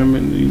 You know,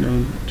 German, you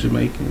know,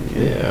 Jamaican.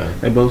 Yeah.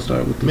 They both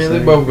start with the Man, same.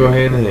 they both go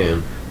hand in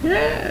hand.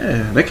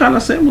 Yeah, they kind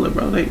of similar,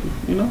 bro. They,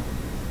 you know.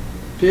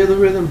 Feel the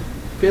rhythm.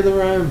 Feel the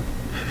rhyme.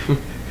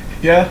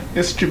 Yeah,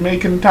 it's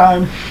Jamaican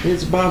time.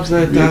 It's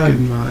bobsled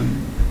Jamaican time.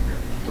 man.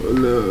 Oh,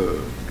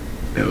 Lord.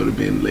 That would have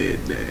been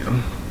laid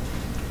down.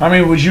 I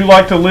mean, would you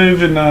like to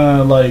live in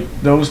like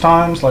those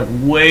times, like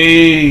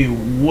way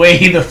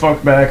the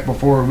fuck back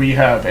before we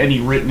have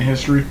any written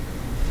history?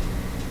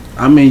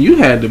 I mean, you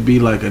had to be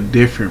like a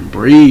different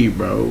breed,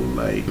 bro.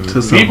 Like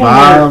to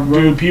survive,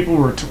 bro. People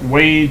were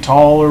way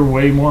taller,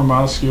 way more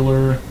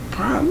muscular.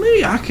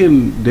 Probably, I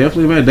can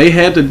definitely imagine. They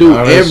had to do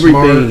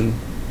everything.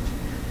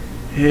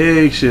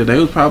 Heck, shit. They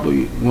was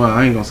probably, well,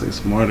 I ain't gonna say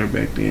smarter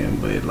back then,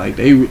 but like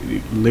they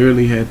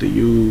literally had to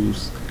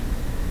use.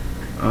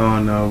 I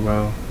don't know,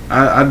 bro.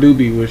 I do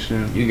be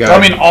wishing. You got. I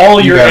mean, all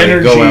your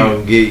energy. Go out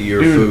and get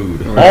your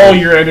food. All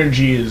your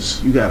energy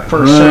is You got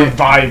for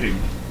surviving.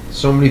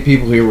 So many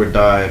people here would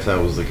die if that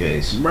was the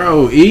case.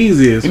 Bro,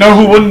 easy as You know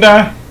who wouldn't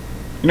die?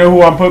 You know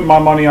who I'm putting my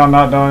money on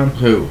not dying?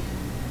 Who?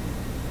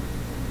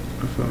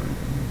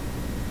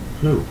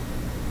 Who?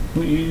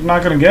 You're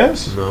not gonna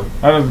guess? No.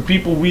 Out of the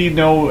people we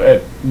know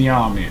at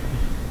Niami.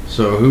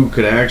 So who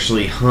could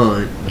actually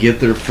hunt, get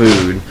their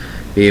food,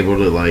 be able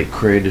to like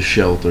create a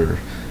shelter,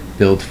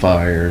 build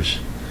fires?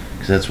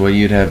 Because that's what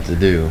you'd have to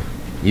do.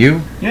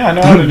 You? Yeah, I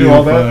know how to do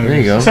all that. There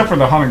you go. Except for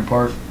the hunting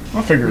part.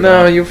 I'll figure it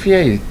No, out. you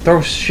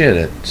throw shit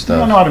at I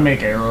stuff. know how to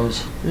make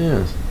arrows.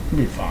 Yeah. It'll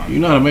be fine. You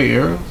know how to make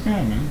arrows?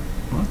 Yeah, man.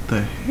 What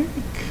the heck?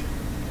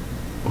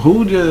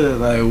 Who just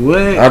like what?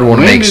 I'd want to When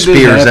make did this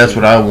spears. happen? That's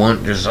what I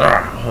want. Just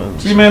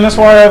See, man, that's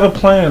why I have a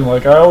plan.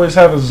 Like, I always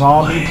have a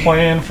zombie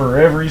plan for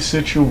every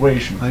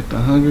situation. Like the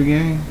Hunger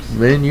Games.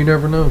 Man, you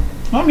never know.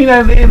 I mean,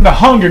 in the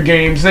Hunger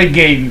Games, they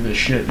gave you this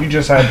shit. You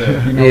just had to,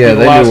 you know, Yeah, be the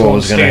they last knew what one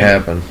was going to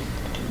standing.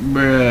 happen.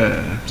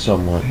 Bruh.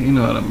 Somewhat. You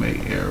know how to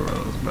make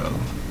arrows, bro. How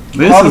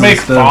to is the make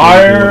stuff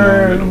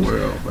fire that's going on in the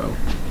world, bro.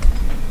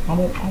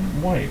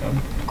 I'm white.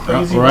 I'm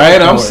crazy. Right,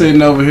 white I'm boy.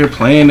 sitting over here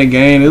playing the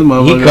game. This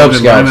motherfucker Cub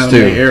just learned Scouts, how to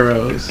too. make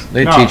arrows.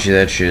 They Nah. teach you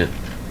that shit.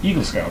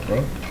 Eagle Scout,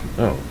 bro.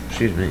 Oh,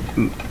 excuse me.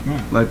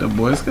 Like the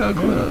Boy Scout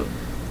Club.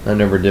 I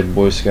never did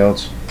Boy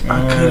Scouts.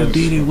 I could have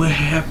did it. What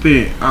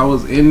happened? I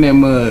was in that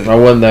mud. I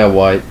wasn't that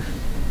white.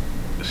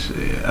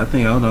 Shit, I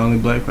think I was the only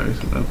black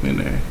person up in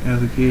there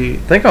as a kid. I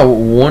think I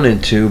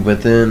wanted to,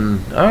 but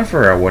then I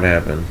forgot what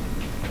happened.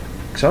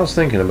 Because I was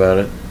thinking about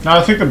it. No,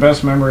 I think the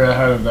best memory I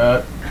had of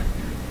that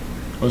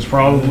was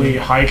probably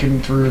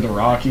hiking through the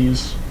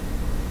Rockies.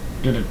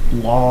 Did a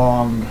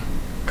long,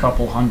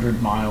 couple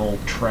 100-mile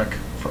trek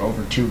for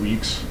over 2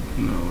 weeks.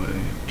 No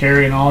way.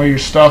 Carrying all your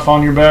stuff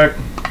on your back.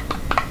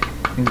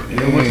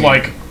 With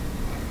like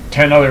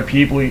 10 other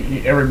people,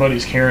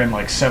 everybody's carrying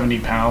like 70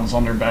 pounds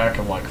on their back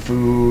of like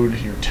food,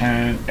 your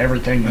tent,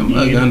 everything you I'm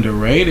like need.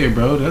 underrated,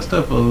 bro. That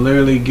stuff will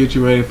literally get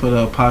you ready for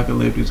the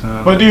apocalyptic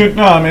time. But dude,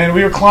 no man,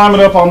 we were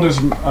climbing up on this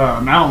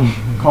mountain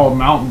called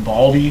Mountain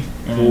Baldy.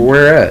 And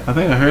Where at? I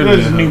think I heard it of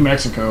is it. in New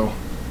Mexico.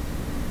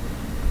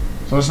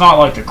 So it's not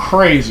like the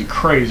crazy,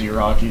 crazy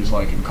Rockies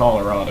like in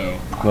Colorado.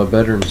 But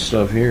better than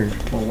stuff here.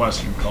 Or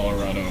western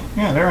Colorado.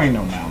 Yeah, there ain't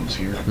no mountains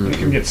here. You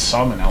can get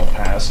some in El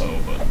Paso,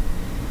 but...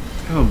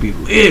 That would be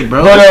lit,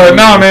 bro. But,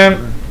 no,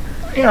 man.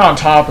 You're on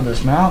top of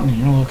this mountain.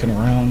 You're looking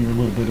around. You're a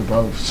little bit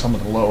above some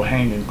of the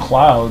low-hanging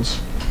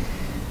clouds.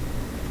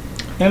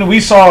 And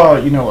we saw,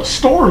 a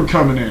storm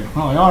coming in. I'm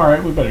like, all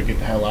right, we better get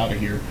the hell out of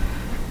here.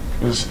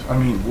 Because,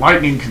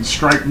 lightning can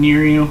strike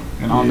near you,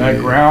 and on that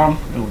ground,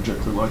 the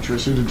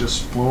electricity to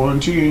just flow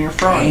into you in your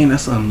front. Dang,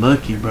 that's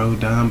unlucky, bro.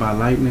 Dying by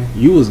lightning.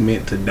 You was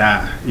meant to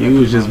die. You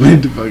was just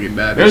meant to fucking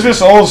die. There's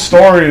this old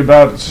story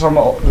about some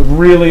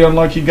really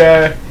unlucky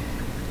guy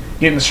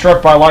getting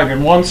struck by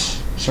lightning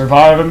once,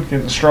 surviving,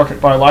 getting struck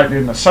by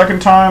lightning the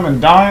second time,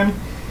 and dying.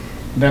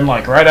 Then,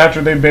 right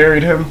after they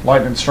buried him,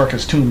 lightning struck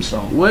his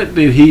tombstone. What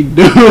did he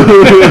do?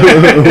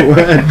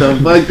 What the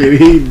fuck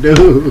did he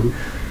do?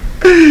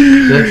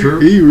 Is that true?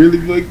 He really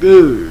fucked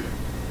up.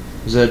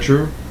 Is that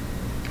true?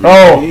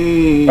 Oh,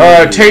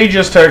 Tay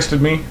just texted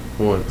me.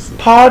 What?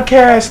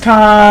 Podcast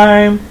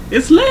time.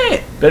 It's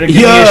lit. Better give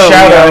me a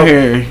shout out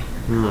here.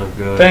 Oh,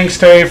 God. Thanks,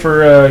 Tay,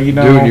 for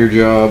doing your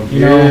job.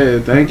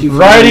 Thank you for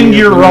righting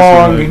your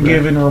wrong and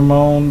giving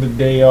Ramon the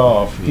day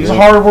off. He's a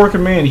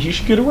hard-working man. He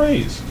should get a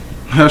raise.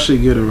 I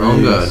should get a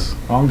raise.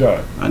 On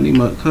God. I need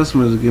my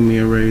customers to give me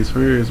a raise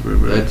first, bro.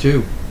 That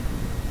too.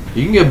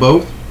 You can get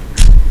both.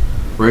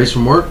 Raise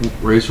from work,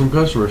 raise from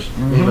customers.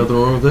 Ain't nothing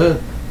wrong with that.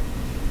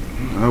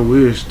 I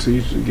wish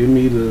teacher give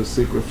me the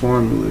secret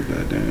formula,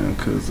 goddamn,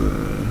 because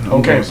I'm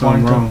okay, doing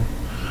something wrong.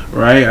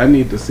 Right? I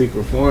need the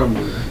secret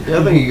formula.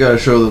 Yeah, I think you gotta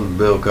show them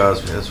Bill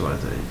Cosby. That's what I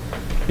think.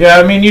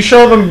 Yeah, you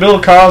show them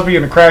Bill Cosby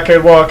and the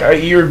crackhead walk,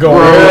 you're going.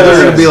 Bro,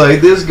 they're gonna be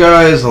like, this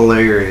guy is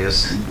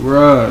hilarious.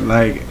 Bro,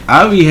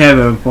 I be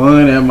having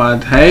fun at my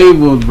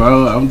tables,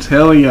 bro. I'm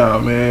telling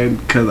y'all, man,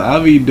 because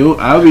what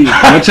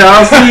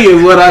y'all see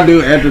is what I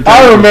do at the table.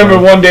 I remember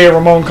one day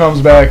Ramon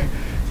comes back.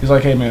 He's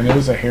like, hey, man, there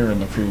was a hair in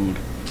the food.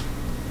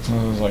 So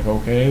I was like,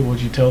 okay,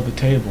 what'd you tell the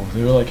table?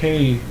 They were like,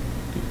 hey,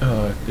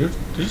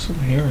 there's some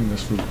hair in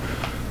this food.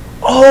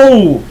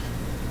 Oh!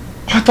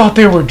 I thought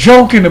they were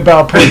joking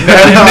about putting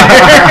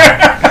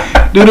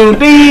that in there. Do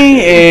ding,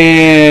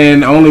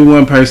 and only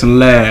one person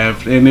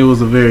laughed, and it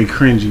was a very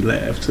cringy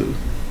laugh too.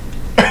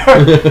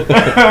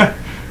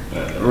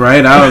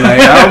 Right? I was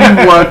like,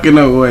 I'm walking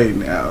away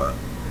now.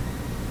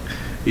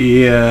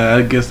 Yeah,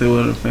 I guess they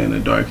wasn't a fan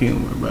of dark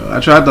humor, bro. I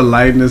tried to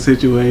lighten the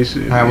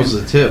situation. How was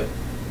the tip?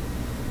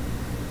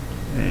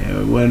 Yeah,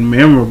 it wasn't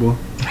memorable.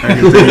 I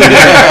can tell you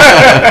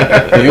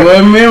that. It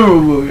wasn't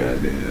memorable.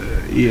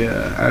 Goddamn.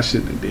 Yeah, I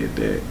shouldn't have did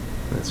that.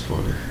 That's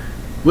funny.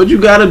 What you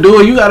gotta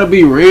do? You gotta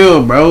be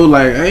real, bro.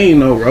 I ain't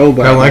no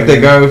robot. Kind of like that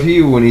guy with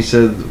you when he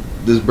said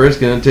this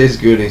brisket doesn't taste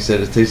good. And he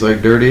said it tastes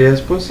like dirty ass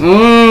pussy.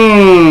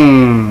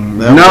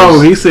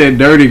 He said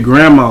dirty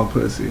grandma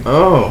pussy.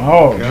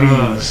 Oh,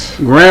 jeez.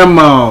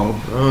 Grandma.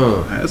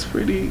 Oh, that's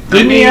pretty.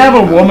 Didn't he have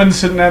a woman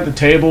sitting at the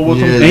table with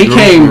him? And he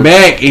came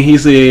back and he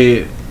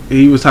said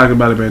he was talking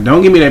about it, man.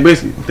 Don't give me that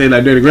brisket. They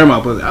like dirty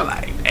grandma pussy. I was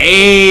like,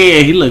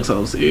 hey, he looks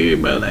so serious,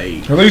 bro.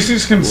 At least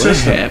he's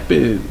consistent. What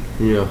happened?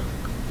 Yeah.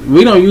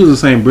 We don't use the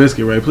same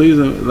brisket, right? Please,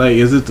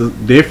 is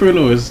it different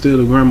or is it still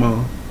the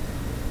grandma?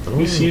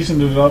 We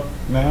seasoned it up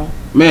now.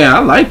 Man, I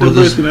like the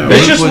brisket now.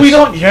 It's just we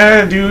don't.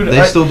 Yeah, dude.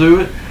 They still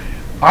do it.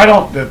 I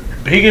don't. The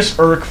biggest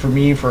irk for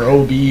me for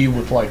OB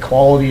with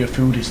quality of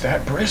food is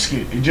that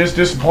brisket. It just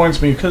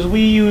disappoints me because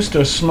we used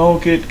to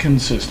smoke it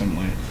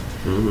consistently.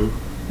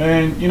 Mm-hmm.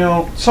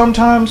 And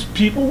sometimes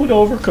people would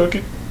overcook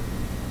it.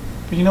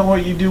 But you know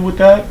what you do with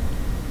that?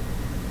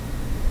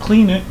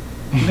 Clean it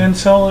and then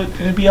sell it,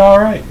 and it'd be all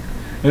right.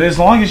 And as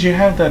long as you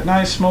have that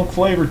nice smoke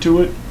flavor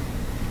to it,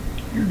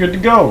 you're good to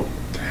go.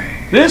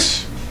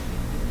 This,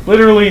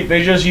 literally,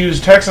 they just use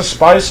Texas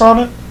spice on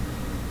it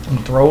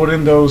and throw it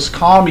in those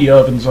combi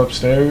ovens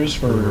upstairs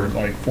for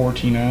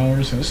 14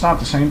 hours. And it's not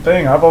the same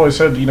thing. I've always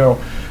said,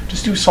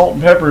 just do salt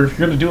and pepper. If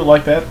you're going to do it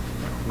like that,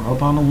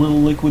 rub on a little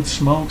liquid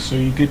smoke so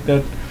you get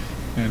that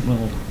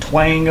little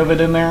twang of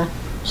it in there.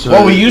 So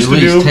what we used to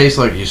do. At least tastes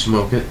like you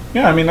smoke it.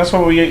 Yeah, that's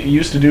what we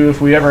used to do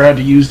if we ever had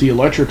to use the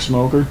electric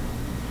smoker.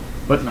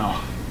 But no.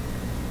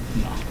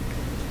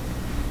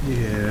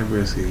 Yeah, that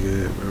brisket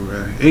good,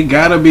 bro. It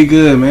gotta be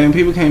good, man.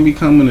 People can't be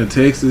coming to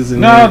Texas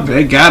and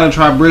they gotta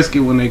try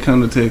brisket when they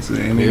come to Texas,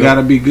 and it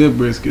gotta be good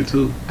brisket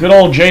too. Good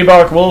old J.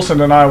 Bach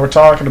Wilson and I were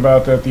talking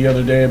about that the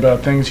other day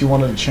about things he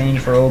wanted to change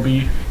for OB.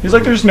 He's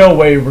like, "There's no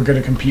way we're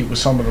gonna compete with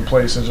some of the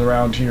places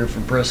around here for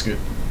brisket."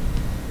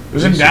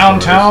 Because in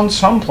downtown,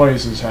 some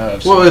places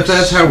have. Well, if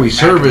that's how we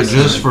serve it,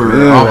 just for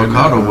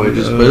avocado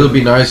wedges, but it would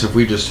be nice if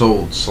we just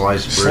sold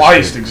sliced brisket.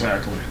 Sliced,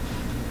 exactly.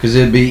 Because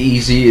it'd be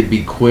easy, it'd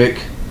be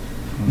quick.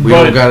 We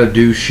don't gotta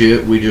do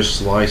shit. We just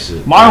slice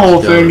it. My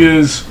whole thing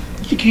is,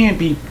 you can't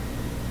be.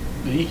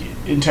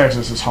 In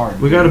Texas, it's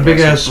hard. We got a big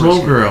ass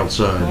smoker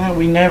outside. Yeah,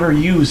 we never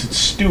use. It's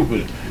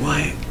stupid.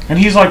 What? And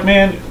he's like,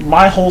 man,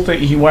 my whole thing.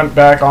 He went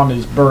back on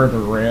his burger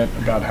rant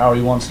about how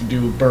he wants to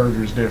do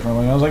burgers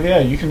differently. I was like, yeah,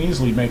 you can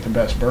easily make the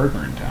best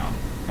burger in town.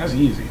 That's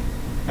easy.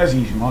 That's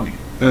easy money.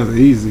 That's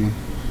easy.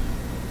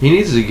 He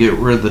needs to get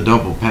rid of the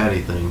double patty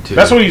thing too.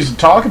 That's what he's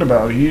talking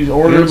about. He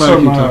ordered Everybody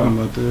some. keep talking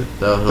about that.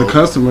 That'll The help.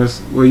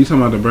 customers, well, you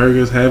talking about the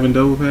burgers having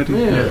double patty?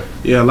 Yeah.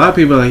 Yeah, a lot of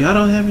people are like, y'all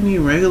don't have any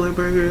regular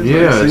burgers?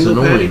 Yeah, like it's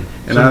single annoying. patty?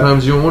 And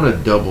Sometimes you want a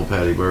double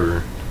patty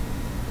burger.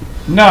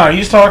 No,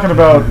 he's talking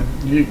about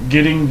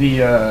getting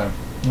the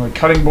like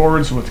cutting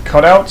boards with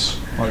cutouts,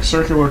 like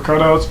circular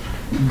cutouts.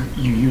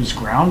 You use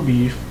ground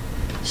beef,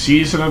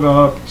 season it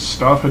up,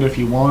 stuff it if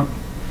you want,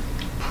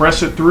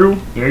 press it through.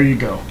 There you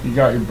go. You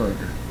got your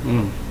burger.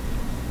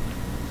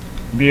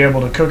 Be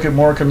able to cook it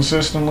more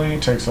consistently,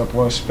 takes up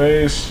less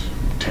space,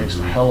 tastes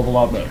a hell of a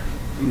lot better.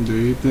 do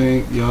you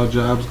think y'all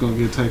jobs gonna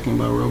get taken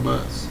by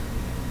robots?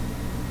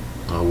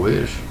 I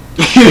wish.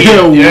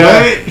 Yeah,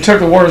 Yeah, you took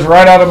the words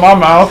right out of my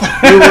mouth.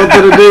 You went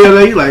to the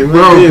DNA, like, Bro,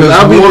 bro, 'cause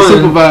I'll be the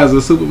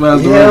one-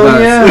 supervise the Hell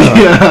robots.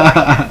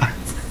 yeah.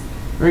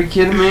 Are you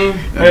kidding me?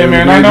 Hey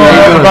man, I know They're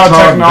enough gonna about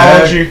talk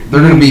technology. back. They're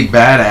gonna be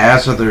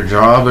badass at their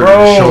job. They're Bro,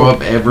 gonna show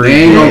up every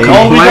They ain't day. gonna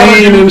All we gotta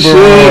complain do, and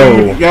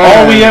shit. bro.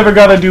 All we ever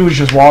gotta do is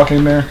just walk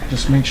in there,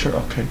 just make sure.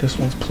 Okay, this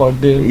one's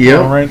plugged in. Yep.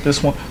 All right,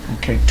 this one.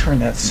 Okay, turn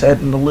that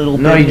setting a little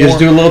No, bit you just more.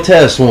 do a little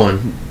test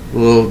one. A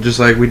little, just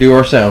like we do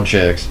our sound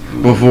checks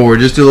before.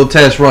 Just do a little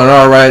test run.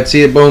 All right,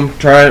 see it, boom,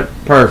 try it,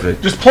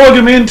 perfect. Just plug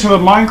them into the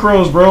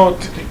micros, bro.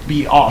 It'd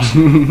be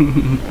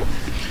awesome.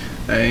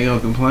 They ain't gonna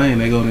complain.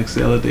 They gonna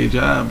excel at their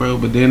job, bro.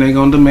 But then they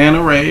gonna demand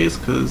a raise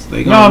because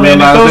they No, gonna man, if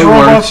realize those they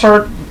robots work.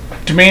 start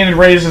demanding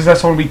raises,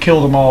 that's when we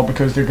kill them all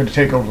because they're gonna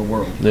take over the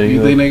world. There You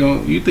you think go. they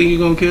gonna? You think you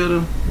gonna kill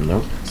them?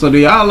 Nope. So do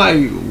y'all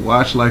like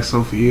watch like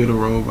Sophia the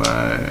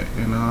Robot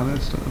and all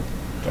that stuff?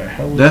 The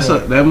hell is That's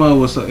that? that mother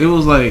was. It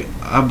was like,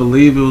 I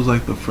believe it was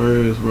like the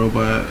first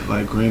robot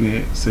like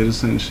granted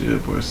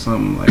citizenship or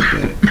something like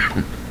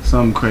that.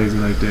 Something crazy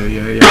like that.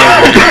 Yeah,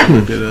 y'all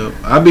look it up.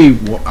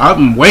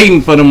 I'm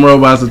waiting for them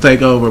robots to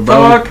take over, bro.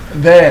 Fuck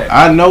that.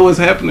 I know what's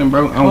happening,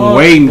 bro. I'm Fuck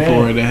waiting that.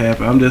 for it to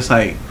happen. I'm just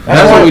like, That's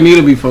that's what what- we need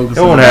to be focused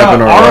It won't on.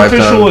 happen in our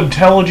Artificial lifetime.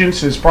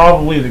 intelligence is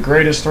probably the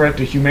greatest threat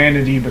to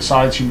humanity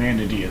besides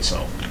humanity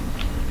itself.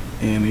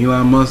 And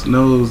Elon Musk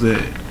knows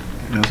that.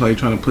 That's why he's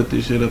trying to put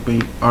this shit up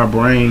in our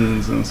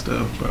brains and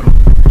stuff, bro.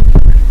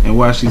 And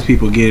watch these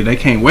people get it. They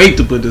can't wait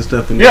to put this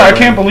stuff in. Yeah, their I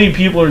can't brain. believe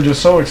people are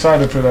just so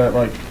excited for that.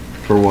 Like,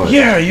 For what?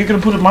 yeah, you're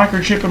gonna put a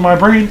microchip in my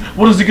brain.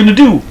 What is it gonna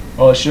do?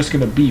 Oh, it's just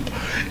gonna beep.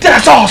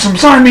 That's awesome.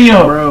 Sign me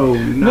up. Bro,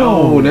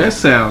 no, that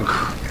sound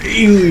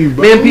crazy,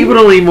 bro. Man, people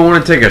don't even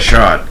want to take a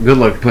shot. Good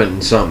luck putting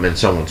something in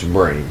someone's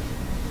brain.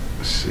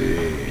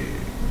 Shit.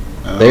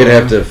 They'd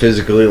have to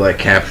physically like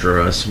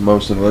capture us,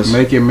 most of us.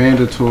 make it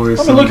mandatory.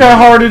 I mean, look how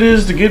hard it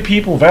is to get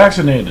people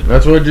vaccinated.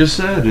 That's what I just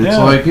said. It's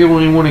Yeah. like people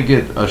don't even want to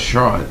get a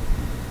shot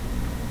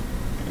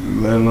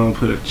Let alone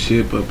put a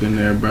chip up in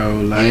there, bro.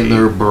 Like in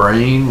their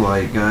brain.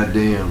 Like,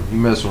 goddamn, you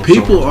mess with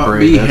people someone's are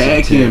brain, be that's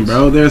hacking, intense.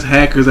 bro. There's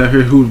hackers out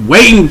here who's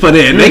waiting for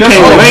that. Dude, They that's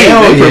can't all- wait.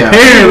 hell They yeah.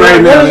 preparing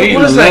right now. They in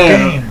What is the that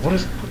lab. game? What the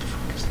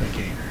fuck is that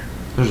game?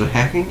 There's a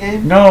hacking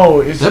game.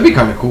 No, it's That'd be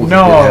kind of cool.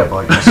 No. if they did have,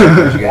 like, a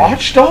hackers game.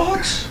 Watch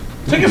Dogs.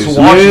 I think it's Yeah,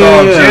 Watch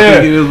Dogs. I Yeah.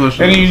 think it is Watch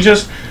And Dogs. you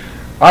just,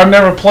 I've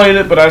never played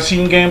it, but I've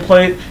seen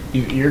gameplay.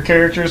 Your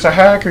character is a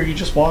hacker. You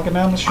just walking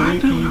down the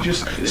street. And you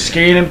just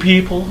scanning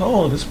people.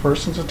 Oh, this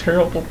person's a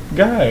terrible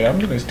guy. I'm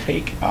gonna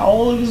take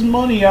all of his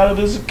money out of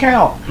his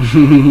account.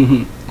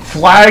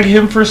 Flag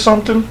him for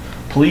something.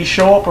 Police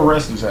show up,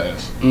 arrest his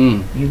ass.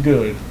 You're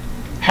good.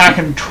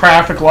 Hacking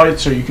traffic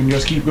lights so you can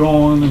just keep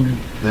going. And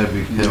That'd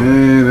be cool.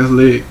 Man, that's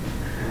lit.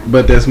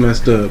 But that's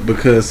messed up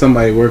because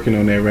somebody working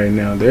on that right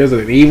now. There's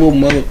an evil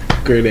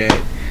motherfucker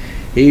that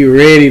he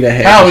ready to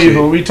hack. how shit.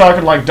 evil? Are we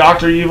talking like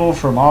Dr. Evil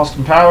from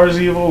Austin Powers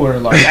evil, or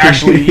like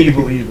actually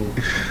evil?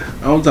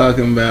 I'm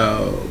talking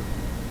about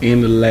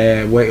in the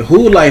lab. Wait,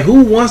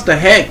 who wants to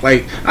hack?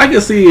 Like, I can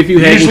see if you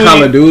hacking Usually-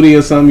 Call of Duty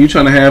or something, you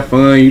trying to have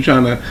fun, you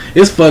trying to.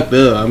 It's fucked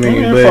up. I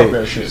mean, Man, but fuck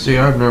that shit. See,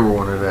 I've never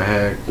wanted to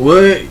hack.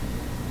 what?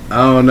 I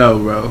don't know,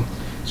 bro.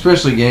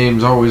 Especially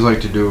games, I always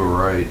like to do it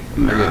right. I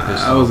get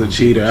pissed I was off a when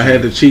cheater. people I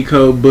had cheat. the cheat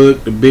code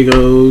book, the big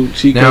old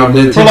cheat Now, code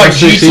book. For like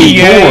Nintendo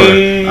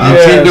GTA, yeah,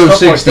 Nintendo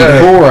stuff like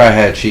 64, that. I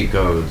had cheat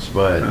codes,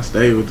 but I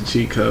stayed with the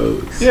cheat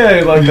codes.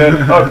 Yeah, like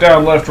that up,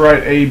 down, left,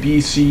 right, A,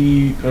 B,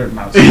 C, or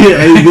not C.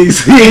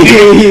 ABC.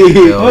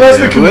 Well, that's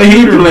the Yeah. What he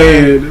computer,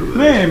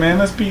 played? Man,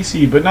 that's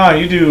PC. But nah,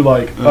 you do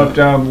like up,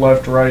 down,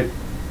 left, right,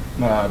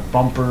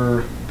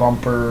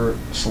 bumper,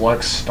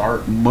 select,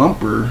 start.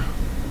 Bumper.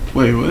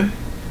 Wait, what?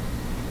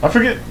 I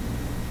forget.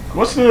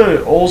 What's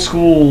the old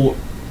school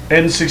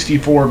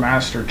N64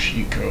 master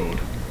cheat code?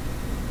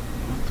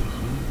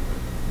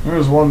 There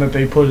was one that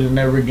they put in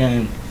every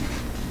game.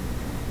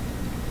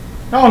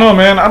 I don't know,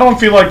 man. I don't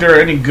feel like there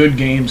are any good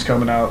games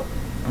coming out.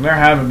 And there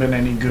haven't been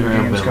any good There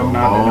haven't games been a coming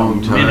out long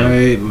in a time.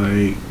 minute.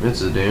 Right, like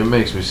it's a damn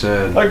makes me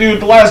sad. Like, dude,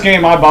 the last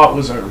game I bought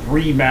was a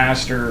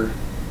remaster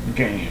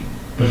game.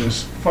 It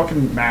was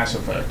fucking Mass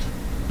Effect.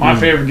 My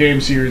favorite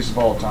game series of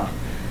all time.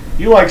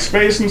 You like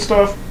space and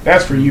stuff?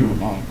 That's for you,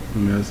 Ramon.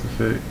 Mass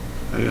Effect.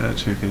 I gotta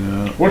check it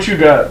out. What you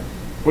got?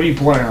 What are you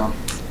playing on?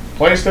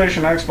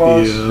 PlayStation,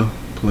 Xbox? Yeah,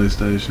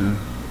 PlayStation.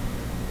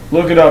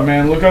 Look it up,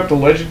 man. Look up the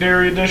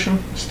Legendary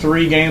Edition. It's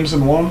 3 games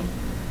in one.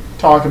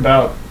 talk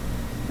about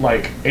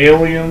like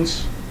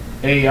aliens,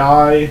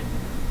 AI,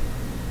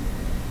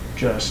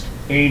 just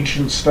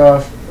ancient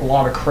stuff, a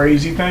lot of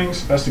crazy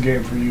things, that's the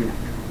game for you.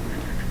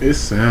 It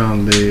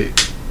sound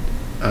lit.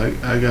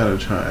 I gotta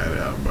try it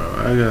out, bro.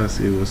 I gotta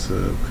see what's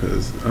up,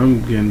 cause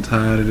I'm getting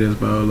tired of this,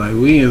 bro. Like,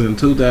 we is in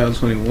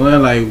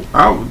 2021. Like,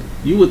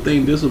 you would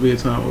think this would be a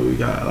time where we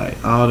got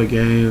like all the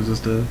games and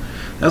stuff.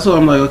 That's why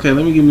I'm like, okay,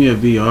 let me give me a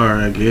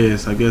VR. I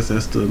guess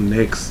that's the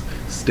next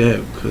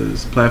step,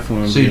 cause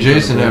platforms. See,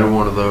 Jason had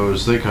one of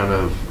those. I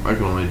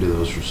can only do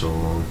those for so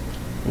long.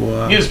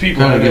 Wow. Gives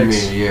people Kind of give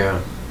headaches. me,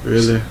 yeah.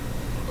 Really?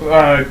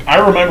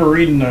 I remember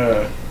reading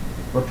a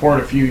report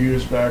a few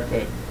years back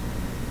that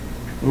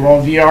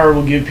while VR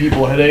will give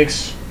people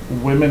headaches,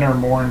 women are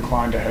more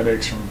inclined to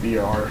headaches from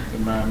VR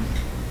than men.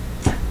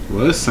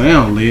 Well, it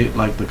sounds lit.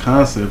 Like, the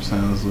concept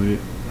sounds lit,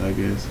 I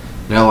guess.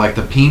 Now, like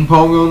the ping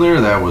pong on there,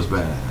 that was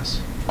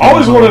badass. I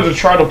always wanted to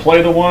try to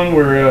play the one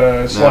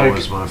where it's That like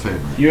was my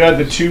favorite. you had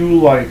the two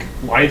like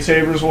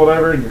lightsabers, or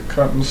whatever, and you're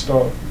cutting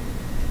stuff.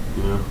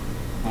 Yeah.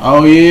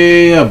 Oh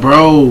yeah,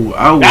 bro.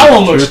 That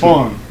one looks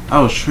fun. I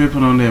was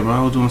tripping on that, bro.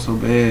 I was doing so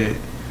bad.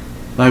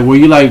 Like, were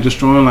you like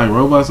destroying like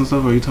robots and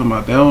stuff? Or are you talking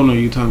about that one? Or are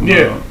you talking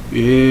about?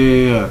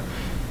 Yeah.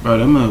 Bro,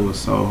 that mud was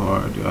so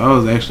hard, dude. I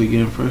was actually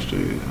getting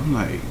frustrated. I'm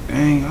like,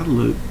 dang, I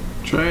look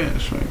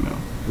trash right now.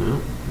 Yeah.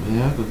 It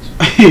happens.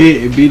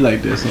 It be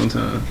like that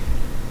sometimes.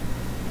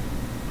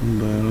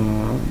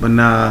 But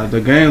nah, the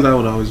games I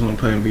would always want to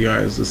play in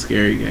VR is the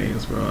scary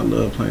games, bro. I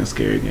love playing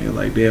scary games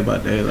like Dead by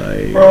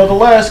Daylight. Bro, the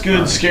last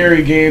good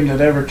scary game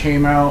that ever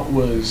came out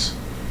was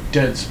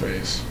Dead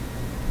Space.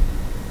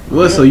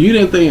 What? So you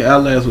didn't think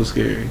Outlast was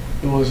scary?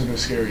 It wasn't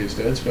as scary as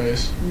Dead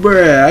Space.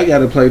 Bruh, I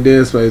gotta play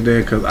Dead Space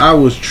then, cause I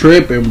was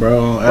tripping,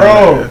 bro.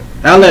 Bro,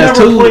 Outlast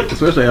 2, played,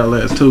 especially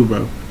Outlast 2,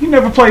 bro. You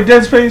never played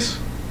Dead Space?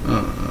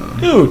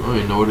 Dude. I don't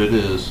even know what it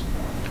is.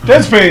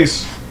 Dead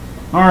Space.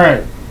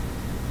 Alright.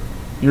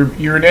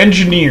 You're an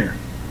engineer.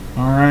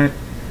 Alright?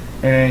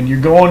 And you're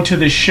going to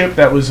this ship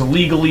that was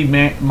illegally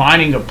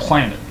mining a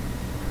planet.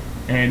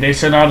 And they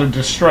sent out a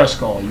distress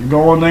call. You're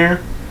going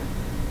there.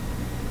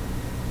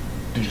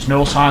 There's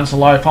no signs of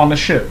life on the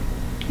ship.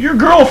 Your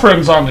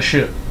girlfriend's on the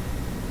ship.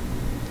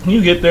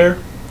 You get there.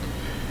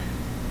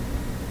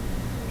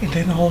 And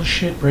then all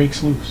shit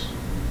breaks loose.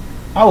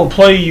 I will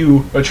play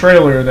you a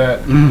trailer of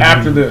that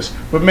after this.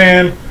 But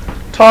man,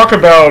 talk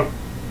about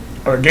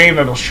a game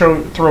that'll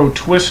throw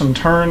twists and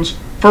turns.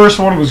 First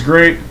one was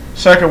great.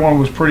 Second one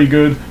was pretty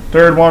good.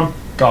 Third one,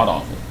 god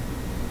awful.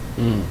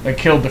 They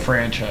killed the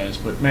franchise.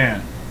 But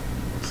man,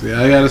 see,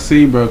 I gotta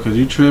see, bro, cause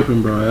you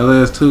tripping, bro.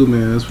 Outlast 2,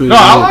 man, that's pretty. No,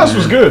 Outlast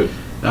was good.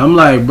 I'm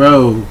like,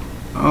 bro,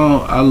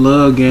 I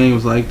love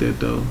games like that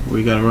though. Where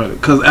you gotta run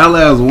it. Cause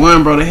Outlast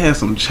 1, bro, they had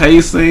some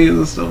chase scenes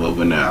and stuff up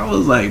in there. I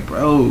was like,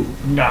 bro,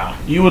 nah,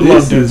 you would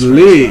love Dead Space.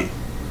 Lit.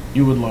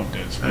 You would love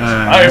Dead Space.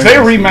 If they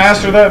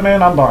remaster that,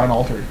 man, I'm buying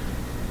all three.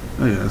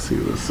 I gotta see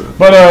what's up.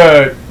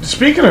 But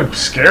speaking of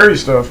scary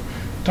stuff,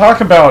 talk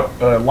about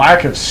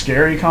lack of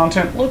scary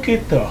content. Look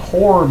at the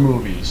horror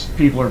movies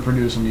people are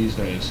producing these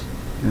days.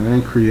 It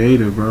ain't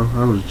creative, bro.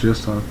 I was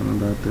just talking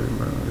about that,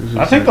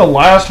 bro. I think the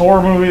last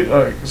horror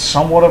movie,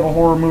 somewhat of a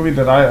horror movie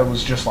that I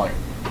was just like,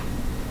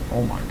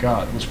 oh my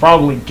god, it was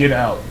probably Get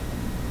Out.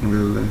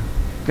 Really?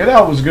 Get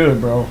Out was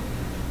good, bro.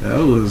 That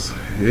was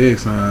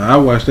excellent. I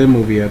watched that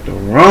movie at the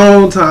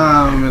wrong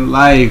time in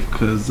life,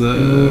 cause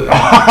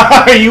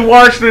you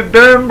watched it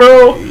then,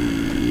 bro?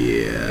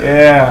 Yeah.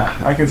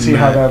 Yeah, I can see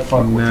how that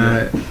fucked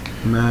with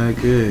you. Not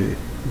good.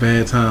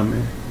 Bad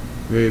timing.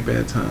 Very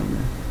bad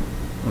timing.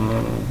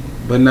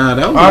 But nah,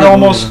 that was. I'd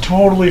almost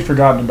totally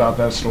forgotten about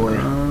that story.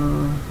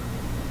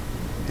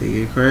 They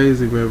get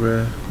crazy,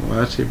 bro.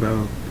 Watch it,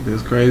 bro.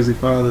 There's crazy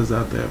fathers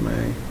out there,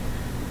 man.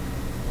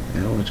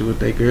 They want you with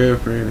their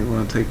girlfriend. They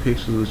want to take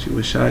pictures with you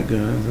with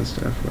shotguns and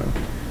stuff,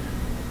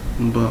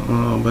 bro.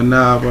 But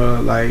nah, bro.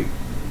 Like,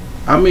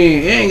 I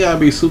mean, it ain't gotta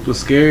be super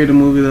scary, the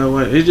movie that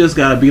way. It just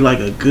gotta be like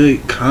a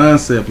good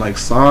concept, like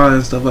Saw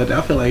and stuff like that.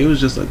 I feel like it was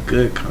just a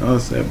good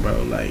concept,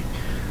 bro. Like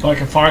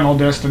a Final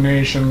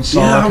Destination,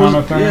 Saw kind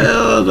of thing.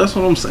 Yeah, that's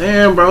what I'm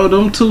saying, bro.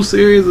 Them two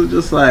series are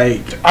just like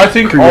I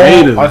think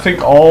creative. I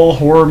think all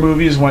horror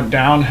movies went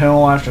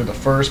downhill after the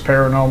first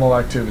Paranormal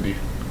Activity.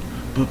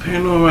 But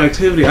Paranormal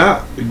Activity,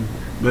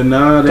 but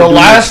nah, the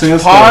last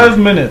 5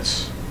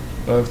 minutes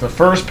of the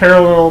first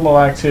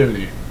Paranormal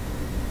Activity,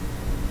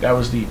 that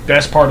was the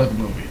best part of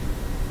the movie,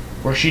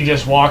 where she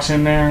just walks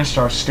in there and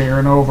starts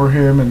staring over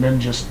him, and then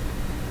just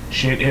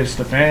shit hits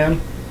the fan.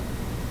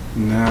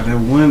 Nah, that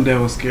one that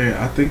was scary.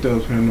 I think that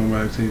was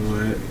Paranormal Activity.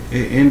 Where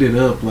it ended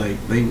up like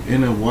they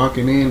ended up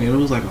walking in, and it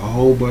was like a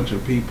whole bunch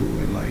of people,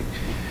 and like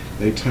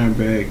they turned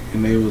back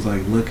and they was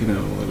like looking at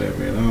them or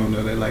whatever. And I don't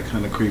know, they like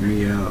kind of creeped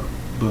me out.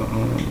 But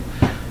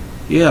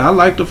yeah, I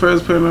liked the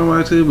first Paranormal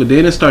Activity, but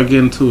then it started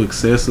getting too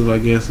excessive, I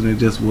guess, and it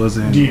just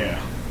wasn't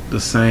the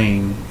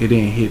same. It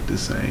didn't hit the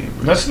same.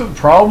 Bro. That's the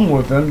problem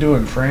with them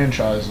doing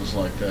franchises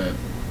like that.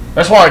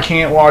 That's why I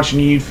can't watch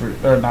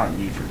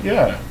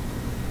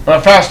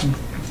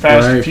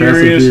Fast and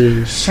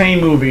Furious, same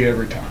movie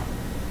every time.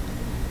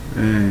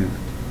 And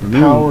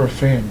Power of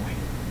family.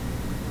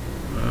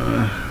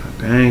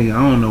 Dang,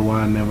 I don't know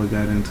why I never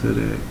got into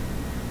that.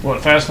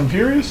 What, Fast and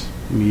Furious?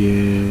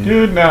 Yeah.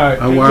 Dude, nah.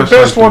 The watched,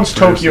 best like, one's the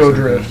first Tokyo or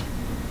something. Drift.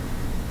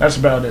 That's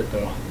about it,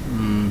 though.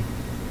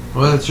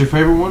 Well, that's your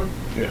favorite one?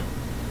 Yeah.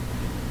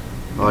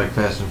 I like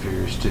Fast and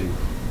Furious too.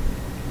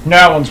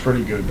 That one's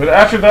pretty good. But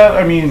after that,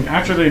 I mean,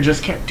 after they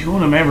just kept doing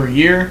them every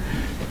year,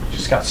 it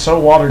just got so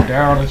watered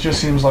down, it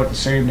just seems like the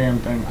same damn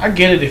thing. I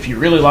get it if you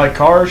really like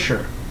cars,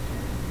 sure.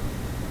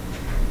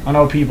 I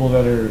know people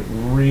that are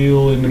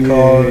real into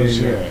cars,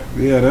 yeah.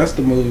 Yeah, that's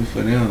the movie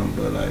for them,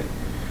 but like,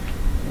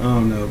 I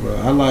don't know, bro.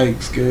 I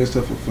like scary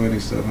stuff or funny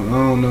stuff, and I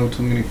don't know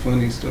too many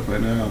funny stuff right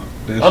now.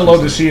 I'd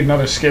love to see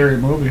another scary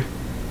movie.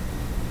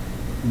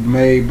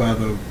 Made by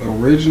the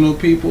original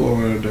people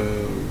or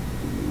the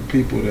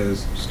people that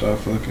start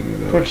fucking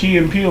it up. Put Key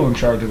and Peele in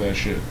charge of that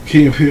shit.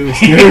 Key and Peele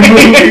scary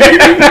movie.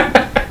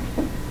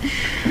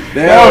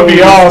 That would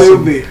be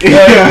awesome.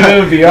 That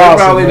would be They're awesome.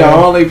 probably the man.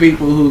 only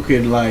people who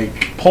could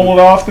like Pull it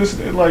off this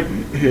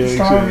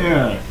time,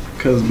 yeah.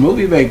 Cause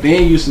movie back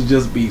then used to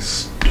just be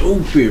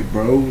stupid,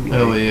 bro. Like,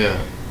 Hell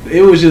yeah.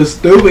 it was just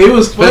stupid. It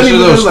was funny. Especially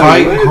but it those was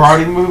like, fight what?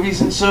 karate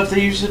movies and stuff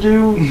they used to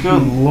do.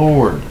 Good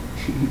lord.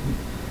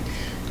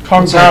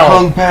 Kung What's that? Pao.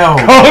 Kung Pao.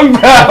 Kung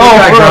Pao,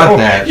 I bro. got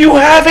that. You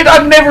have it?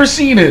 I've never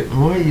seen it.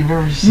 What? You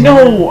never seen it?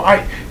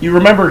 No, you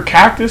remember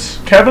Cactus,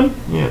 Kevin?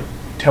 Yeah.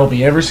 Tell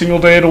me every single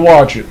day to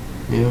watch it.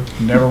 Yeah.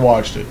 Never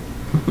watched it.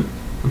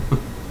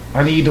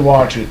 I need to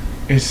watch it.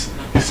 It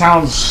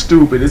sounds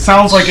stupid. It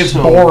sounds like it's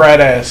So-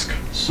 Borat-esque.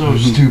 So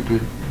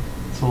stupid.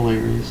 It's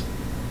hilarious.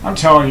 I'm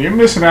telling you, you're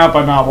missing out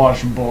by not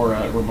watching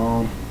Borat,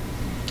 Ramon.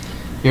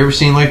 You ever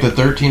seen like the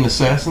 13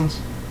 Assassins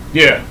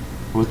Yeah.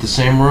 with the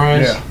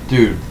samurais? Yeah.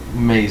 Dude,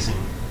 amazing.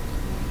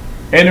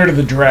 Enter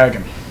the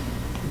Dragon.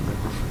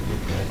 Never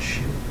forget that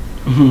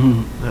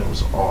shit. That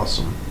was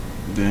awesome.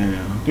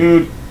 Damn.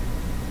 Dude,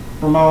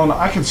 Ramon,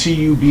 I could see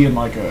you being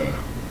like a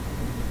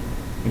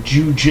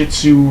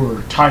jiu-jitsu or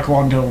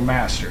taekwondo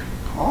master.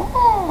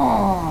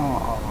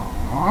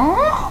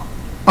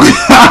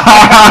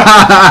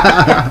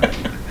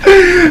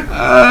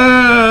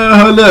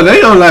 Hold up,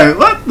 they gonna like,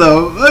 what the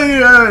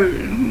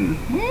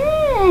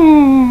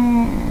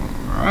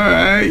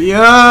alright,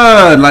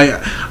 yeah. Like,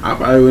 I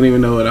probably wouldn't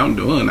even know what I'm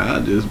doing.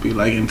 I'd just be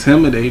like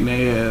intimidating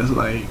their ass.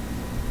 Like,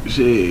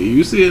 shit,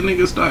 you see a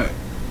nigga start.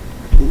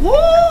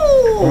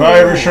 Have I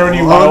ever shown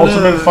you my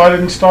ultimate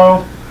fighting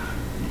style?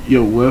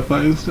 Yo, what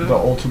fighting The stuff?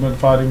 ultimate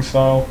fighting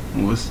style.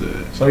 What's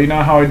that? So you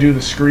know how I do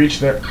the screech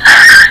there?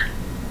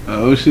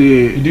 Oh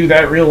shit. You do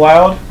that real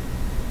loud,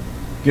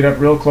 get up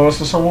real close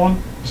to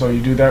someone, so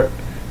you do that,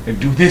 and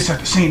do this at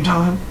the same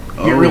time,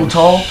 get real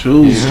tall,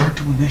 Shoot. you start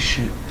doing this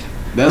shit.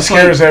 That That's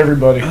scares like,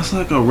 everybody. that's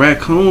like a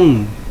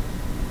raccoon.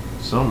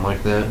 Something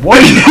like that. What?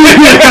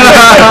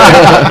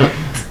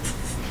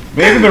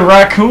 Maybe the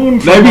raccoon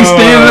from, They be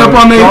standing up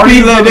on their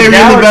Guardians feet like of the they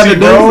really about to Galaxy, do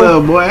bro.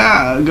 something. Boy,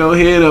 I go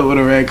head up with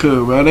a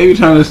raccoon, bro. They be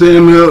trying to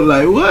stand me up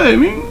like, what,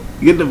 man?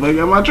 Get the fuck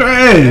out my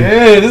trash.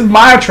 Hey, this is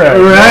my trash.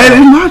 Right, bro.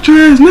 in my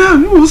trash now.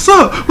 What's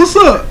up? What's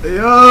up?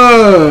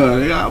 Yeah,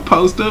 they got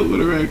post up with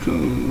a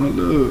raccoon. Hold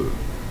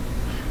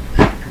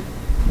up.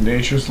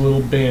 Nature's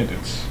little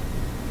bandits.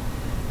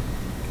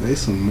 They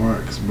some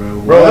marks,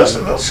 bro. Bro, What?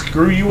 they'll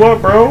screw you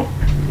up, bro.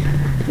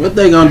 What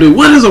they gonna do?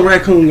 What is a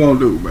raccoon gonna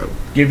do, bro?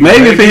 Give you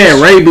Maybe if it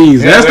had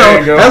rabies. Yeah, That's there the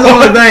you go. that's the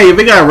only thing. If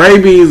it got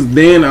rabies,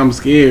 then I'm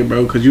scared,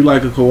 bro. Cause you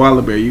like a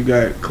koala bear. You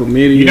got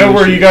chlamydia. You know and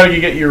where shit. you gotta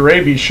get your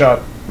rabies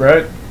shot,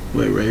 right?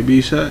 Wait,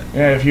 rabies shot?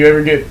 Yeah, if you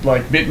ever get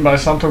like bitten by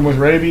something with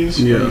rabies,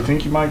 or Yeah. you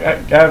think you might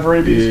have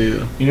rabies,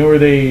 Yeah. you know where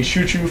they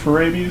shoot you for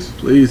rabies?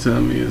 Please tell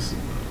me it's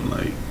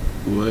like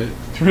what?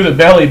 Through the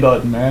belly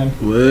button, man.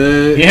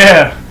 What?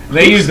 Yeah,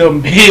 they use them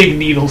big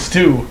needles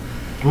too.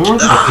 I wonder what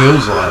that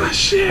feels like.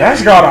 Shit.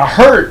 That's gotta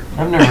hurt.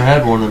 I've never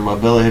had one in my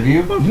belly. Have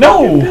you?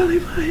 No. Belly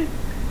button.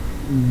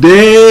 Dang,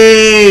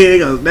 it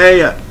goes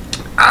dang.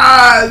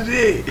 Ah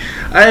shit.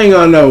 I ain't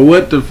gonna know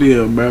what to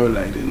feel, bro.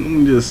 Like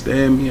them just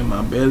stab me in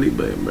my belly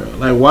button, bro.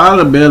 Like why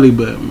the belly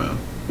button, bro?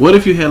 What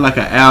if you had like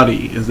an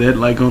Audi? Is that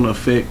like gonna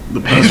affect the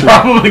It's person?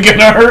 probably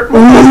gonna hurt.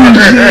 Ooh,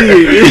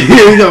 shit.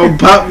 You gonna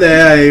pop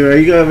that out, bro.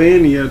 You gonna have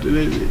any after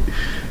that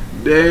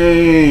shit.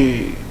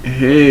 Dang.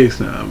 Heck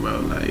nah, bro.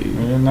 Like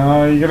You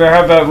know, you're gonna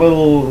have that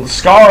little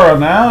scar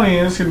on the Audi,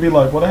 and it's gonna be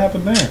like, what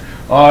happened there?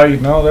 Oh, you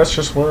know, that's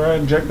just where I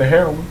inject the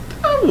heroin.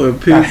 that would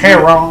The piss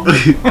heroin.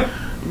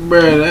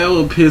 Bruh, that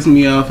would piss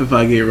me off if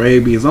I get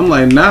rabies. I'm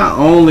like, not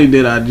only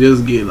did I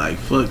just get like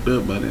fucked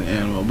up by the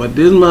animal, but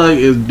this mug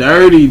is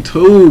dirty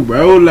too,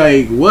 bro.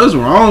 Like, what's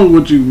wrong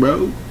with you,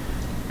 bro?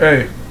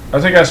 Hey,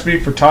 I think I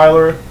speak for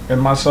Tyler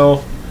and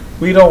myself.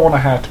 We don't want to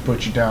have to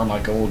put you down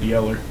like Old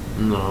Yeller.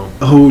 No.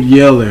 Old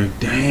Yeller,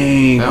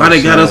 dang. That Why they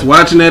was got sad. us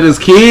watching that as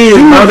kids,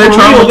 Dude, bro? They for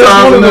real,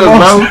 that's one traumatizing of the us, bro.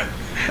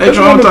 most- They That's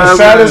one of the traumatizing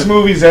saddest us.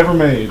 movies ever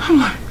made.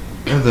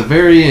 At the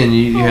very end,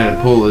 you had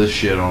to pull this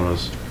shit on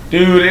us.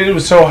 Dude, it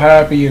was so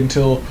happy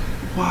until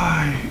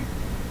Why?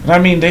 And I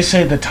mean, they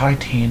say the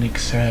Titanic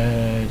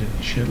said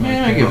and shit like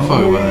Man, that. I give a fuck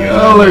about that.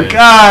 Oh,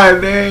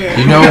 God damn.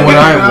 You know, when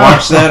I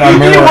watched that, I He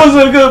remember. was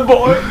a good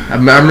boy. I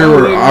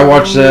remember I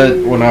watched that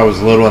when I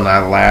was little, and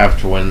I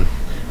laughed when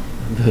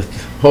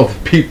all the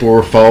people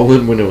were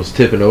falling when it was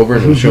tipping over,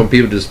 and it was showing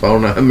people just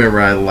falling. I remember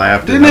I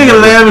laughed. This and I nigga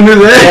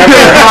remember- laughing his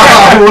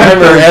ass. I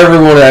remember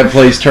everyone at that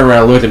place turned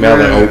around and looked at me. I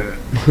was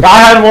like, I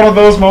had one of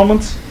those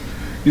moments.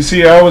 You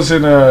see, I was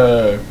in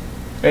a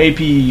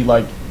AP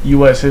like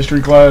U.S.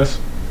 history class,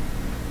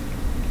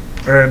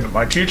 and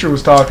my teacher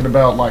was talking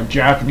about like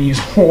Japanese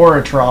war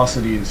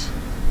atrocities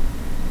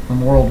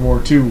from World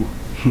War II.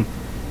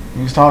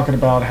 He was talking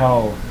about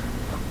how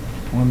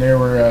when they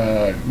were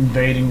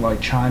invading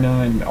like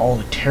China and all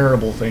the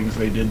terrible things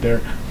they did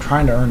there,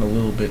 trying to earn a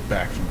little bit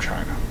back from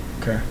China.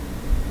 Okay,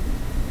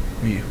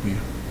 we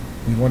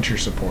want your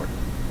support,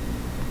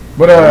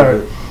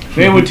 but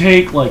they would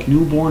take like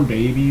newborn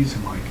babies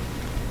and like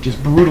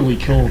just brutally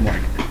kill them,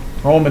 like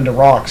throw them into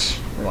rocks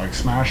or like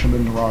smash them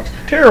into rocks.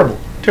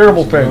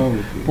 Terrible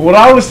thing. But what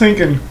I was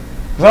thinking,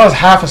 because I was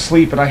half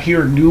asleep and I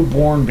hear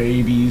newborn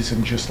babies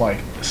and just like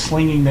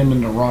slinging them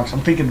into rocks, I'm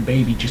thinking the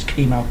baby just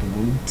came out the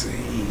womb.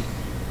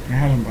 I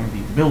had him by the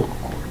umbilical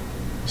cord,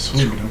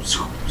 swinging him.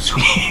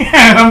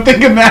 And I'm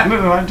thinking that, and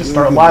I just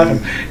start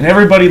laughing, and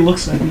everybody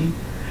looks at me,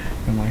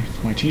 and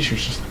my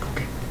teacher's just like,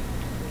 okay.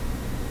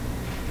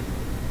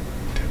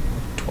 10,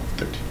 12,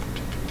 13,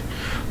 14,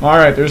 15. All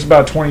right, there's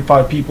about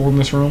 25 people in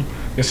this room.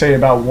 They say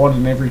about 1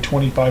 in every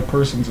 25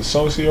 persons a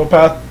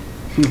sociopath.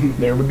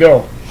 There we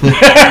go.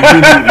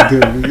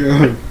 There we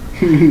go.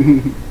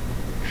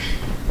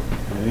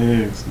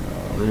 Yes,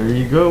 no. there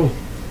you go.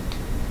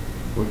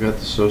 We got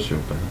the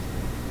sociopath.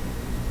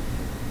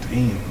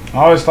 Damn.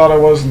 I always thought I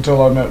was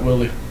until I met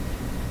Willie.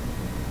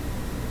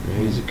 Yeah,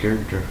 he's a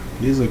character.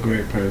 He's a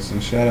great person.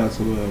 Shout out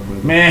to Will,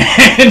 brother. Man,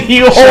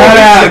 you always Shout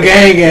out,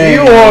 gang, gang.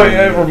 You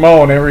always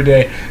Ramon every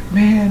day.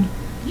 Man,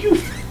 you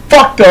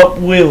fucked up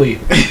Willie.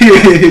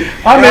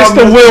 I missed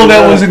the Will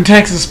that was in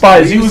Texas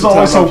Spice. He was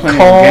always so calm.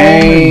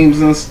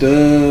 Games and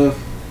stuff.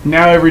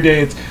 Now every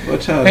day it's,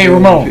 What y'all hey,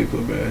 doing, Ramon.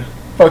 people, man?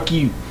 fuck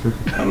you.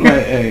 I'm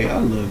like, hey, I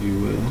love you,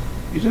 Will.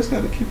 You just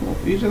gotta keep on.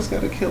 You just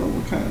gotta kill him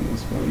with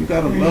kindness, bro. You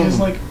gotta love It's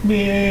him. like,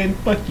 man,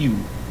 fuck you.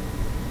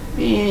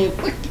 Man,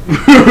 fuck you.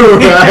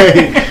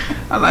 Right?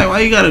 I like, why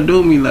you gotta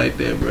do me like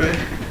that, bro?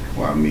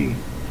 Why me?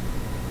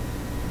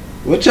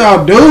 What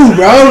y'all do,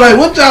 bro? Like,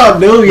 what y'all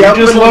do? Y'all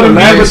just put let him in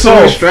the him be laboratory,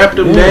 himself. strap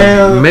him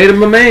down, Made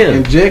him a man.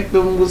 inject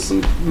him with some.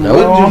 No,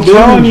 what I'm you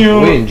telling do?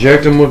 you. We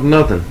inject him with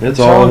nothing. It's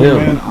all telling you,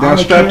 him. man. Y'all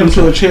strapped him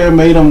to a chair,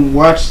 made him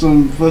watch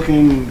some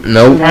fucking.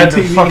 Nope. I had to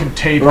TV. fucking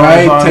tape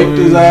Right, on taped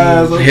his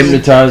eyes.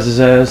 Hypnotize his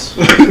ass.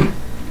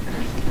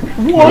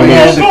 One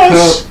Raise of the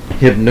us. cup,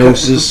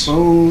 Hypnosis. cut the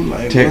phone,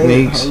 like,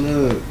 techniques. What?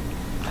 Hold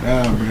up.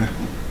 Nah, bro.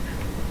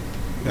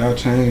 Y'all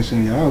changed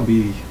and y'all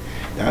be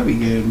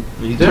getting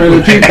You turning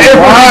definitely- people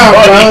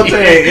wild, bro.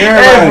 Everybody.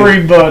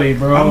 Everybody,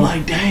 bro. I'm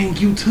like, dang,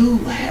 you too.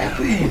 What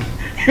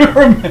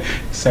happened?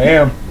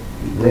 Sam,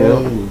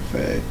 Bro,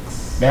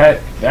 facts.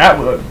 that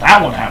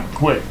one happened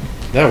quick.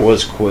 That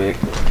was quick.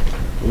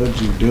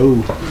 What'd you do?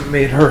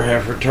 Made her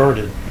half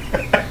retarded.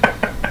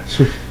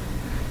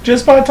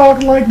 Just by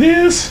talking like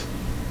this.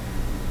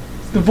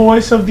 It's the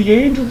voice of the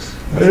angels.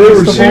 never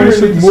It's the seen her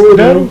voice of anymore, the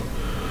devil.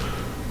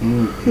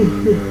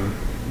 Bro.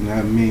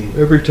 Not me.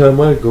 Every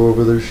time I go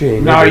over there, she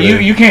ain't. No, never you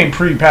there. you came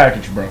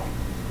pre-packaged, bro.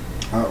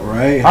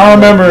 Alright. I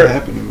remember- What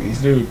happened to me?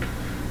 Dude,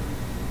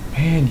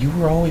 man, you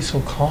were always so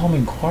calm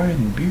and quiet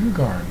in the beer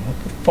garden.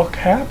 What the fuck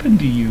happened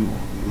to you?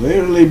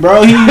 Literally,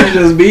 bro, he would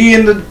just be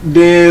in the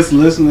desk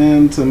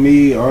listening to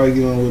me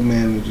arguing with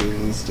managers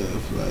and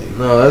stuff. Like,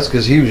 No, that's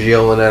because he was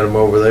yelling at him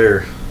over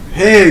there.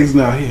 Higgs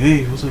now.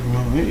 Hey, what's up,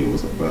 bro? Hey,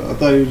 what's up, bro? I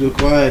thought he was just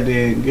quiet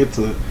then get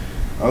to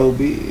OB,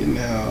 and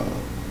now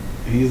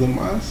he's a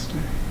monster.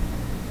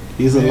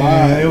 He's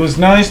alive. It was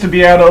nice to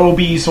be out of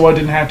OB so I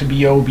didn't have to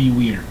be OB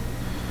Wiener.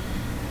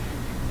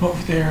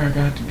 Over there, I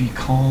got to be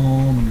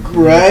calm and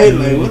cool. Right,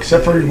 like, what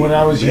except for the- when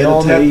I was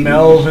yelling at meditating.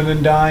 Melvin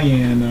and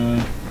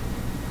Diana.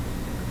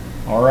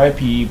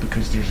 R.I.P.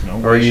 because there's no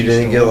way Or you she's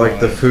didn't still get like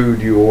the alive.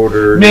 food you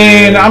ordered.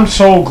 Man, I'm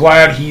so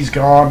glad he's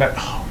gone.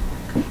 I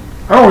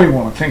don't even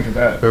want to think of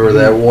that. Remember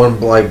that one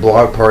like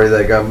block party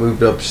that got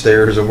moved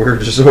upstairs and we were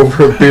just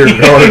over a beer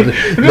garden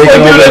Just making like, all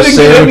dude, I those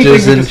didn't get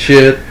sandwiches anything. and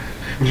shit.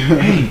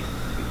 Hey,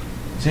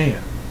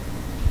 Zaya,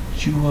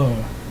 did you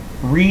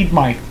read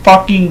my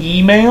fucking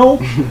email?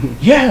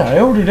 Yeah, I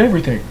ordered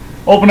everything.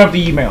 Open up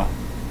the email.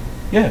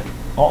 Yeah,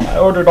 I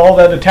ordered all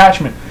that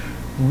attachment.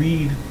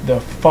 Read the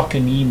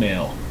fucking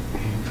email.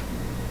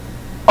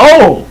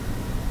 Oh!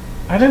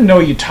 I didn't know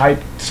you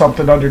typed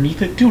something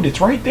underneath it. Dude, it's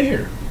right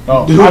there.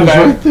 Oh, Dude, my it's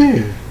bad. right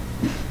there.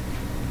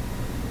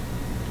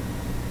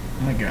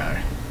 My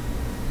guy.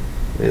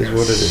 It is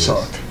what it is.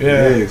 Sucked.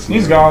 Yeah, Yes,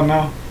 he's man. gone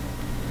now.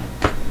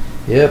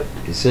 Yep,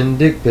 you send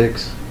dick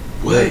pics.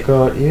 What? Got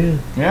caught, yeah.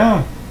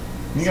 Yeah.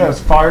 He got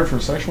fired for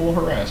sexual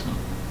harassment.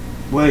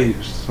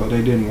 Wait, so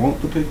they didn't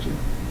want the picture?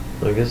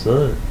 I guess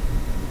not.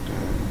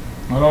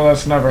 I know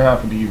that's never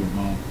happened to you,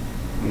 Mom.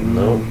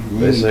 No. Mm,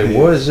 They say, pics.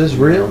 what, is this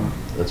real?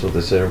 That's what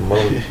they say.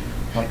 Ramon.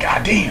 Like,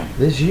 goddamn.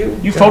 This you?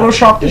 You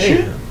photoshopped this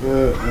shit?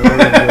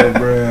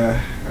 Bruh,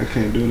 I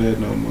can't do that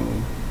no more.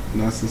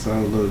 Not since I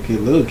was a little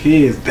kid. Little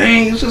kids,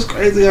 dang, it's just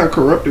crazy how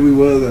corrupted we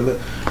was.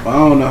 Well,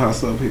 I don't know how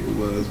some people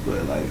was,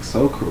 but like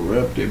so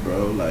corrupted,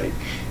 bro. Like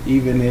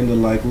even in the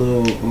like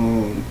little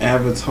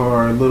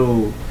avatar,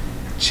 little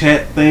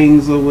chat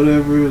things or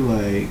whatever,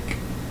 like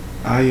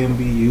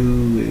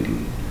IMBU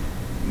and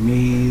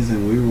Me's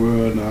and We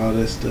World and all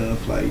that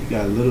stuff. Like you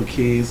got little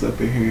kids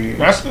up in here.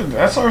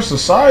 That's our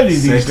society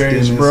these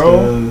days, and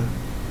bro. stuff.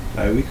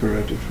 Like we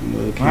corrupted from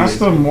little kids. That's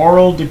the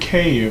moral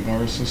decay of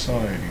our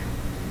society.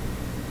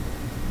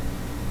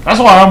 That's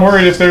why I'm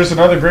worried if there's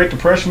another Great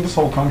Depression, this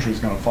whole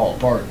country's gonna fall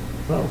apart.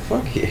 Oh,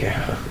 fuck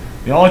yeah.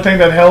 The only thing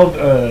that held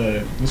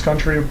this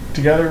country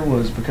together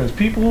was because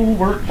people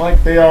weren't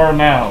like they are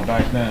now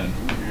back then.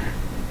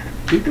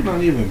 People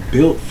not even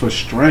built for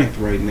strength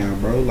right now,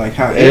 bro. Like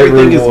how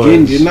everything is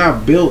getting, you're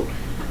not built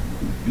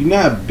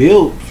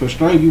for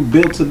strength. You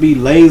built to be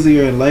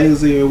lazier and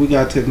lazier. We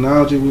got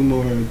technology. We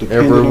more dependent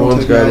Everyone's on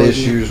technology. got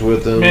issues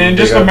with them. Man,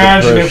 just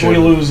imagine if we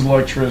lose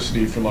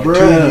electricity for like 2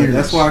 years.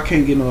 That's why I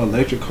can't get no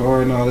electric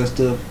car and all that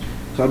stuff.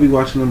 Cause I be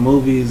watching the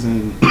movies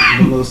and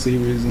the little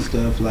series and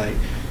stuff. Like,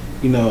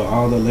 you know,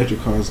 all the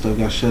electric cars and stuff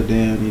got shut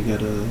down. You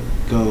gotta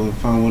go and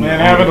find one. Man,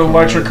 having an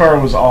electric car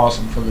was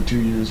awesome for the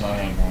 2 years I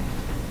had one.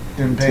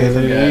 Didn't pay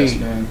for gas,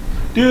 man.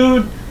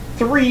 Dude,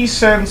 3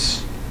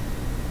 cents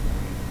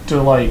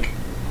to like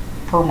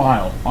per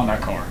mile on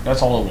that car.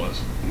 That's all it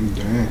was.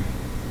 Damn.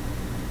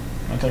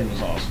 I think it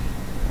was awesome.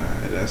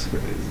 Alright, that's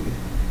crazy.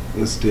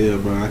 But still,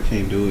 bro, I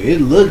can't do it.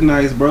 It looked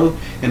nice, bro.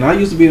 And I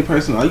used to be the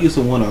person, I used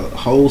to want a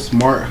whole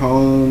smart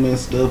home and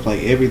stuff.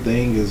 Like,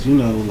 everything is, you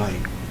know, like...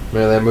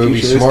 Man, that movie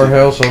futuristic. Smart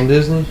House on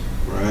Disney?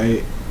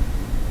 Right.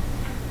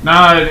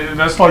 Nah,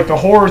 that's like the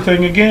horror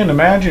thing again.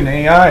 Imagine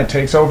AI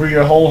takes over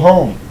your whole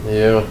home.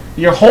 Yeah.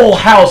 Your whole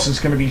house is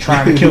going to be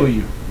trying to kill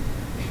you.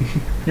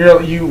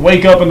 You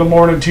wake up in the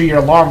morning to your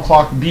alarm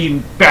clock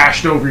being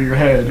bashed over your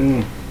head.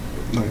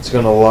 It's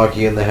going to lock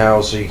you in the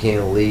house so you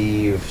can't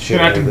leave. You're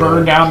going to have to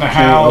burn down the Can't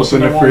house.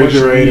 open and the they won't let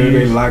you refrigerator. They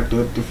leave. locked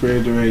up the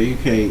refrigerator. You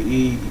can't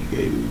eat. You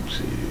can't do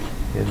shit.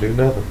 Can't do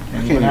nothing. And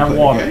You you can can't have play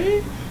water. the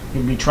game.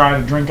 You'll be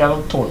trying to drink out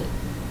of the toilet.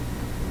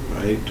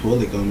 Right?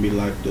 Toilet gonna be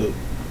locked up.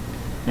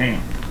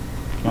 Damn.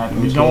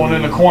 Not be going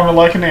in the corner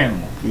like an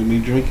animal. You be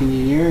drinking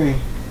your urine.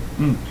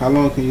 Mm. How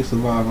long can you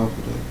survive off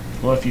of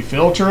that? Well, if you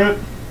filter it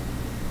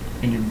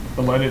and you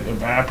let it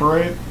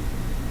evaporate,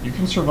 you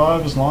can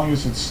survive as long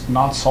as it's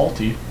not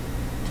salty.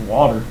 It's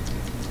water.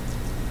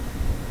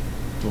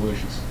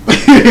 Delicious.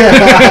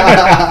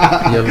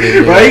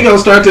 Right, you gonna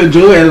start to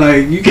enjoy it.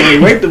 Like you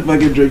can't wait to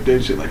fucking drink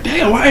that shit. Like,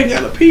 damn, I ain't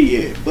gotta pee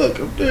yet. Fuck,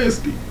 I'm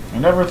thirsty. I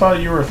never thought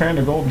you were a fan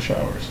of golden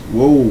showers.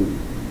 Whoa.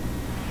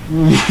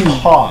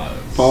 Pause.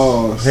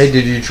 Pause. Hey,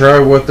 did you try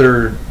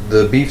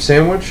the beef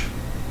sandwich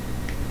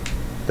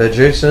that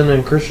Jason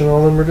and Christian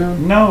all them were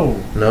doing?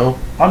 No. No?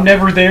 I'm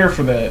never there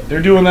for that.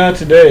 They're doing that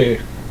today.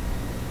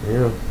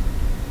 Yeah.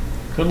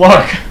 Good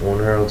luck.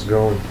 Wonder how it's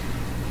going.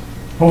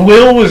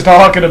 Will was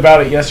talking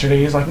about it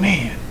yesterday. He's like,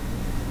 man,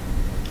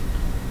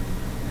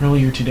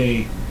 earlier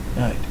today,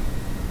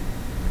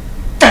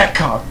 Fat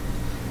Cock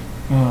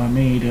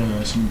made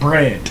some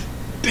bread.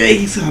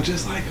 Dang, you sound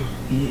just like him.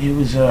 It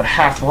was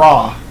half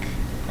raw.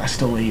 I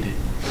still ate it.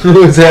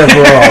 What's that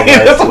wrong?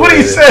 That's what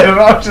he said, and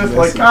I was just That's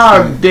like,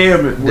 God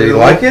damn it. Did you Will."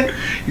 like it?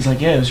 He's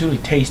like, yeah, it was really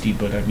tasty,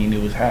 but I mean,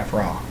 it was half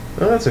raw.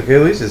 Oh, that's okay.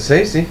 At least it's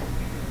tasty.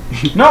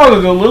 No,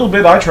 the little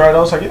bit I tried, I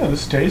was like, yeah,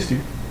 this is tasty.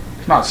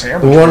 It's not The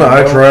sandwich. one bread,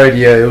 I though. tried,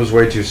 yeah, it was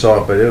way too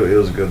soft, but it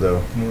was good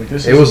though. I'm like,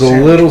 this It isn't was a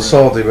sandwich little bread.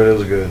 salty, but it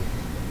was good.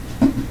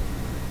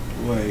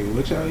 Wait,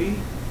 what y'all eat?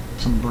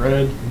 Some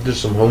bread.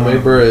 Just some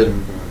homemade bread.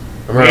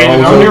 I remember Ate I it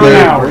was under over an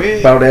there hour.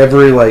 about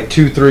every like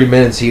 2-3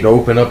 minutes he'd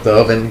open up the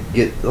oven,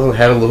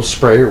 had a little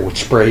sprayer, would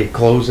spray,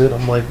 close it.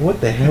 I'm like,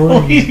 what the hell What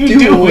are are you you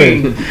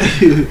doing?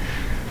 doing?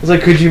 I was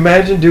like, could you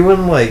imagine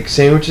doing like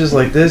sandwiches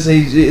like this?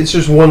 It's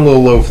just one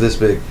little loaf this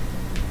big,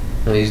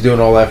 and he's doing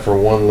all that for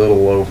one little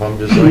loaf. I'm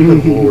just like,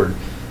 good lord.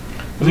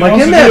 I'm He like,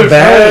 wants isn't to do that it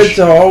bad fresh.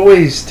 to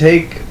always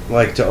take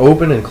like to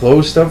open and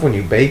close stuff when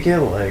you bake it?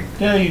 Like,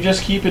 Yeah, you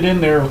just keep it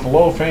in there with a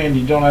low fan.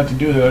 You don't have to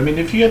do that. I mean,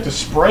 if you have to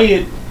spray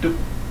it,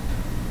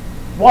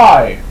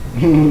 why?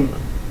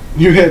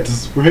 You had to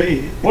spray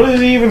it. What is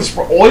it even?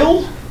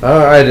 Oil?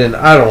 I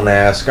don't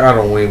ask. I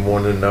don't even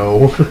want to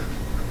know.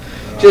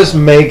 Just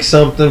make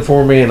something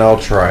for me and I'll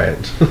try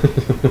it.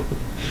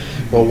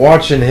 But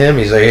watching him,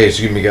 he's like, hey,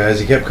 excuse me,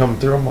 guys. He kept coming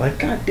through. I'm like,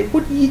 God,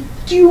 what are you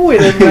doing,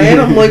 man?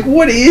 I'm like,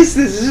 what is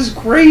this? This is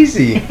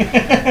crazy.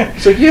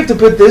 It's like, you have to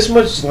put this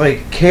much,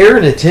 like, care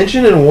and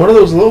attention in one of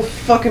those little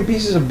fucking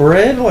pieces of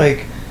bread?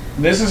 Like,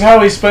 This is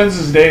how he spends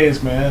his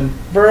days, man.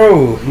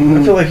 bro,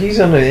 I feel like he's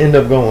going to end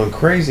up going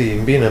crazy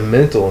and being a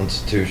mental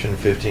institution in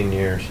 15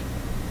 years.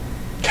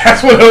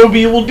 That's what OB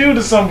will do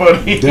to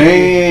somebody.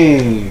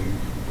 Dang.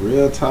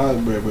 Real talk,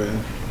 bro.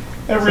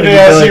 Every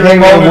day I see Like, hey,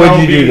 man, Ramon and what'd OB.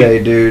 you do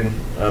today, dude?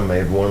 I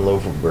made one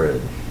loaf of bread.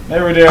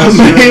 Every day I see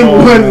made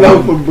Ramon, one man.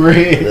 loaf of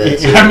bread.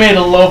 That's it. I made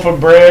a loaf of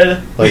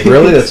bread. Like,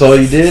 really? That's all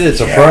you did?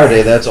 It's a Yeah.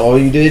 Friday. That's all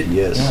you did?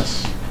 Yes.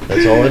 Yes.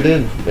 That's all I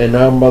did. And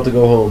now I'm about to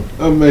go home.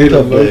 I made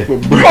a Tough loaf day.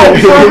 of bread.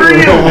 Oh, for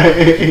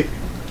real? Right.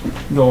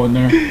 Go in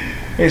there.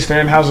 Hey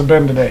Stan, how's it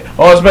been today?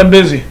 Oh, it's been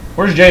busy.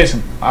 Where's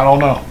Jason? I don't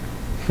know.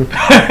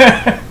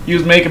 He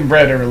was making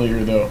bread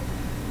earlier though.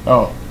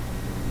 Oh.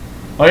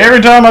 Like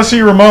every time I see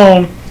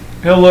Ramon,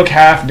 he'll look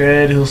half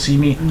dead. He'll see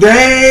me.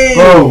 Dang.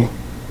 Bro,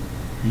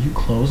 are you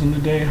closing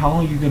today? How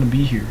long are you gonna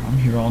be here? I'm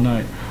here all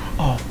night.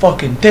 Oh,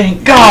 fucking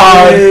thank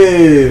God.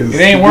 Yes. It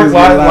ain't Gives worked me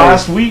life.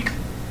 last week.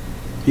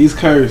 He's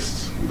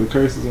cursed. The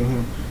curse is on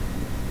him.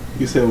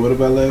 You said what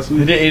about last It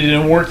week?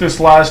 didn't work this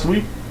last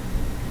week.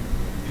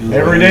 He was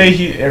Every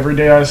like,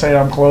 day I say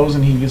I'm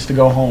closing, he gets to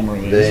go home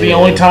early. It's the Damn.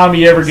 only time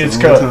he ever it's the gets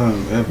only cut.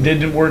 time ever.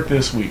 Didn't work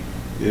this week.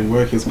 Didn't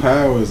work his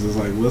powers. It's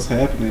like, what's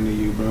happening to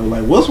you, bro?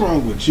 Like, what's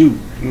wrong with you?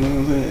 You know what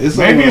I'm saying? It's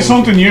Maybe it's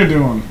something you're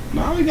doing.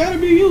 No, it gotta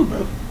be you,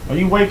 bro. Are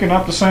you waking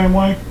up the same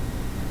way?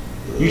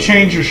 You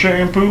change your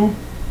shampoo?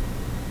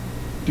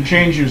 You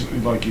change your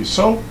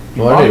soap?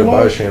 Your Well, I need to body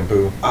buy wash?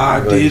 shampoo. I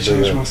I'm glad you did said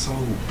change that. my soul.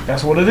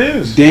 That's what it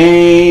is.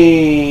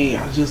 Dang,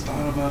 I just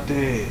thought about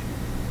that.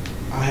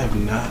 I have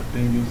not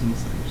been using the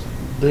same soap.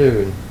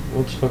 Dude,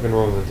 what's fucking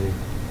wrong with you?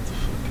 What the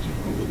fuck is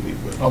wrong with me,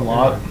 bro? A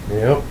lot.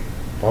 Yep.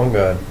 On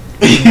God.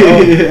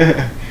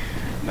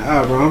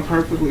 Nah, bro, I'm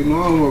perfectly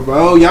normal,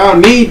 bro. Y'all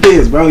need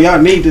this, bro.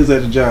 Y'all need this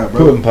at the job,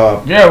 bro. Pudding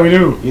pop. Yeah, we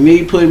do. You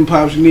need pudding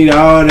pops. You need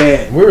all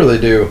that. We really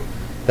do.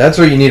 That's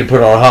what you need to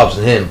put on Hops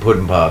and Him,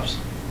 pudding pops.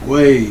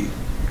 Wait,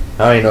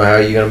 I don't even know how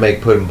you're going to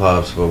make pudding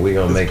pops, but we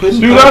going to It's make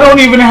pudding Dude, I don't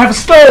even have a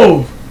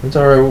stove. It's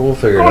alright, we'll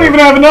figure I it don't out. even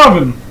have an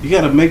oven. you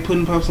gotta make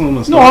pudding pops on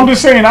the stove. No, I'm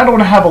just saying I don't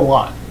have a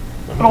lot.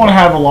 I don't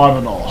have a lot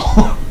at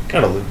all.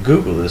 Gotta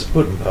Google this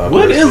pudding pop.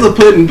 What recipe. is a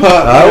pudding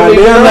pop? I don't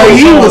even know. Like,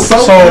 you was so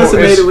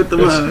fascinated it's, with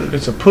the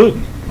it's a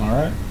pudding, all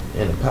right?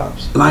 And it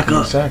pops. like a.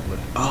 Exactly.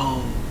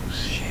 Oh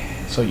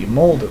shit! So you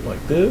mold it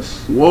like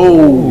this.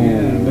 Whoa! Yeah,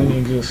 and then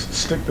you just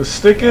stick the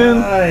stick in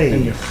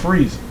and you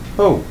freeze it.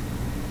 Oh,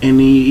 And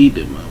then you eat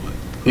them, mother.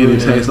 And it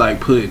tastes like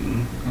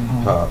pudding.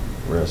 pop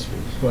recipes.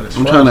 But it's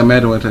I'm trying to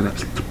imagine what that.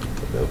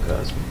 Bill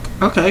Cosby.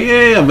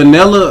 Okay, yeah,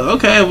 vanilla.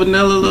 Okay, a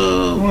vanilla a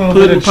little bit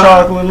pudding of pop.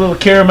 chocolate, a little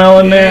caramel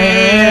in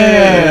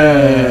there.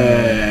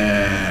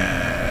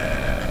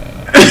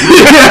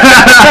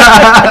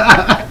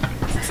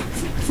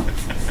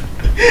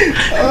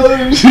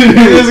 Oh, shit.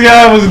 This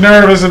guy was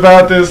nervous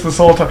about this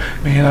whole time.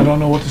 Man, I don't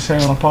know what to say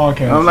on a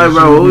podcast. I'm like,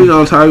 bro, what we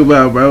gonna talk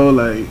about, bro?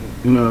 Like,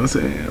 you know what I'm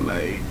saying?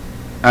 Like,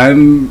 I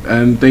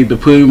didn't think the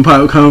pudding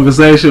pop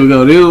conversation would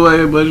go this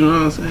way, but you know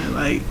what I'm saying?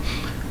 Like,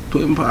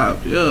 pudding pop,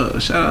 yeah.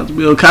 Shout out to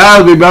Bill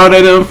Cosby, bro.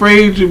 They done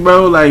freed you,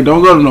 bro. Like,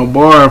 don't go to no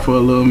bar for a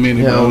little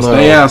minute, Hell bro. no.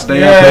 Stay out, stay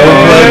Yeah. out.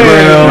 No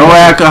playground. No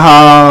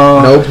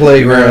alcohol. No You know what I'm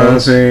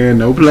playgrounds. saying?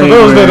 No For playground.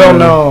 those that don't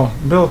know,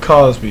 Bill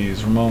Cosby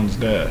is Ramon's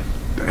dad.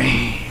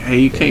 Hey,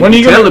 you can't When be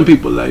you gonna- telling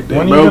people like that,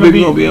 when you bro. gonna People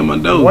be- gonna be at my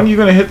door. When are you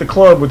gonna hit the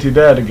club with your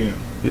dad again?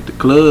 Hit the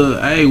club.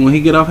 Hey, when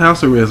he get off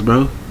house arrest,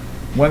 bro.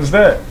 When's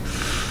that?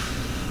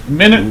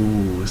 Minute?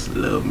 Ooh, it's a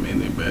little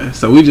minute, bro.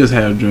 So we just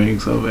have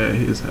drinks over at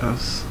his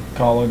house.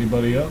 Call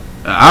anybody up?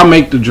 I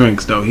make the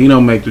drinks though. He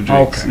don't make the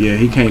drinks. Okay. Yeah,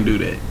 he can't do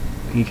that.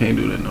 He can't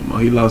do that no more.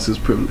 He lost his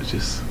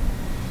privileges.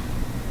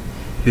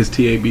 His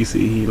TABC,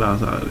 he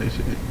lost all that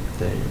shit.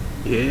 Damn.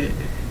 Yeah.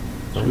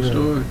 True Okay.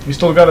 story. You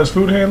still got his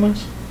food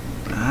handlers?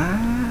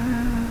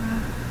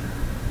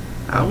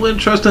 I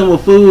wouldn't trust him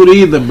with food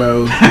either,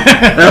 bro.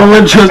 I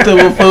wouldn't trust him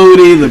with food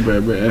either,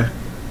 bro.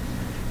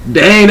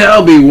 Dang, that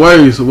would be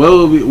worse.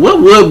 What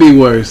would be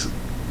worse?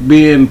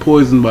 Being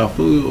poisoned by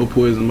food or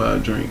poisoned by a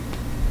drink?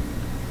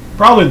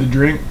 Probably the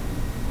drink.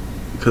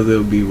 Because it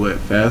would be what,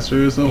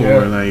 faster or something?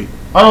 Yeah. Or like,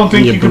 I don't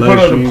think Your you can put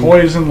out a bloodstream.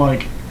 poison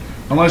like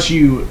unless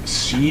you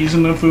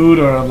season the food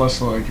or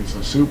unless like it's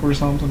a soup or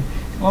something.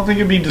 I don't think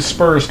it'd be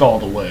dispersed all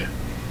the way.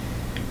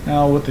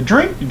 Now with the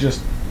drink, you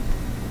just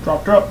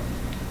drop,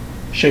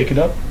 shake it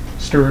up,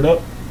 stir it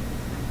up.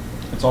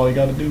 That's all you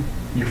got to do.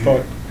 You're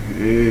fucked.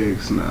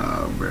 X,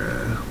 nah,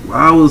 bruh.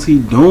 Why was he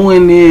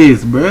doing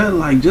this, bruh?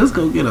 Like, just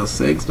go get a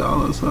sex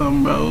doll or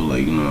something, bro.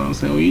 Like, you know what I'm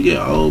saying? When you get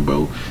old,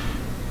 bro,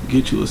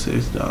 get you a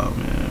sex doll,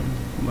 man.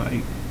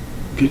 Like,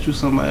 get you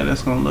somebody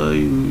that's gonna love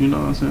you, you know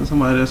what I'm saying?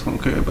 Somebody that's gonna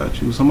care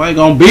about you. Somebody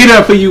gonna be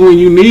there for you when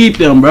you need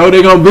them, bro.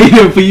 They gonna be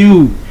there for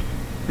you.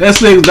 That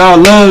sex doll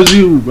loves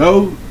you,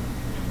 bro.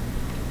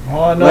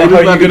 Oh, I know Like, how we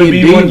you're about to gonna get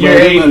be deep, when bro. you're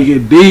We about to 80.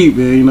 get deep,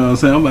 man. You know what I'm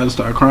saying? I'm about to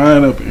start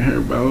crying up in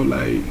here, bro.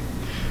 Like,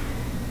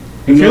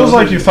 It know feels what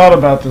I'm like you saying? thought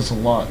about this a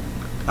lot.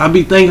 I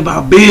be thinking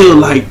about Bill,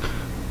 like,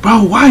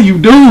 bro, why you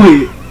do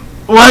it?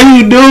 Why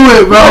you do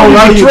it, bro?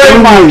 Why you betrayed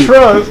do my it?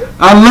 trust.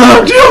 I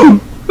loved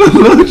you.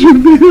 I loved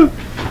you, Bill.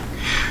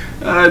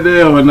 Ah,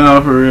 damn, but nah,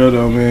 for real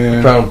though,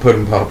 man. Found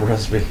pudding pop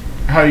recipe.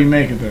 How you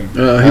make it then? He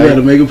got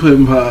to make a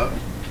pudding pop.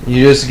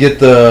 You just get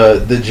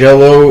the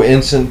Jello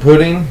instant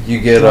pudding. You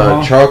get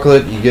Uh-huh.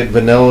 chocolate. You get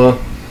vanilla.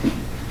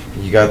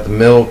 You got the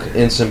milk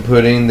instant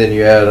pudding. Then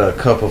you add a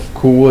cup of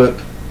Cool Whip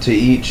to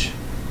each,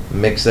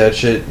 Mix that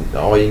shit.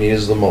 All you need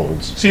is the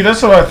molds. See,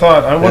 that's what I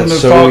thought. I wouldn't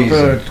That's have so thought easy.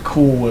 the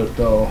Cool Whip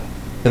though.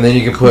 And then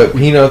you can put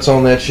peanuts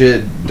on that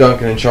shit,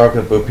 dunk it in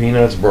chocolate, but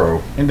peanuts,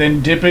 bro. And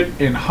then dip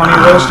it in honey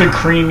roasted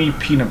creamy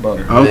peanut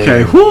butter.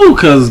 Okay, whoo,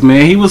 cause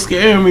man, he was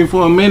scaring me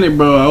for a minute,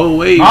 bro. Oh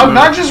wait,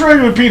 Not just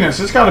regular peanuts.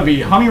 It's got to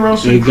be honey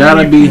roasted. it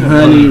gotta creamy be peanut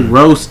honey butter.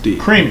 roasted.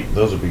 Creamy.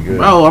 Those would be good.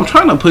 Bro, I'm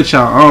trying to put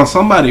y'all on.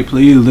 Somebody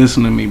please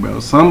listen to me, bro.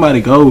 Somebody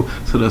go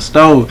to the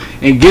store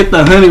and get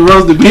the honey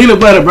roasted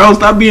peanut butter, bro.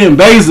 Stop being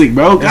basic,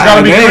 bro. It's got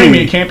to be creamy.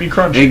 It can't be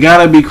crunchy. It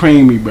gotta be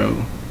creamy, bro.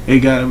 It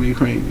gotta be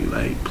creamy.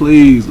 Like,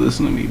 please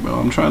listen to me, bro.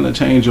 I'm trying to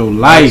change your I'd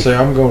life. say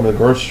I'm going to the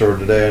grocery store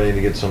today. I need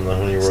to get some of the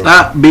honey roasted.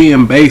 Stop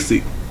being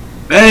basic.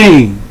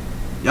 Dang.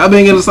 Y'all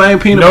been getting the same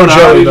peanut No butter all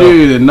jelly, these though.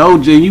 years.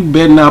 No jelly. You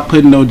better not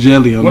put no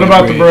jelly on What that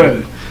about the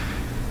bread?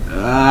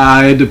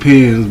 It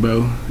depends,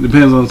 bro.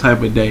 Depends on the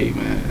type of day,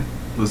 man.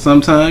 But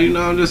sometimes, you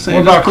know, I'm just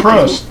saying. What about just put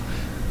crust?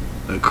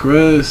 The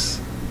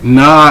crust?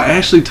 Nah, I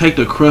actually take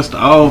the crust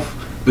off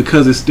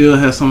because it still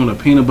has some of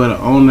the peanut butter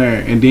on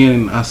there, and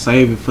then I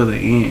save it for the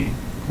end.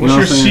 You What's know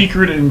your what I'm saying?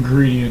 secret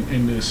ingredient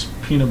in this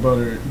peanut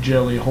butter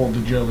jelly, hold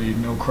the jelly,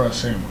 no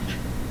crust sandwich?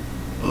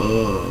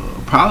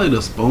 Probably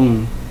the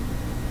spoon.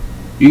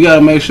 You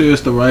gotta make sure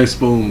it's the right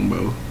spoon,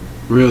 bro.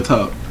 Real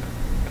talk.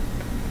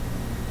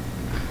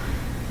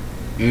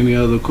 Any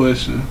other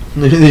question?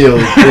 The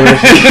other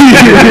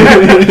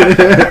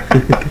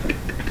question.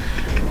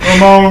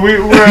 Ramon,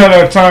 we're at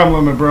our time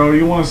limit, bro.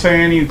 You want to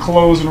say any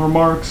closing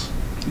remarks?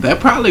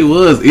 That probably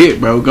was it,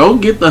 bro. Go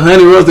get the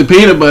honey roasted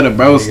peanut butter,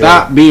 bro.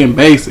 Stop being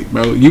basic,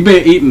 bro. You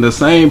been eating the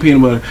same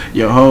peanut butter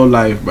your whole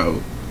life, bro.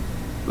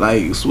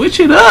 Like, switch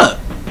it up.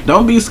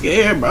 Don't be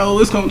scared, bro.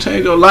 It's gonna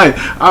change your life.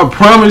 I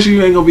promise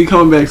you ain't gonna be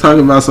coming back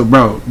talking about some,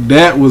 bro.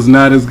 That was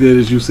not as good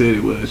as you said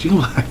it was. You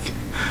like,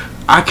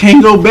 I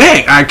can't go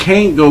back. I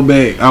can't go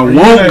back. I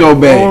won't go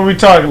back. What were we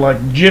talking,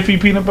 like Jiffy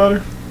peanut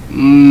butter?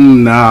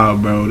 Nah,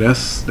 bro.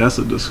 That's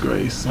a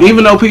disgrace.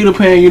 Even though Peter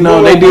Pan, you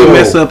know, they did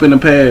mess up in the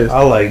past.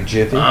 I like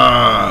Jiffy.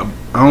 I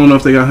don't know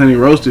if they got honey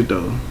roasted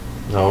though.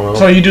 I don't know.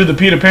 So you do the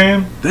Peter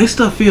Pan? They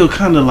stuff feel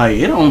kind of like,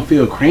 it don't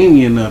feel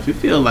creamy enough. It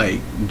feel like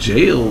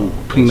jail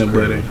peanut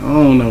butter. I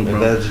don't know, If bro.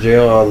 that's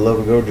jail, I'd love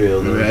to go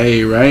jail. Dude.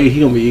 Hey, right?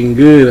 He gonna be eating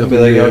good I'll up be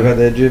in like, there. y'all got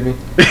that Jiffy? You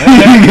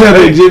got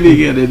that Jiffy,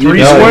 you got that Three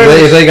Jiffy.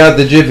 squares? If they got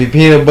the Jiffy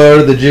peanut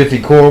butter, the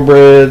Jiffy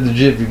cornbread, the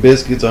Jiffy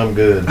biscuits, I'm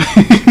good.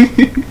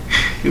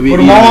 You be Put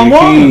 'em all eating in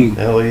one. king.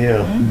 Hell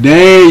yeah.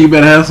 Dang, you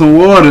better have some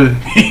water.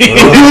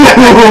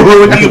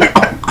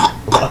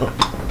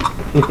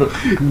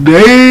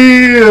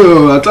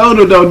 Damn, I told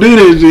him don't do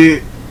that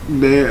shit.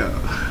 Damn.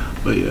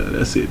 But yeah,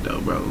 that's it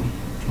though, bro.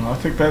 Well, I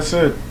think that's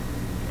it.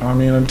 I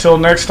mean, until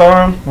next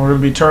time, we're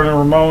going to be turning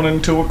Ramon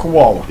into a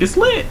koala. It's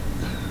lit.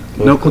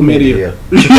 No chlamydia.